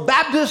forth more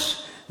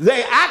Baptists.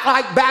 They act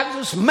like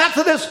Baptists.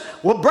 Methodists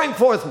will bring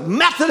forth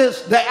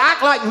Methodists. They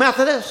act like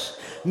Methodists.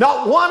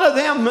 Not one of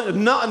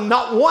them,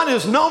 not one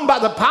is known by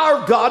the power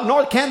of God,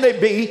 nor can they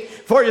be,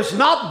 for it's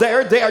not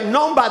there. They are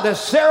known by the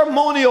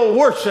ceremonial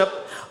worship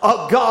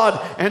of God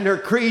and their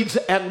creeds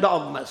and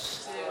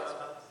dogmas.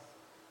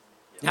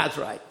 That's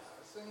right.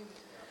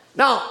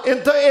 Now, in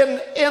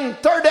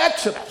 3rd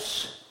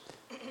Exodus,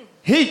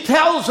 he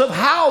tells of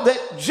how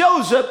that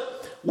Joseph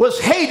was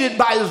hated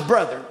by his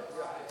brethren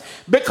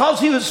because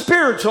he was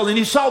spiritual and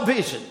he saw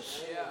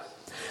visions.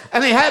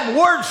 And he had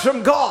words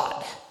from God.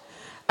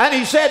 And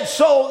he said,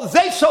 so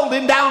they sold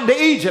him down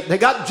to Egypt. They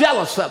got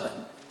jealous of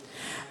him.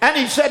 And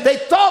he said they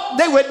thought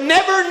they would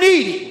never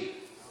need him.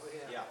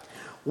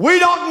 We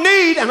don't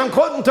need, and I'm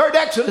quoting 3rd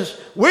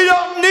Exodus, we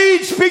don't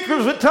need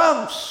speakers with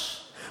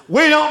tongues.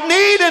 We don't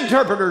need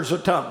interpreters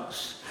of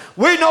tongues.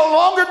 We no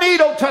longer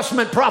need Old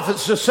Testament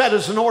prophets to set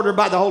us in order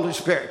by the Holy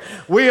Spirit.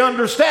 We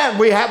understand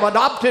we have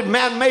adopted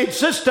man-made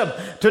system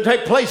to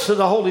take place of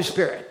the Holy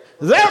Spirit.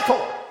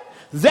 Therefore,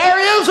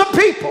 there is a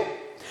people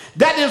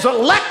that is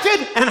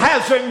elected and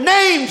has their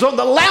names on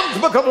the Lamb's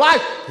Book of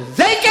Life.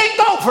 They can't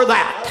go for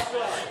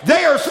that.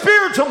 They are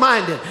spiritual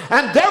minded,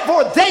 and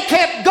therefore they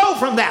can't go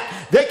from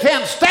that. They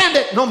can't stand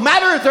it, no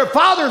matter if their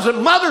fathers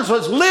and mothers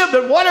has lived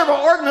in whatever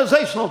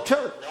organizational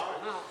church.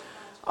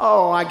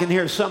 Oh, I can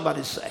hear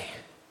somebody say,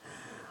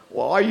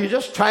 well, are you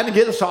just trying to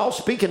get us all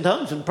speaking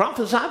tongues and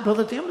prophesy,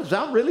 Brother Tim? Is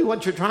that really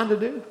what you're trying to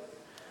do?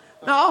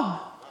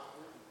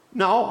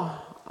 No.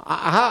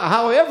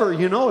 However,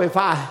 you know, if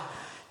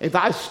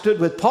I stood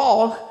with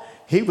Paul,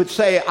 he would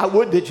say, I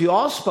would that you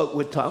all spoke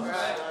with tongues.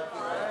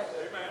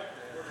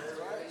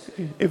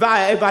 If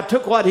I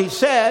took what he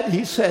said,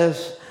 he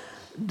says,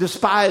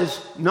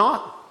 despise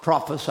not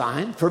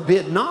prophesying,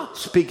 forbid not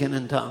speaking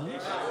in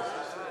tongues.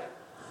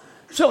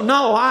 So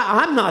no,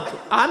 I'm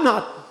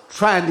not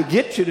trying to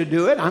get you to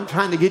do it. I'm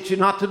trying to get you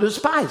not to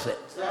despise it.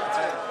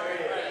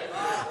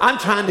 I'm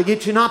trying to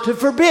get you not to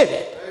forbid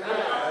it.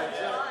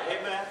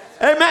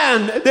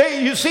 Amen.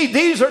 You see,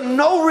 these are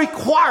no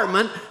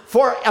requirement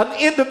for an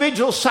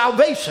individual's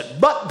salvation,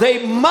 but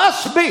they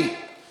must be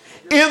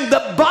in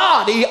the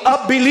body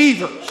of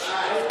believers.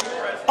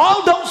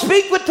 All don't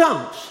speak with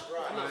tongues.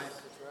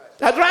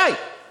 That's right.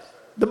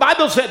 The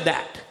Bible said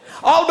that.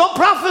 All don't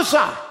prophesy.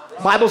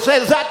 The Bible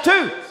says that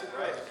too.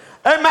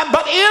 Amen.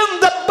 But in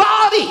the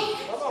body,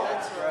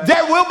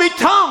 there will be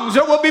tongues.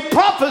 There will be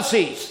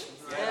prophecies.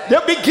 There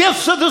will be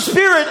gifts of the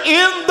Spirit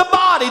in the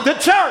body, the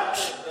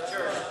church.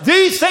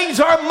 These things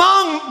are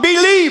among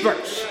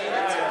believers.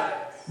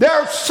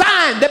 They're a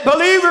sign that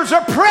believers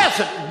are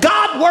present.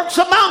 God works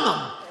among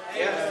them.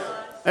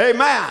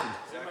 Amen.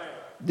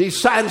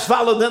 These signs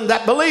follow them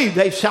that believe.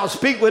 They shall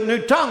speak with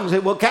new tongues. They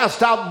will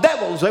cast out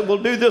devils. They will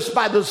do this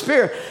by the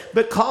Spirit.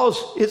 Because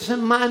it's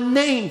in my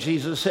name,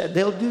 Jesus said,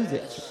 they'll do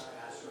this.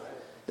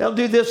 They'll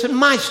do this in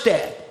my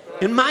stead.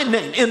 In my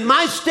name. In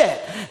my stead.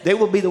 They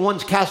will be the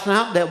ones casting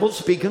out devils,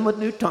 speaking with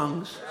new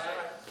tongues,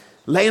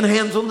 laying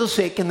hands on the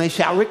sick, and they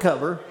shall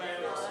recover.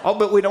 Oh,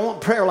 but we don't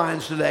want prayer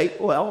lines today.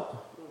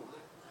 Well,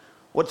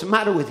 what's the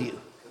matter with you?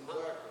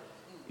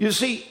 You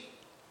see,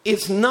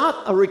 it's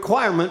not a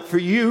requirement for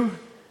you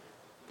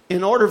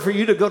in order for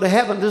you to go to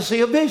heaven to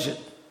see a vision.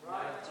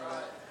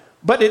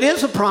 But it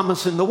is a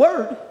promise in the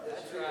Word.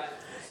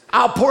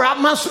 I'll pour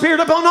out my Spirit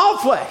upon all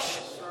flesh.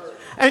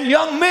 And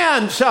young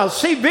men shall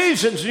see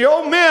visions. And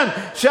old men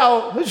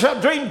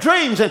shall dream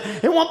dreams. And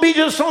it won't be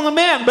just on the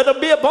men, but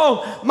it'll be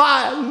upon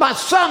my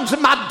sons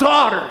and my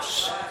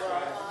daughters.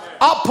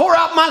 I'll pour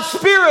out my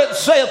Spirit,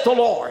 saith the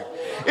Lord.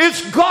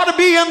 It's got to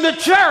be in the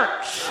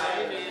church.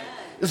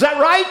 Is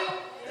that right?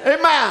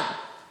 Amen.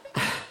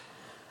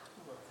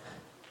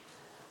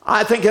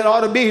 I think it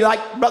ought to be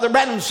like Brother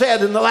Branham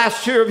said in the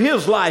last year of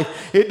his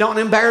life. It don't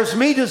embarrass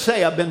me to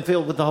say I've been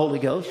filled with the Holy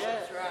Ghost.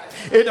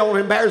 It don't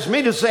embarrass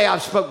me to say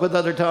I've spoke with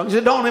other tongues.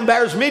 It don't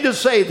embarrass me to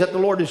say that the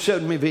Lord has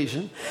showed me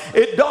vision.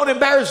 It don't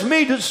embarrass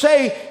me to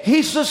say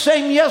He's the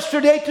same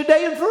yesterday,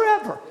 today, and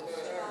forever.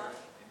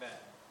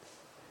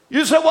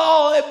 You say,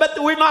 well, but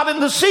we're not in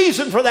the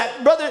season for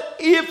that. Brother,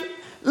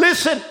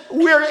 listen,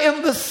 we're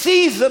in the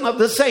season of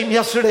the same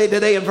yesterday,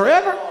 today, and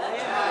forever.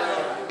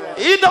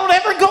 You don't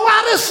ever go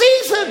out of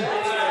season.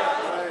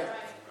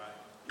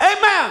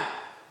 Amen.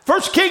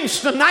 1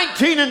 Kings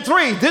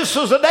 19:3. This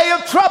is a day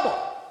of trouble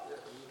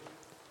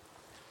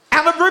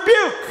and of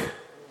rebuke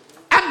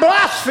and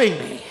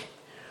blasphemy.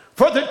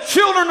 For the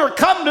children are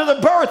come to the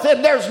birth,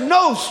 and there's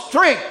no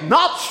strength,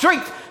 not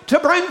strength to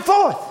bring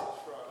forth.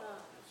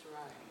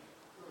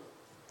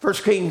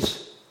 1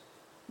 Kings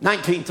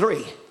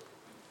 19:3.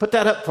 Put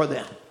that up for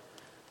them.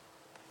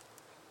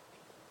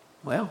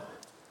 Well,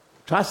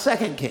 try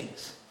 2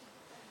 Kings.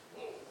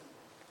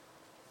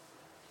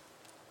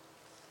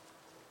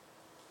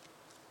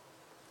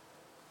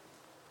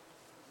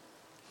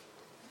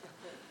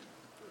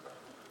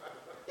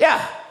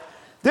 Yeah,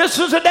 this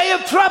is a day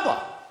of trouble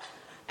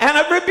and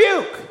of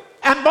rebuke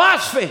and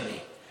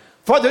blasphemy.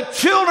 For the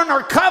children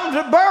are come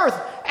to birth,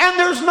 and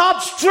there's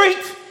not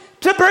strength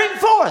to bring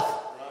forth.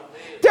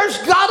 There's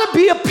got to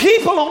be a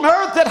people on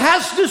earth that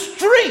has the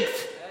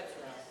strength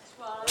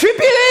to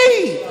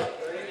believe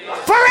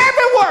for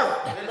every word,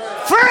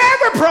 for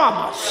every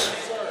promise.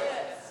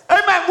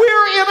 Amen.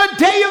 We're in a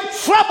day of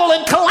trouble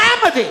and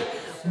calamity,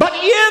 but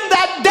in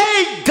that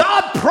day,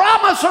 God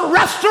promised a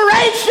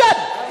restoration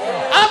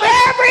of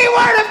every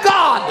word of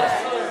God.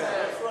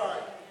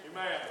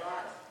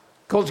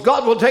 Because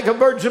God will take a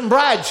virgin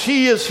bride.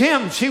 She is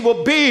Him. She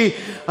will be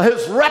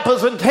His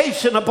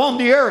representation upon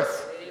the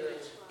earth.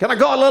 Can I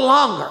go a little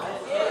longer?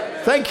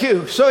 Thank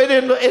you. So it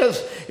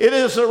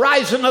is the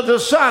rising of the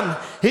sun.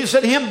 He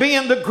said Him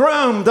being the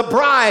groom, the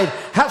bride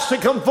has to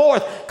come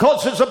forth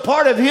because it's a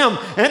part of Him,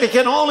 and it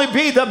can only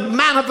be the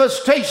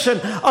manifestation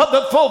of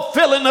the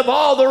fulfilling of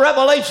all the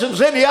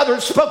revelations any other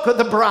spoke of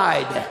the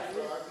bride.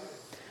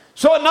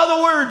 So in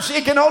other words,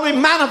 it can only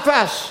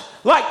manifest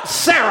like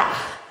Sarah,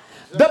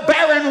 the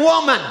barren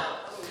woman,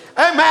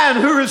 a man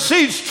who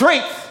receives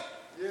strength,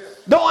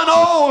 though in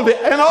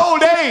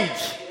old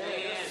age,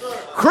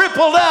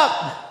 crippled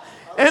up,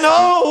 and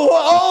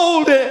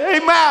old,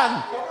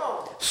 amen,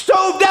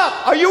 stoved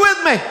up. Are you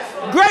with me?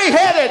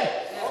 Gray-headed,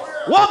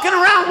 walking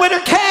around with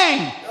her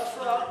cane,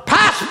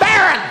 past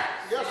barren,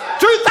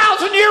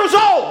 2,000 years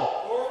old.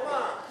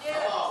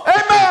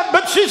 Amen.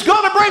 But she's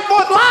going to bring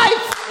forth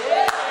life.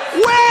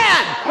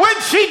 When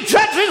she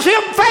judges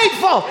Him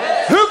faithful,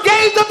 who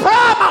gave the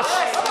promise.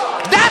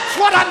 That's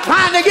what I'm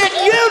trying to get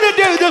you to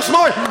do this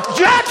morning.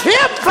 Judge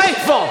Him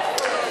faithful.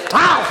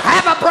 I'll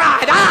have a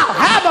bride. I'll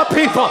have a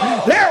people.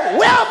 There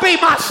will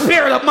be my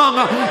Spirit among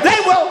them. They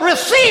will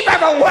receive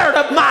every word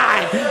of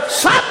mine.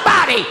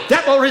 Somebody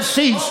that will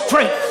receive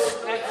strength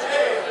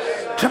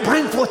to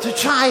bring forth a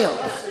child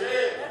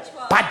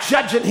by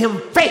judging Him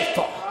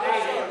faithful.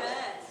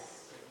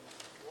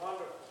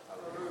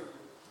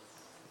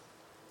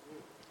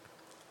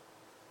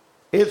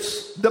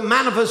 It's the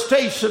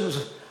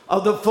manifestations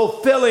of the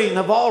fulfilling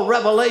of all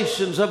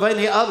revelations of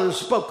any other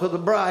spoke of the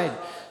bride.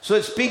 So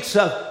it speaks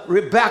of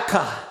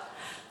Rebekah,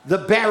 the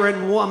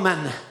barren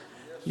woman.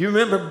 You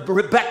remember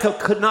Rebekah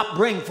could not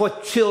bring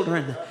forth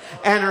children,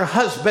 and her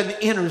husband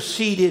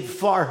interceded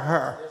for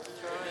her.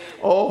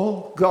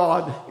 Oh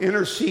God,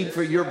 intercede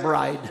for your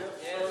bride.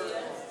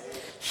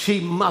 She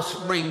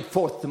must bring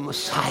forth the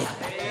Messiah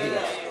back to the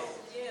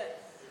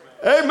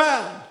earth.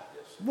 Amen.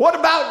 What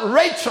about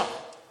Rachel,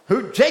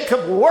 who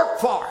Jacob worked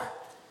for?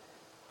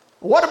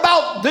 What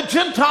about the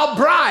Gentile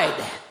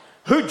bride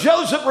who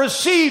Joseph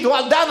received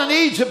while down in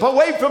Egypt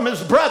away from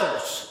his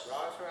brothers?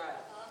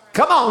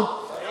 Come on.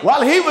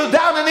 While he was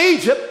down in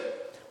Egypt,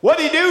 what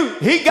did he do?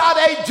 He got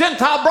a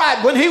Gentile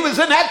bride. When he was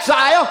in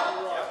exile,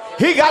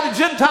 he got a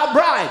Gentile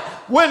bride.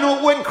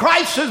 When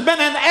Christ has been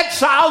in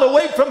exile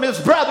away from his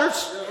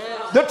brothers,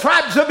 the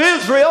tribes of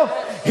Israel,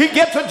 he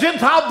gets a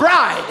Gentile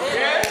bride.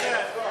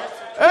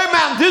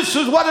 Amen. This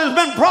is what has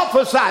been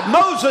prophesied.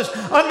 Moses,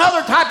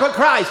 another type of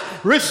Christ,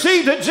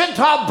 received a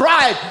Gentile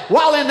bride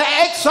while in the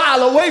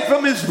exile away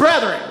from his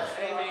brethren.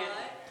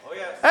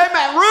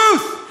 Amen.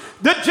 Ruth,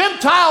 the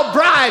Gentile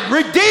bride,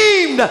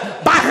 redeemed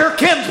by her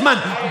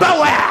kinsman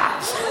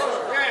Boaz.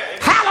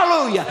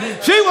 Hallelujah.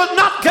 She was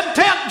not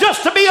content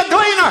just to be a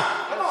gleaner.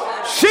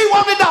 She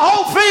wanted the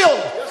whole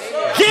field.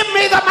 Give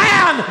me the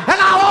man and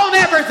I'll own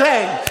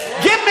everything.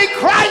 Give me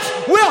Christ,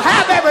 we'll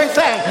have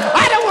everything.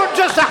 I don't want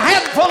just a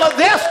handful of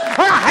this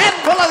or a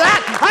handful of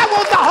that. I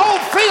want the whole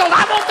field.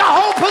 I want the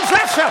whole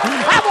possession.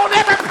 I want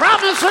every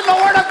promise in the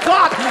Word of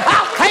God.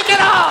 I'll take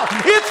it all.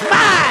 It's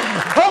mine.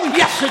 Oh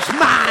yes, it's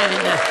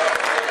mine.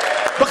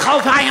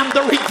 Because I am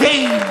the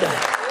redeemed.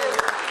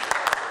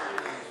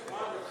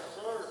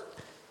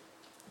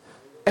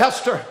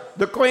 Esther,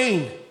 the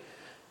queen,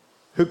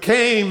 who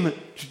came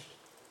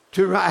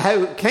to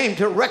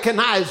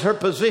recognize her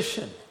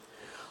position.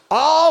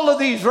 All of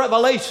these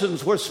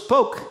revelations were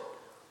spoke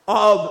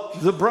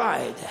of the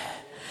bride.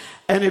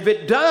 And if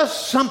it does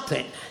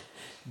something,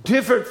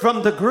 different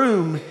from the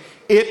groom,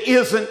 it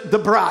isn't the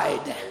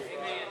bride.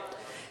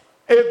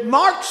 If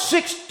Mark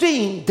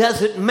 16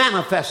 doesn't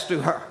manifest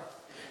to her,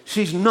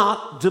 she's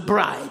not the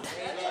bride.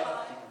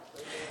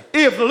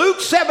 If Luke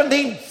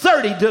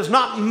 17:30 does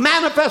not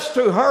manifest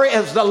to her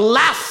as the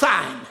last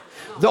sign,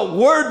 the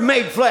Word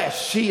made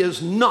flesh, she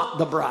is not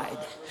the bride.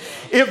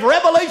 If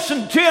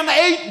Revelation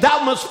 10:8,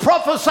 thou must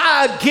prophesy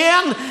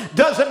again,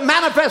 doesn't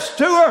manifest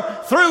to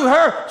her, through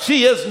her,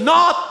 she is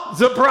not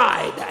the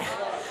bride.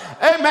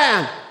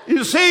 Amen.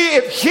 You see,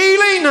 if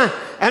healing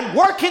and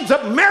workings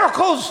of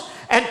miracles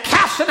and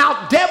casting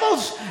out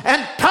devils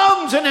and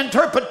tongues and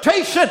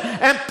interpretation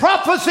and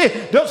prophecy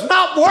does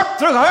not work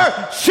through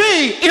her,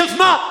 she is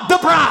not the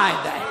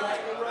bride.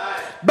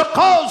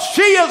 Because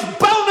she is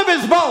bone of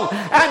his bone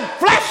and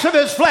flesh of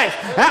his flesh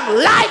and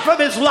life of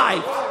his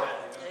life.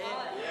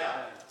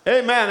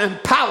 Amen.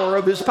 And power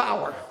of his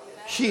power.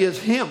 She is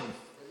him.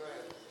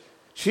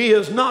 She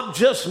is not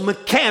just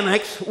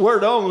mechanics,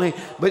 word only,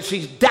 but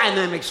she's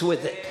dynamics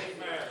with it.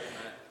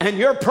 And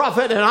your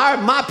prophet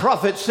and my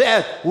prophet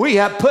said we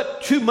have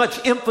put too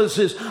much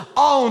emphasis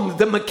on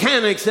the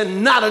mechanics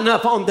and not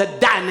enough on the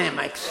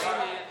dynamics.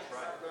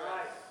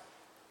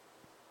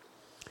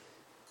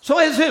 So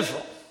as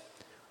Israel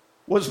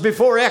was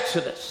before the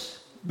Exodus,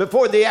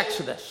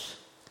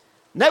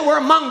 they were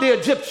among the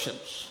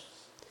Egyptians.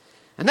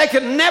 And they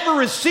could never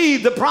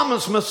receive the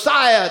promised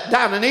Messiah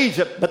down in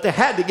Egypt, but they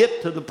had to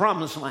get to the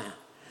promised land.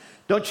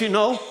 Don't you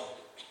know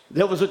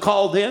there was a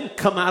call then,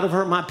 come out of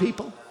her, my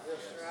people?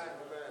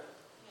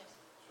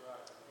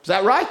 Is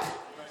that right?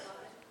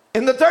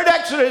 In the third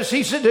Exodus,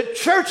 he said the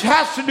church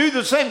has to do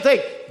the same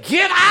thing.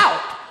 Get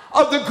out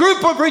of the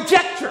group of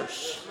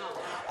rejectors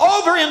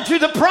over into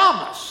the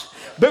promise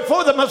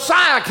before the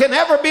Messiah can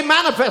ever be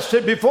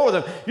manifested before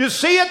them. You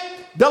see it?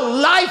 The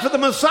life of the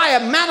Messiah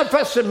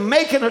manifested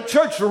making a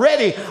church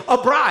ready, a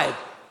bride.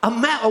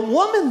 A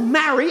woman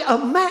marry a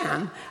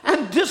man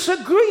and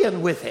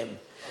disagreeing with him.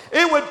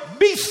 It would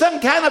be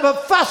some kind of a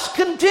fuss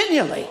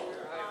continually.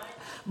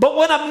 But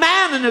when a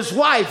man and his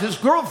wife, his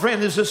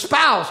girlfriend, his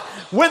spouse,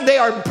 when they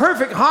are in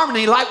perfect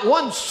harmony like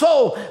one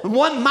soul and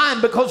one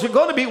mind, because they're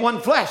going to be one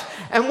flesh,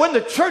 and when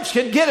the church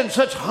can get in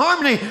such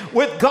harmony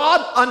with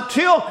God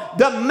until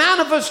the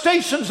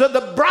manifestations of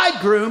the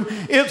bridegroom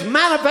is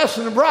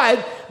manifesting the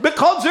bride,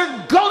 because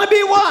they're going to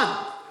be one.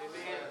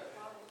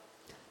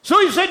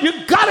 So he said,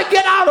 you've got to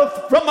get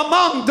out from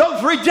among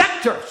those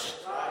rejectors.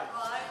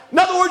 In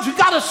other words, you've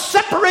got to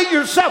separate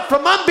yourself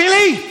from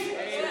unbelief.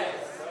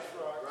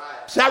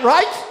 Is that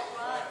right?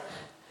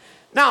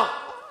 Now,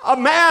 a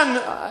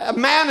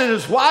man and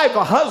his wife,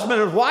 a husband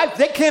and his wife,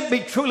 they can't be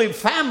truly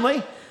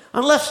family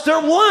unless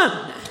they're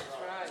one.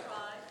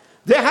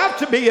 They have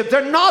to be. If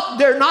they're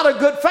not a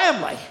good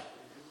family.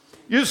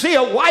 You see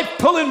a wife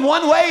pulling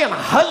one way and a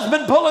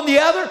husband pulling the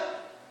other,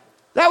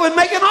 that would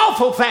make an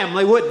awful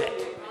family, wouldn't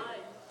it?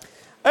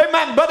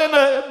 Amen.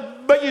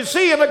 But you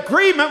see, an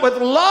agreement with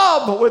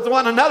love with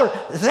one another,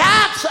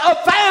 that's a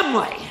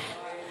family.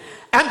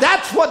 And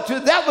that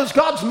was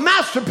God's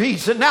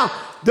masterpiece. And now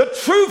the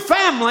true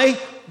family,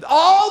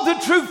 all the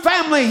true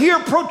family here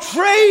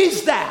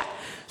portrays that.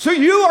 So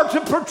you are to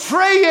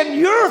portray in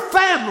your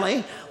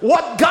family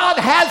what God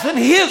has in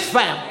his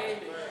family.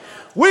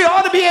 We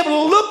ought to be able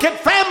to look at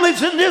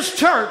families in this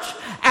church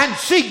and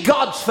see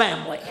God's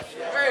family.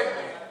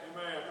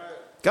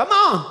 Come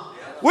on.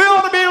 We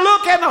ought to be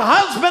looking at a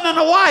husband and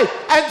a wife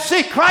and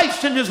see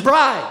Christ in his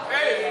bride.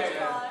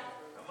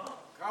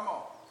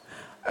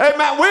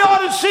 Amen. We ought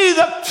to see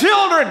the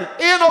children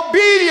in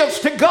obedience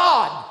to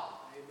God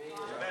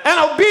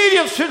and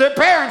obedience to their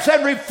parents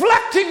and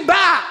reflecting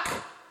back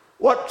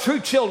what true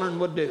children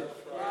would do.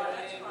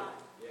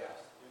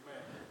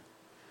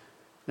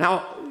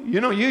 Now,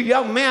 you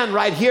young men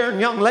right here and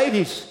young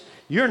ladies,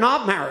 you're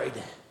not married,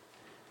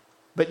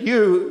 but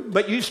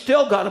you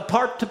still got a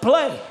part to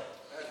play.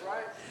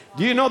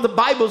 Do you know the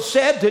Bible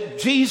said that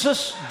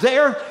Jesus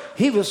there,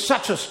 he was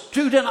such a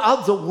student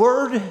of the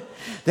Word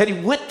that he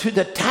went to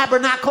the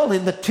tabernacle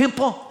in the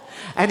temple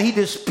and he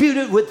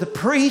disputed with the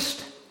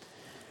priest.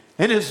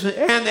 And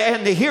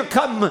here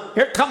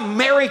come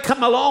Mary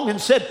come along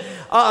and said,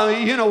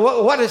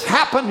 what has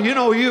happened?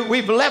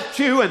 We've left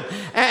you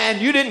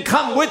and you didn't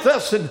come with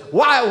us. And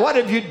why? What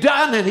have you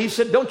done? And he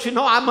said, don't you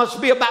know I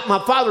must be about my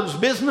Father's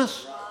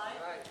business?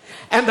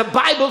 And the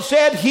Bible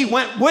said he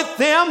went with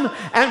them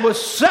and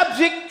was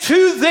subject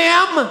to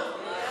them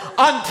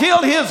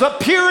until his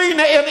appearing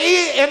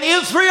in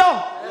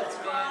Israel.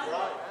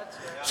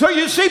 So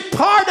you see,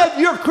 part of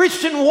your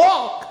Christian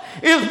walk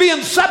is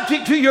being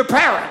subject to your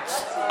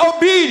parents,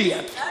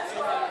 obedient.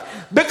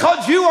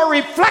 Because you are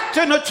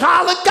reflecting a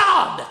child of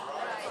God.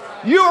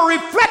 You are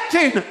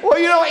reflecting, in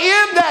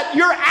that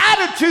your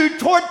attitude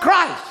toward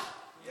Christ.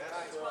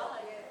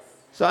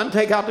 Son,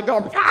 take out the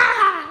garbage.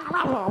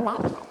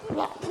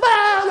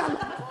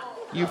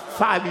 You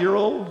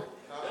 5-year-old.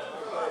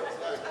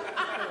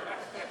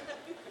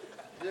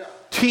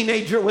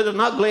 Teenager with an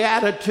ugly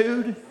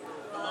attitude.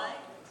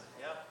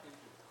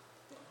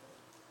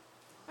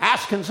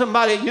 Asking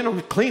somebody,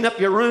 to clean up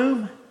your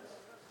room.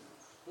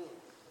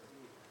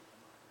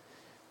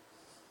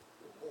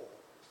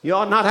 You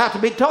ought not have to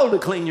be told to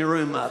clean your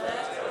room up.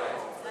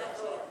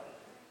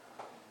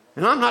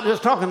 And I'm not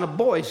just talking to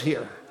boys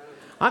here.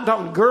 I'm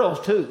talking to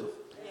girls too.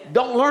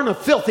 Don't learn a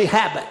filthy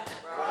habit.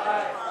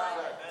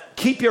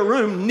 Keep your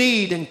room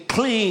neat and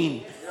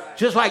clean,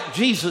 just like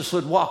Jesus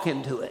would walk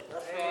into it.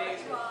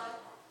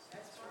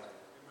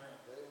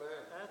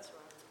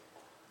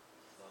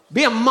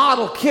 Be a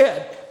model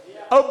kid,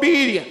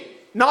 obedient,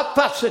 not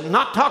fussing,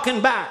 not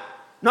talking back,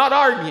 not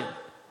arguing.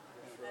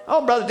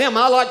 Oh, Brother Tim,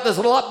 I like this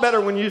a lot better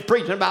when you was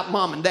preaching about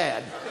mom and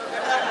dad.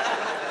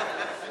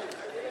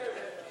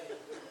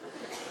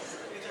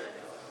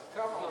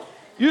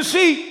 You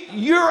see,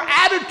 your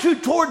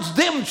attitude towards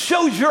them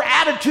shows your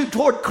attitude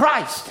toward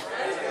Christ.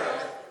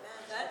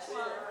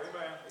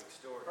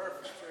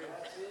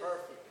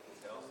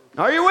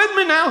 Are you with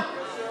me now?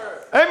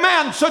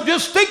 Amen. So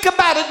just think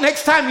about it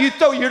next time you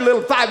throw your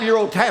little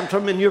 5-year-old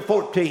tantrum and you're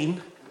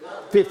 14,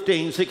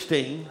 15,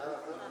 16.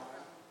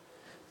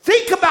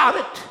 Think about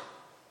it.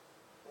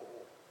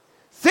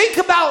 Think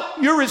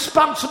about your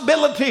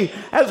responsibility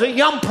as a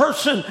young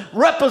person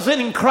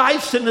representing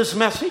Christ in this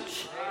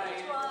message.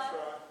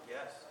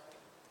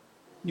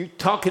 You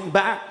talking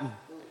back,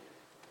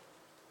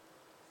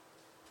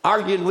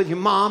 arguing with your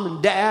mom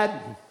and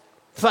dad,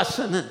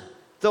 fussing and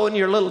throwing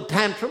your little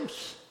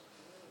tantrums.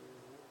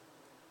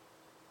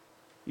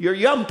 You're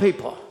young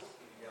people.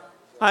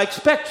 I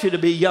expect you to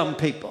be young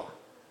people.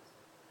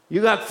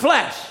 You got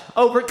flesh,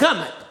 overcome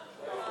it.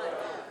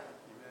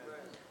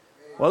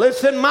 Well,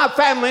 it's in my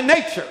family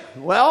nature.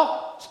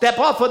 Well, step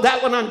off of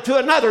that one onto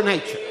another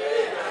nature.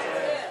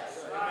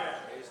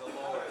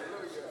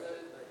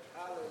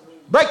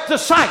 Break the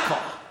cycle.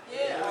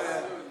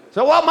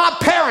 So, well, my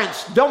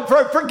parents, don't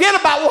forget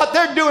about what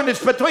they're doing.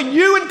 It's between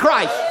you and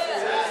Christ.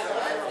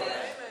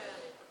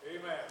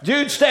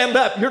 Jude, stand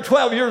up. You're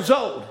 12 years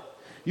old.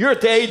 You're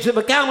at the age of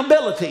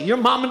accountability. Your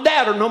mom and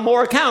dad are no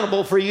more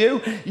accountable for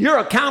you. You're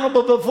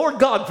accountable before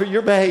God for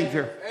your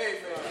behavior.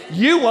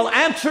 You will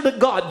answer to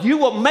God. You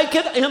will make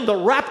it in the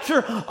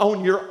rapture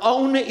on your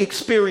own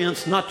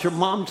experience, not your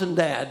mom's and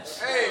dad's.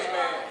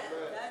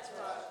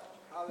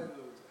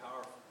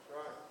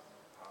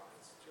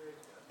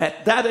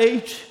 At that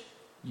age,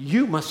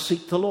 you must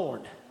seek the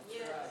Lord.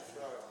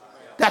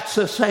 That's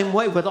the same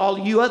way with all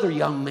you other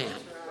young men.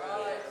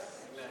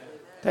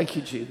 Thank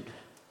you, Jude.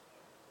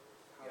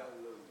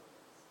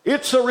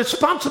 It's a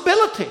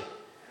responsibility.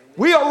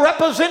 We are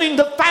representing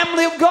the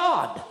family of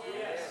God.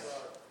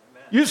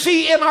 You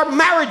see, in our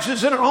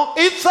marriages, in our home,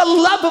 it's a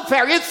love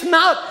affair. It's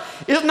not,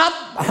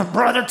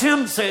 Brother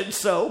Tim said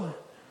so.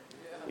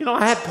 You know,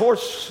 I had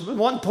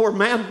one poor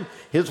man,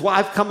 his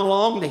wife come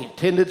along, they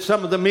attended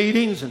some of the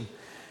meetings, and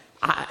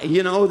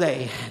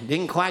they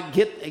didn't quite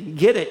get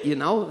it,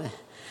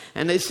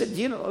 And they said,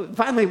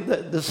 finally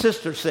the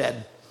sister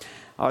said,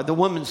 or the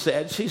woman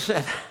said, she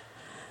said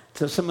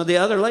to some of the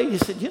other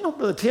ladies, said,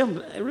 Brother Tim,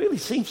 it really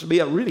seems to be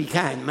a really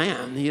kind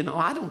man.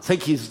 I don't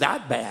think he's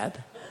that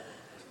bad.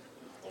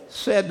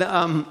 Said,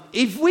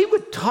 if we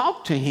would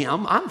talk to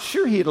him, I'm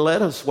sure he'd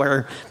let us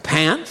wear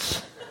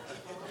pants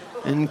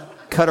and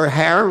cut our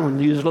hair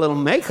and use a little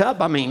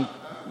makeup. I mean,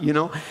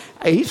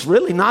 he's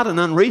really not an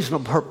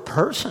unreasonable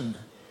person.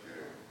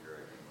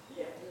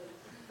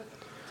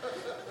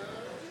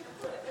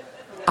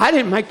 I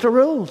didn't make the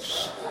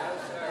rules.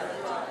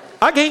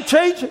 I can't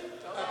change it.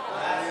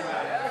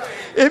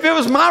 If it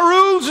was my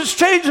rules, it's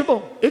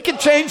changeable. It can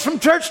change from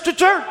church to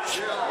church.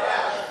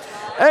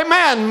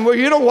 Amen.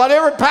 Well,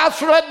 whatever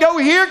pastor let go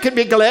here can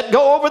be let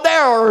go over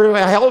there, or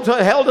held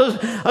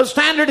a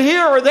standard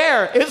here or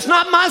there. It's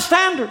not my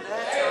standard.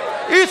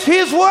 It's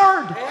his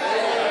word.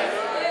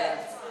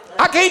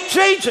 I can't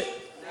change it.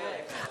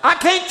 I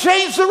can't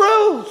change the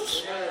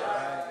rules.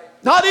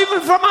 Not even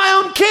for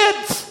my own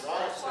kids.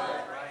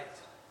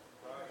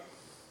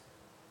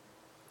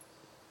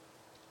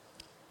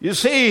 You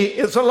see,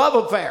 it's a love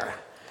affair.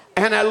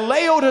 And a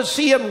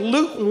Laodicean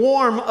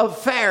lukewarm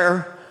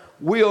affair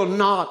will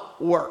not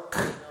work.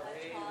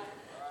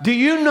 Do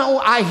you know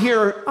I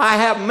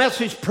have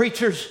message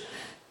preachers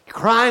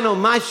crying on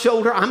my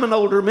shoulder? I'm an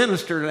older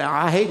minister now.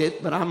 I hate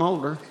it, but I'm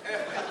older.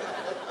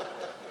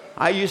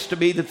 I used to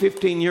be the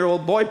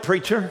 15-year-old boy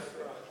preacher,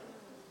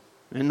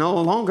 and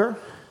no longer.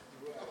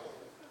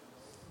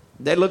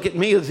 They look at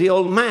me as the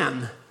old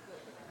man.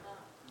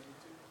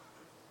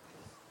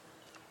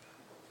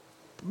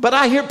 But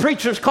I hear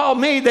preachers call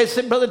me. They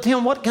said, Brother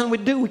Tim, what can we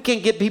do? We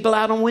can't get people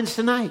out on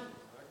Wednesday night.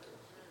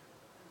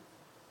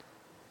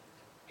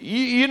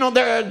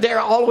 They're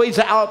always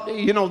out.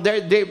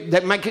 They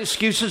make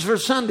excuses for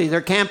Sunday.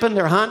 They're camping,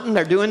 they're hunting,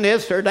 they're doing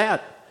this or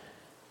that.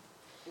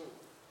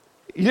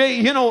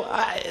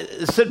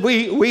 I said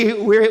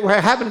we're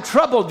having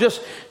trouble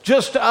just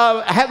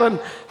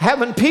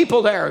having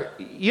people there.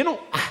 You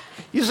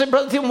said,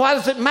 Brother Tim, why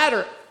does it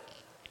matter?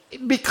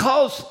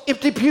 Because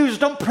if the pews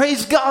don't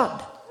praise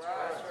God.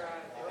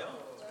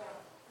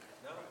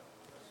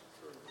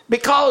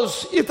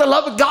 Because if the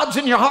love of God's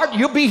in your heart,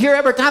 you'll be here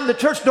every time the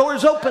church door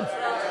is open.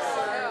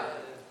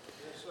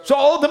 So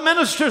all the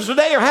ministers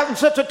today are having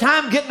such a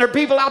time getting their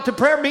people out to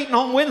prayer meeting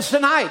on Wednesday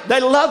night.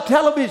 They love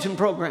television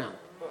programs.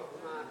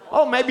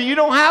 Oh, maybe you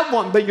don't have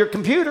one, but your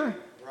computer.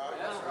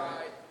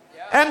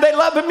 And they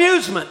love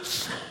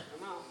amusements.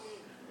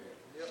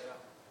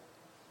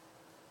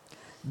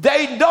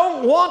 They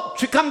don't want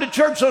to come to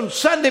church on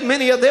Sunday,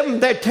 many of them.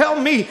 They tell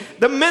me,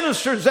 the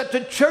ministers, that the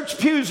church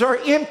pews are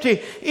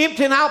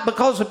emptying out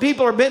because the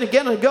people are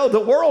beginning to go. The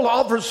world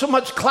offers so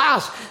much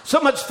class, so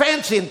much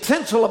fancy and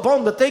tinsel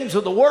upon the things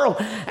of the world,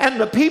 and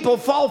the people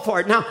fall for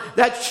it. Now,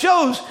 that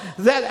shows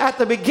that at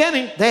the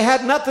beginning, they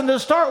had nothing to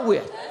start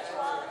with.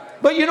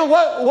 But you know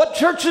what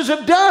churches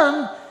have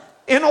done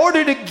in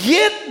order to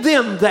get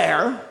them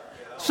there?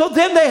 So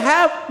then they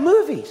have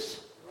movies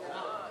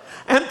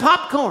and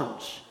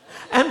popcorns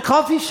and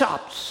coffee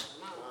shops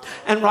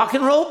and rock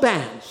and roll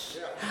bands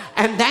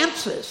and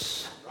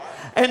dances.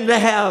 And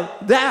they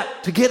have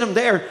that to get them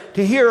there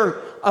to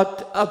hear a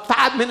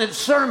 5-minute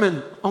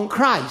sermon on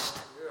Christ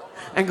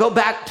and go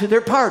back to their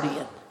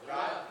partying.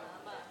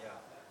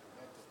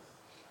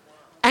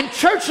 And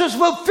churches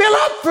will fill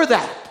up for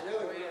that.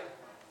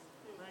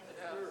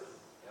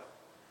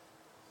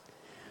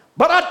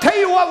 But I tell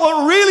you what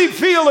will really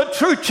feel a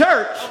true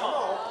church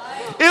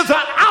is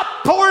an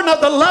outpouring of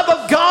the love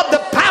of God,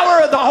 the power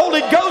of the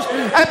Holy Ghost,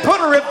 and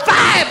put a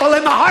revival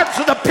in the hearts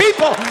of the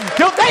people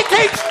till they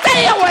can't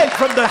stay away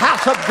from the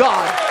house of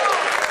God.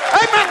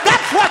 Amen.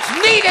 That's what's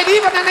needed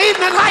even in an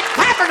evening like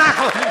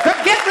Tabernacle, to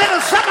get rid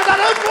of some of the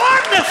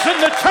lukewarmness in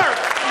the church.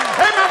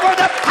 Amen. Where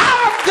the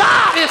power of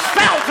God is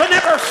felt in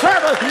every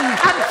service,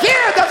 and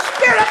here the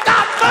Spirit of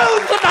God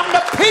moves among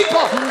the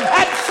people,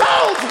 and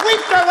souls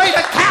weep their way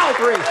to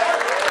Calvary.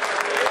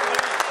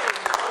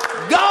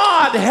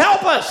 God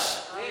help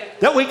us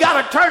that we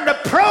got to turn to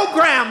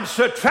programs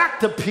to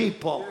attract the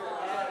people.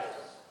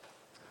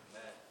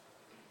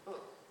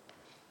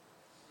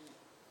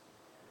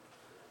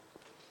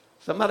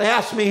 Somebody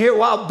asked me here a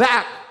while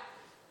back,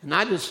 and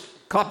I just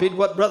copied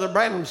what Brother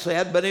Branham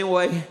said, but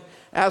anyway,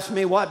 asked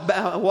me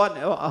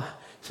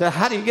said,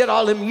 how do you get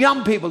all them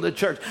young people to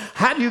church?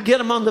 How do you get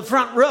them on the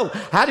front row?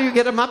 How do you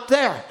get them up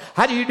there?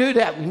 How do you do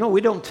that? You know,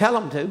 we don't tell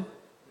them to.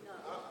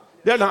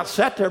 They're not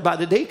set there by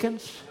the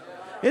deacons.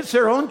 It's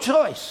their own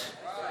choice.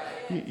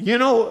 You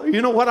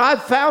know what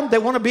I've found? They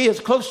want to be as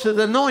close to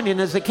the anointing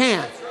as they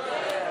can.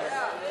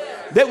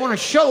 They want to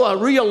show a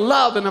real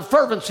love and a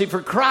fervency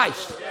for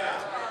Christ.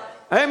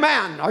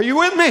 Amen. Are you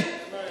with me?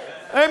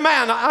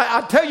 Amen.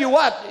 I tell you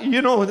what,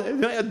 you know,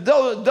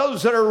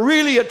 those that are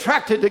really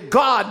attracted to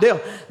God,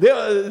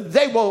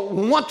 they will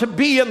want to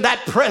be in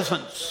that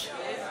presence.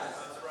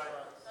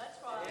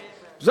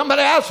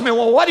 Somebody asked me,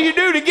 well, what do you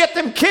do to get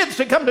them kids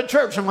to come to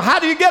church? And how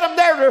do you get them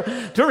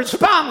there to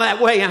respond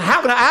that way? And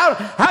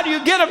how do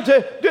you get them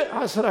to do it?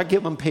 I said, I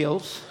give them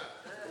pills.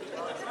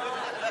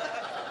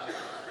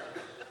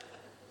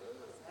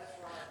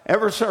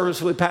 Every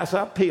service we pass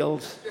out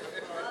pills.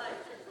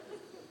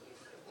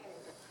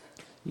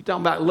 You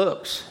talking about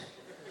looks?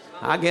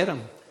 I get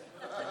them.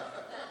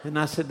 And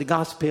I said, the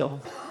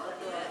gospel.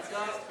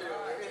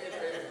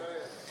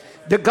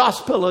 The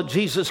gospel of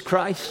Jesus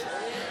Christ.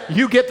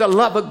 You get the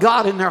love of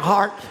God in their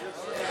heart.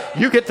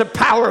 You get the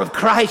power of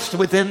Christ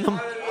within them.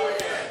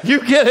 You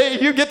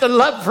get the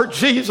love for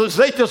Jesus.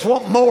 They just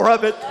want more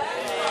of it.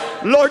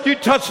 Lord, you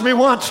touched me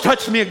once,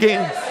 touch me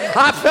again.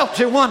 I felt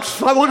you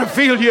once, I want to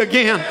feel you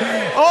again.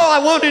 Oh,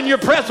 I want in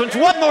your presence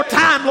one more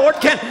time, Lord.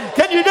 Can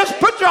you just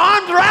put your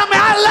arms around me?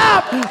 I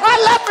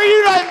love for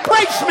you to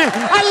embrace me.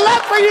 I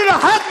love for you to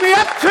hug me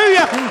up to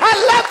you. I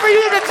love for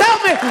you to tell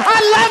me, I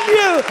love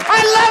you.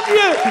 I love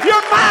you.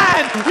 You're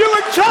mine. You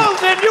were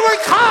chosen. You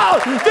were called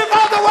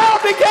before the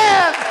world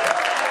began.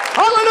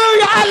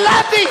 Hallelujah. I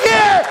love to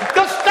hear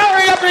the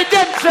story of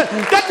redemption,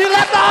 that you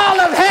left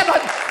all of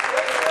heaven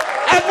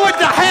and went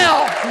to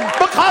hell,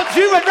 because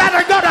you would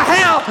rather go to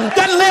hell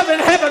than live in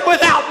heaven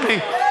without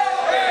me.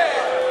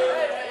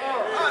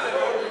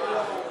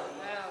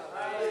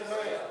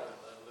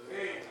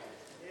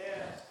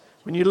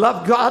 When you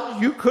love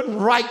God, you couldn't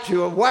write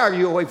you or wire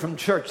you away from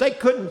church. They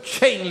couldn't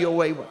chain you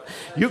away.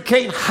 You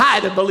can't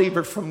hide a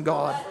believer from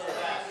God.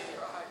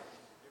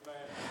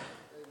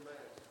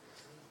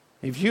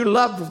 If you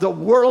love the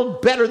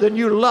world better than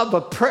you love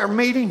a prayer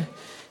meeting,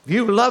 if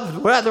you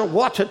rather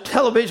watch a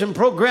television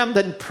program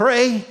than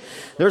pray,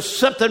 there's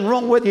something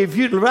wrong with you. If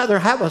you'd rather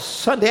have a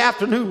Sunday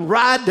afternoon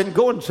ride than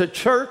going to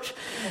church,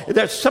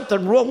 there's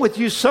something wrong with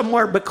you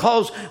somewhere,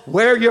 because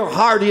where your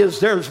heart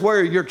is, there's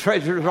where your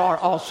treasures are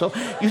also.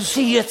 You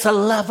see, it's a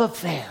love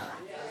affair.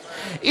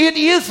 It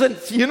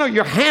isn't,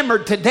 you're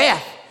hammered to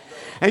death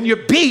and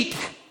you're beat.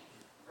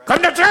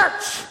 Come to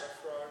church.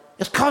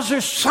 It's because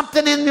there's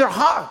something in your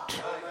heart.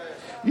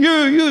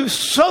 You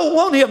so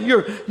want him.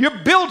 You're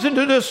built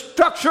into the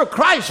structure of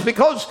Christ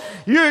because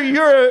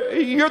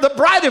you're the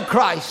bride of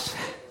Christ.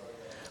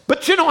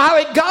 But you know how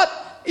it got?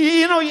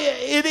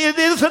 It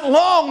isn't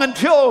long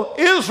until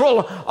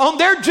Israel on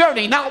their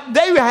journey. Now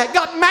they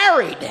got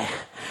married,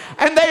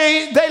 and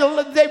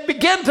they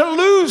began to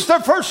lose their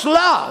first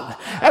love,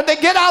 and they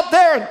get out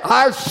there, and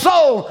our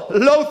soul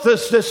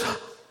loatheth this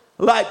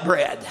like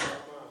bread.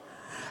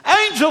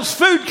 Angels'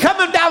 food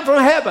coming down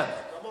from heaven.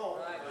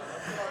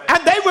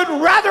 And they would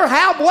rather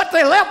have what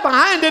they left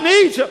behind in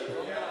Egypt.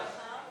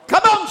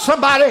 Come on,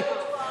 somebody.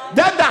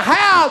 Than to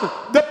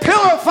have the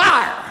pillar of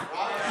fire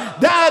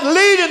that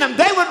leading them.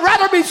 They would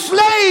rather be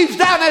slaves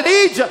down in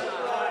Egypt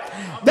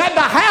than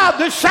to have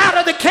the shout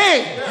of the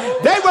king.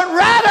 They would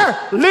rather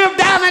live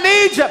down in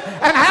Egypt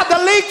and have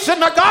the leeks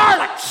and the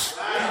garlics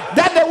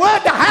than they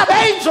would to have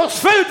angels'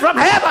 food from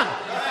heaven.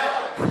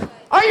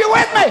 Are you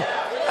with me?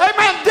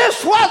 Amen. This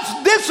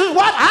is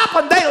what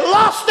happened. They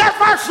lost their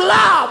first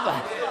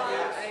love.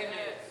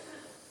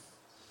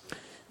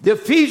 The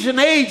Ephesian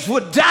age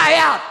would die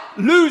out,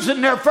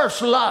 losing their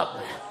first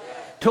love,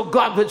 till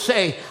God would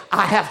say,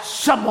 I have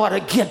somewhat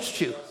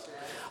against you.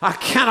 I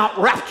cannot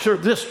rapture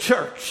this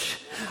church.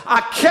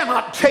 I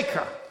cannot take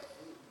her.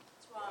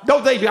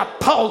 Though they've got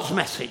Paul's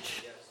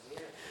message,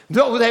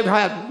 though they've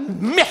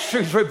had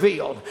mysteries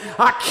revealed,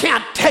 I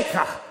can't take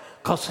her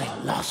because they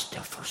lost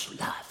their first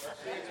love.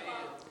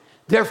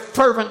 Their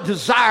fervent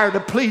desire to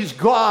please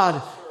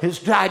God has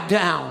died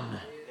down.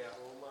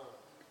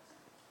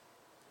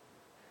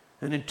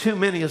 And in too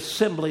many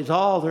assemblies,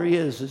 all there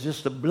is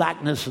just the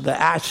blackness of the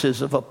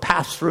ashes of a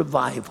past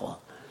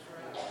revival.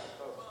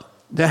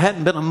 There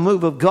hadn't been a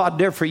move of God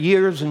there for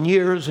years and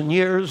years and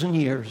years and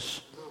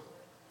years.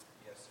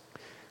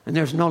 And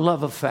there's no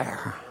love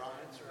affair.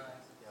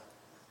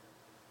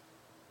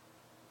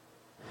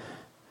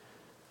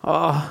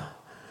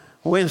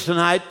 Wednesday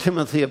night,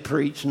 Timothy will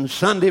preach, and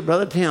Sunday,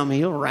 Brother Tim,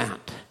 he'll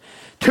rant.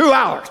 2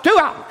 hours.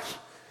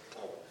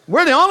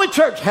 We're the only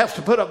church that has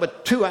to put up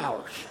with 2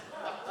 hours.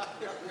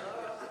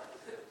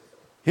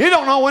 He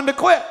don't know when to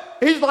quit.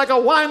 He's like a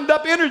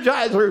wind-up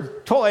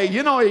Energizer toy.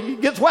 You know, he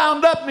gets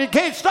wound up and he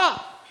can't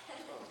stop.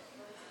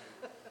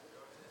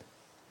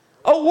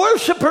 A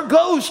worshiper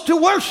goes to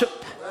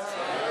worship,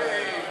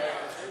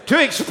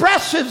 to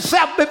express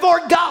himself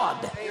before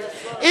God.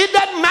 It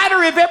doesn't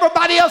matter if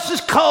everybody else is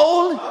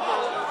cold.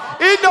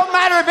 It don't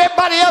matter if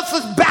everybody else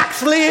is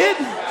backslid.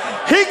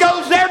 He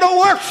goes there to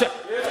worship.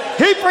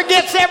 He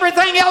forgets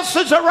everything else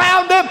that's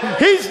around him.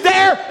 He's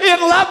there in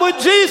love with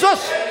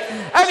Jesus.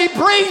 And he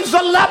brings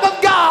the love of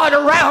God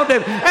around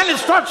him. And it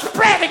starts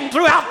spreading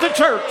throughout the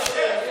church.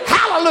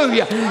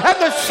 Hallelujah. And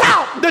the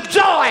shout, the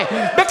joy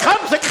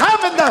becomes to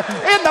come in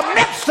the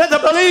midst of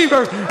the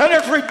believers. And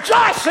there's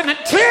rejoicing and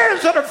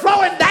tears that are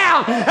flowing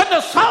down. And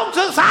the songs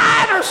of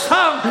Zion are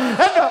sung.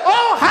 And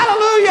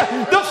hallelujah,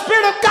 the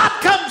Spirit of God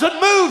comes and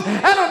moves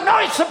and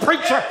anoints the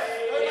preacher.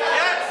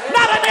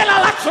 Not an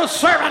intellectual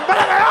sermon, but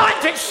an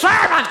anointing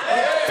sermon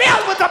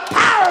filled with the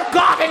power of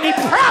God, and he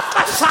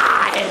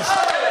prophesies.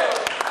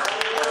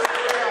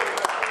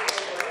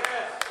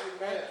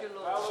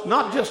 It's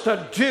not just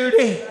a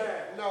duty.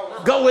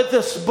 Go with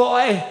this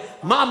boy.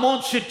 Mom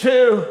wants you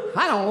to.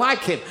 I don't like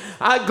him.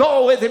 I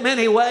go with him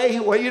anyway.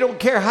 Well, you don't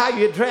care how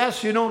you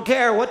dress. You don't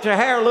care what your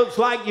hair looks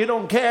like. You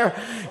don't care.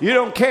 You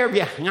don't care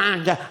if you.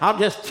 I'll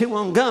just chew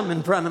on gum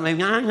in front of me.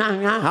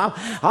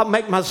 I'll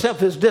make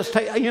myself as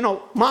distasteful. You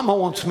know, Mama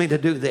wants me to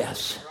do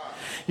this.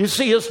 You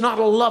see, it's not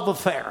a love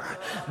affair.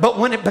 But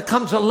when it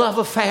becomes a love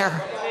affair,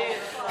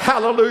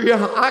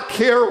 hallelujah, I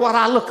care what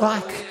I look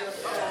like.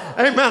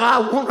 Amen. I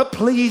want to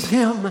please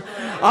him.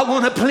 I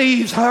want to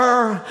please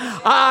her.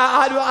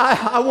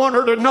 I want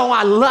her to know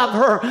I love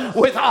her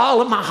with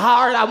all of my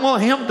heart. I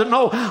want him to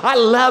know I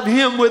love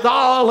him with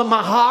all of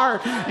my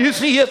heart. You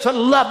see, it's a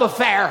love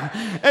affair.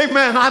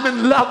 Amen. I'm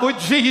in love with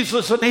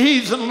Jesus and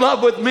he's in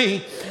love with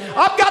me.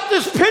 I've got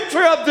this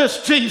picture of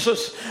this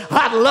Jesus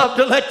I'd love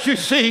to let you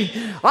see.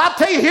 I'll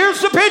tell you, here's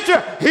the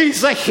picture.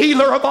 He's the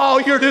healer of all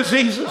your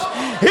diseases.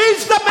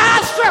 He's the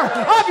master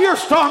of your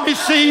stormy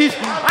seas.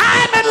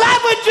 I'm in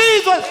love with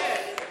Jesus.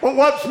 But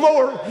what's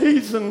more,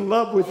 he's in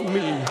love with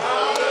me.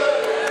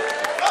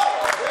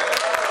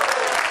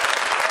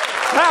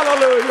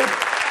 Hallelujah.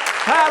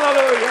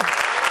 Hallelujah.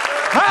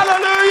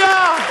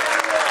 Hallelujah.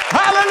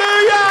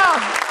 Hallelujah.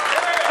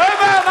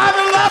 Amen. I'm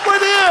in love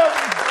with him.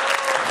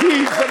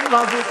 He's in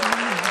love with me.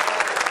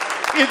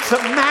 It's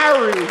a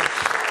marriage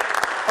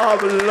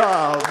of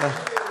love.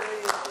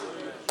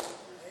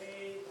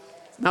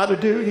 Not a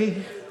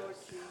duty,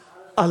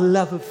 a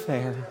love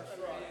affair.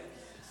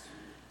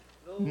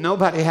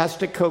 Nobody has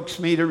to coax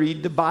me to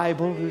read the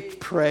Bible, to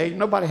pray.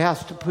 Nobody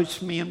has to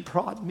push me and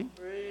prod me.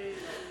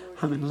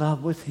 I'm in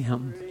love with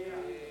him.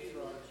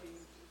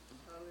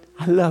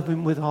 I love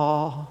him with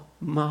all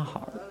my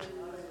heart.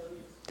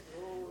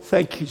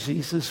 Thank you,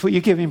 Jesus. Will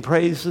you give him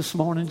praise this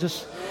morning?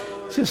 Just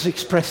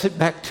express it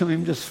back to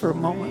him just for a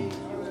moment.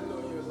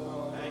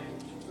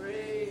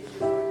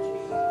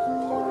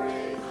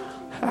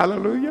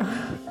 Hallelujah.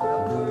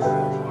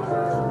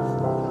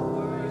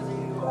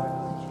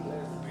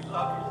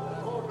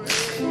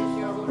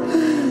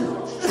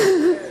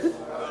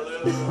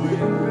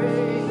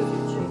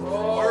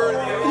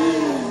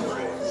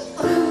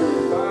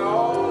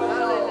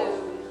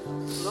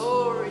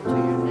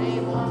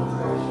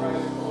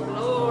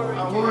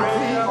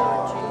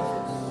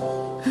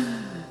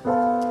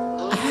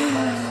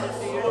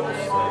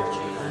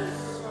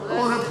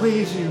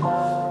 Please you.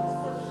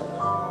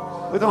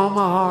 with all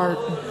my heart.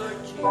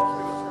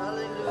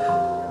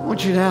 I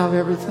want you to have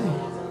everything.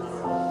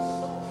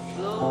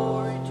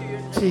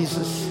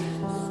 Jesus.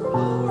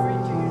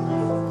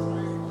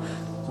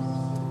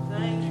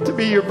 To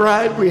be your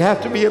bride, we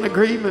have to be in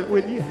agreement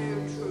with you.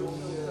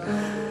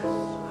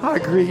 I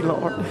agree,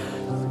 Lord.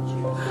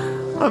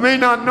 I may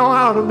not know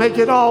how to make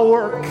it all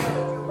work.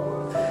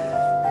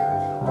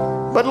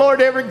 But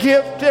Lord, every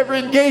gift, every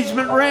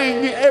engagement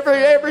ring,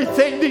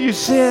 everything that you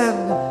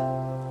send,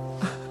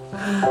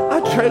 I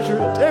treasure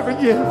it, every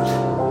gift.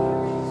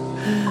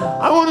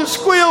 I want to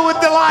squeal with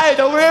delight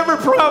over every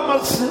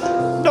promise.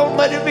 Don't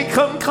let it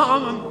become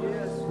common.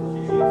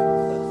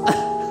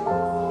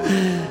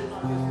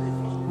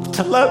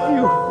 To love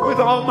you with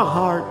all my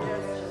heart,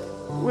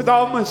 with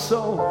all my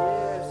soul.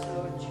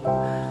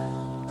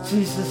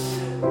 Jesus.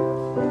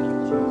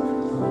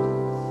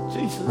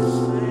 Jesus.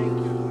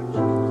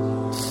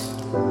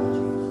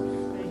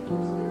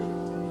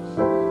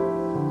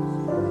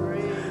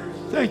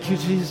 Thank you,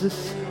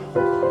 Jesus.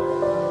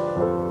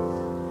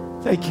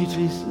 Thank you,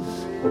 Jesus.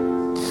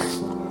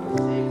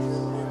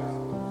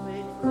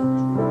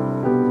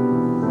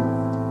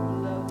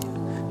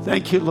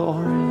 Thank you,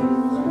 Lord.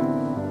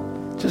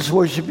 Just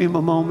worship Him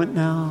a moment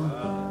now.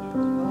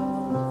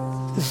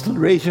 Just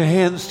raise your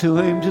hands to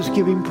Him. Just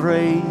give Him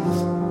praise.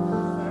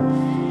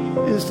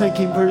 Just thank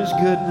Him for His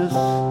goodness.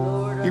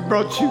 He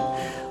brought you.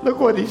 Look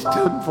what He's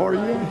done for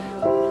you.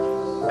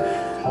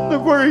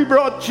 Look where He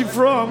brought you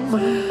from.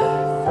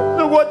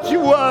 Look what you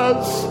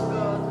was.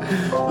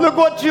 Look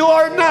what you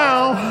are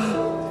now.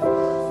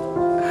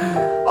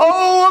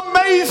 Oh,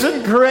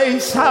 amazing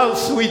grace, how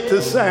sweet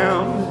the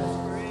sound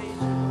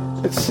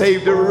that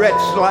saved a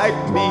wretch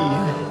like me.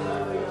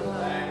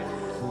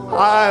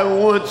 I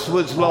once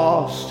was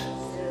lost,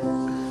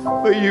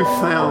 but you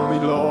found me,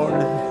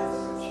 Lord.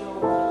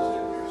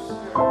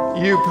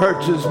 You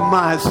purchased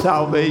my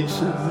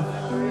salvation.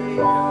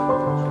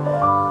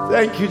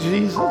 Thank you,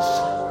 Jesus.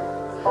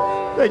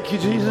 Thank you,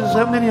 Jesus.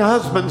 How many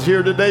husbands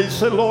here today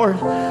say, Lord,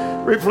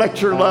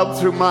 reflect your love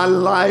through my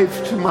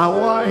life to my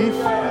wife.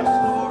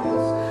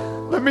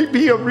 Let me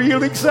be a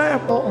real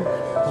example.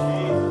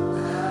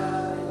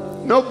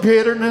 No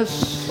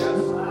bitterness,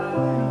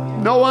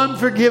 no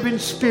unforgiving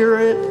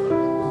spirit.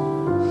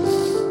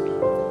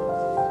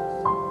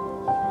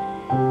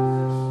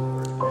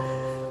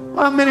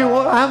 How many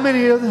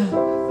of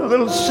the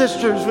little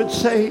sisters would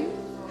say,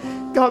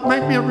 God,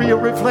 make me a real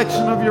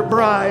reflection of your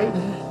bride.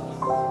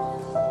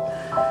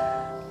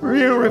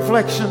 Real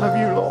reflection of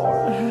you, Lord.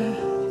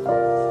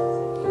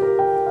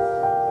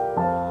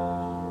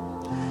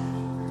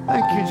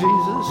 Thank you,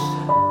 Jesus.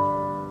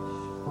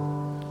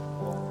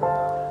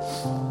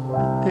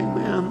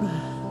 Amen.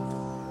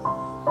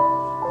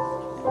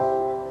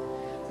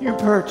 You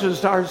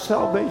purchased our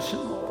salvation,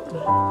 Lord.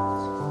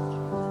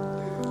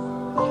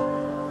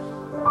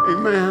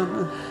 Amen.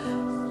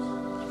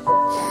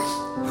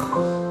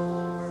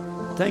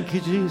 Thank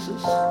you,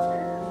 Jesus.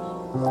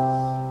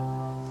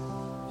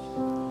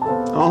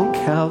 On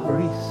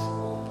Calvary's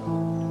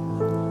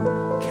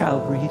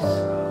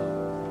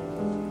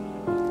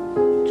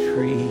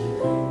tree,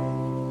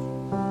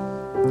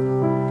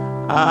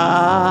 I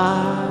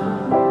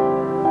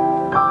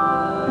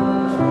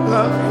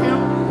love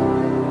Him.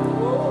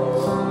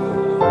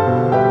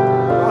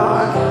 I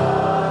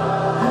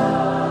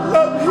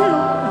love Him.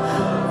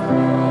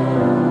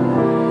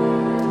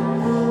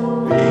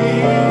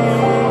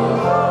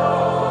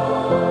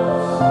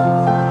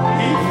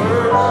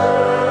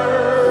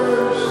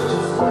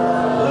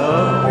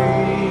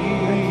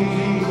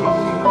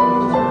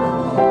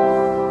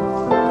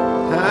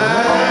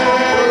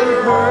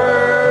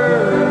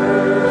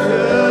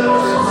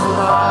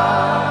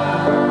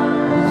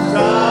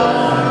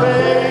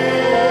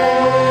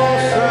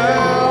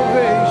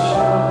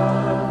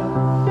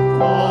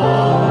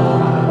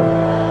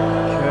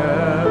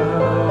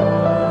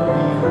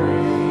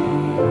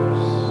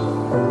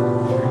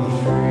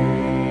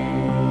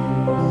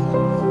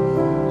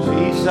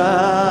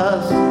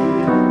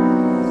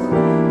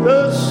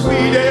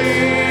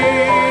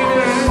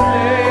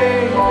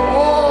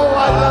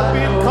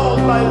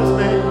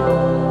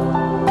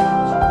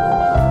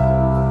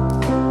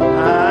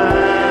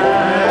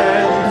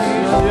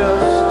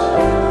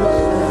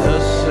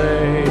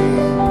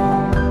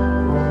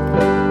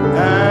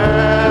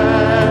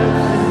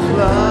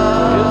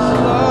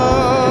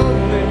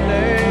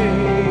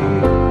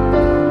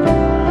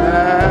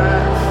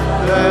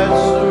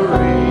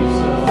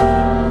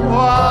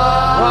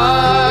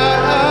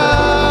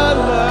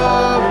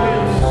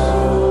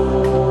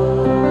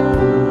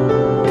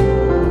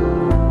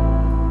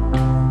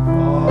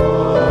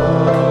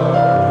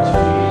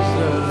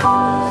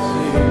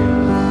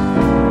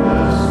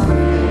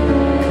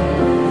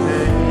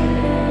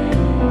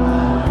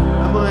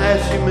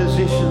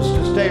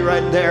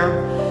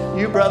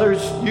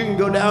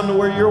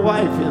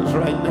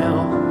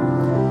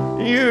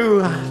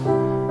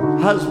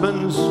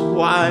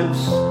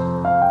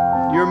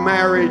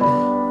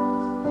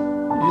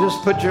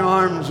 Put your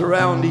arms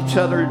around each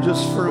other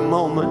just for a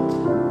moment.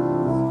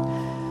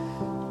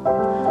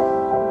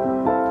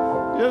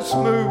 just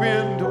move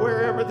into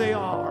wherever they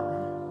are.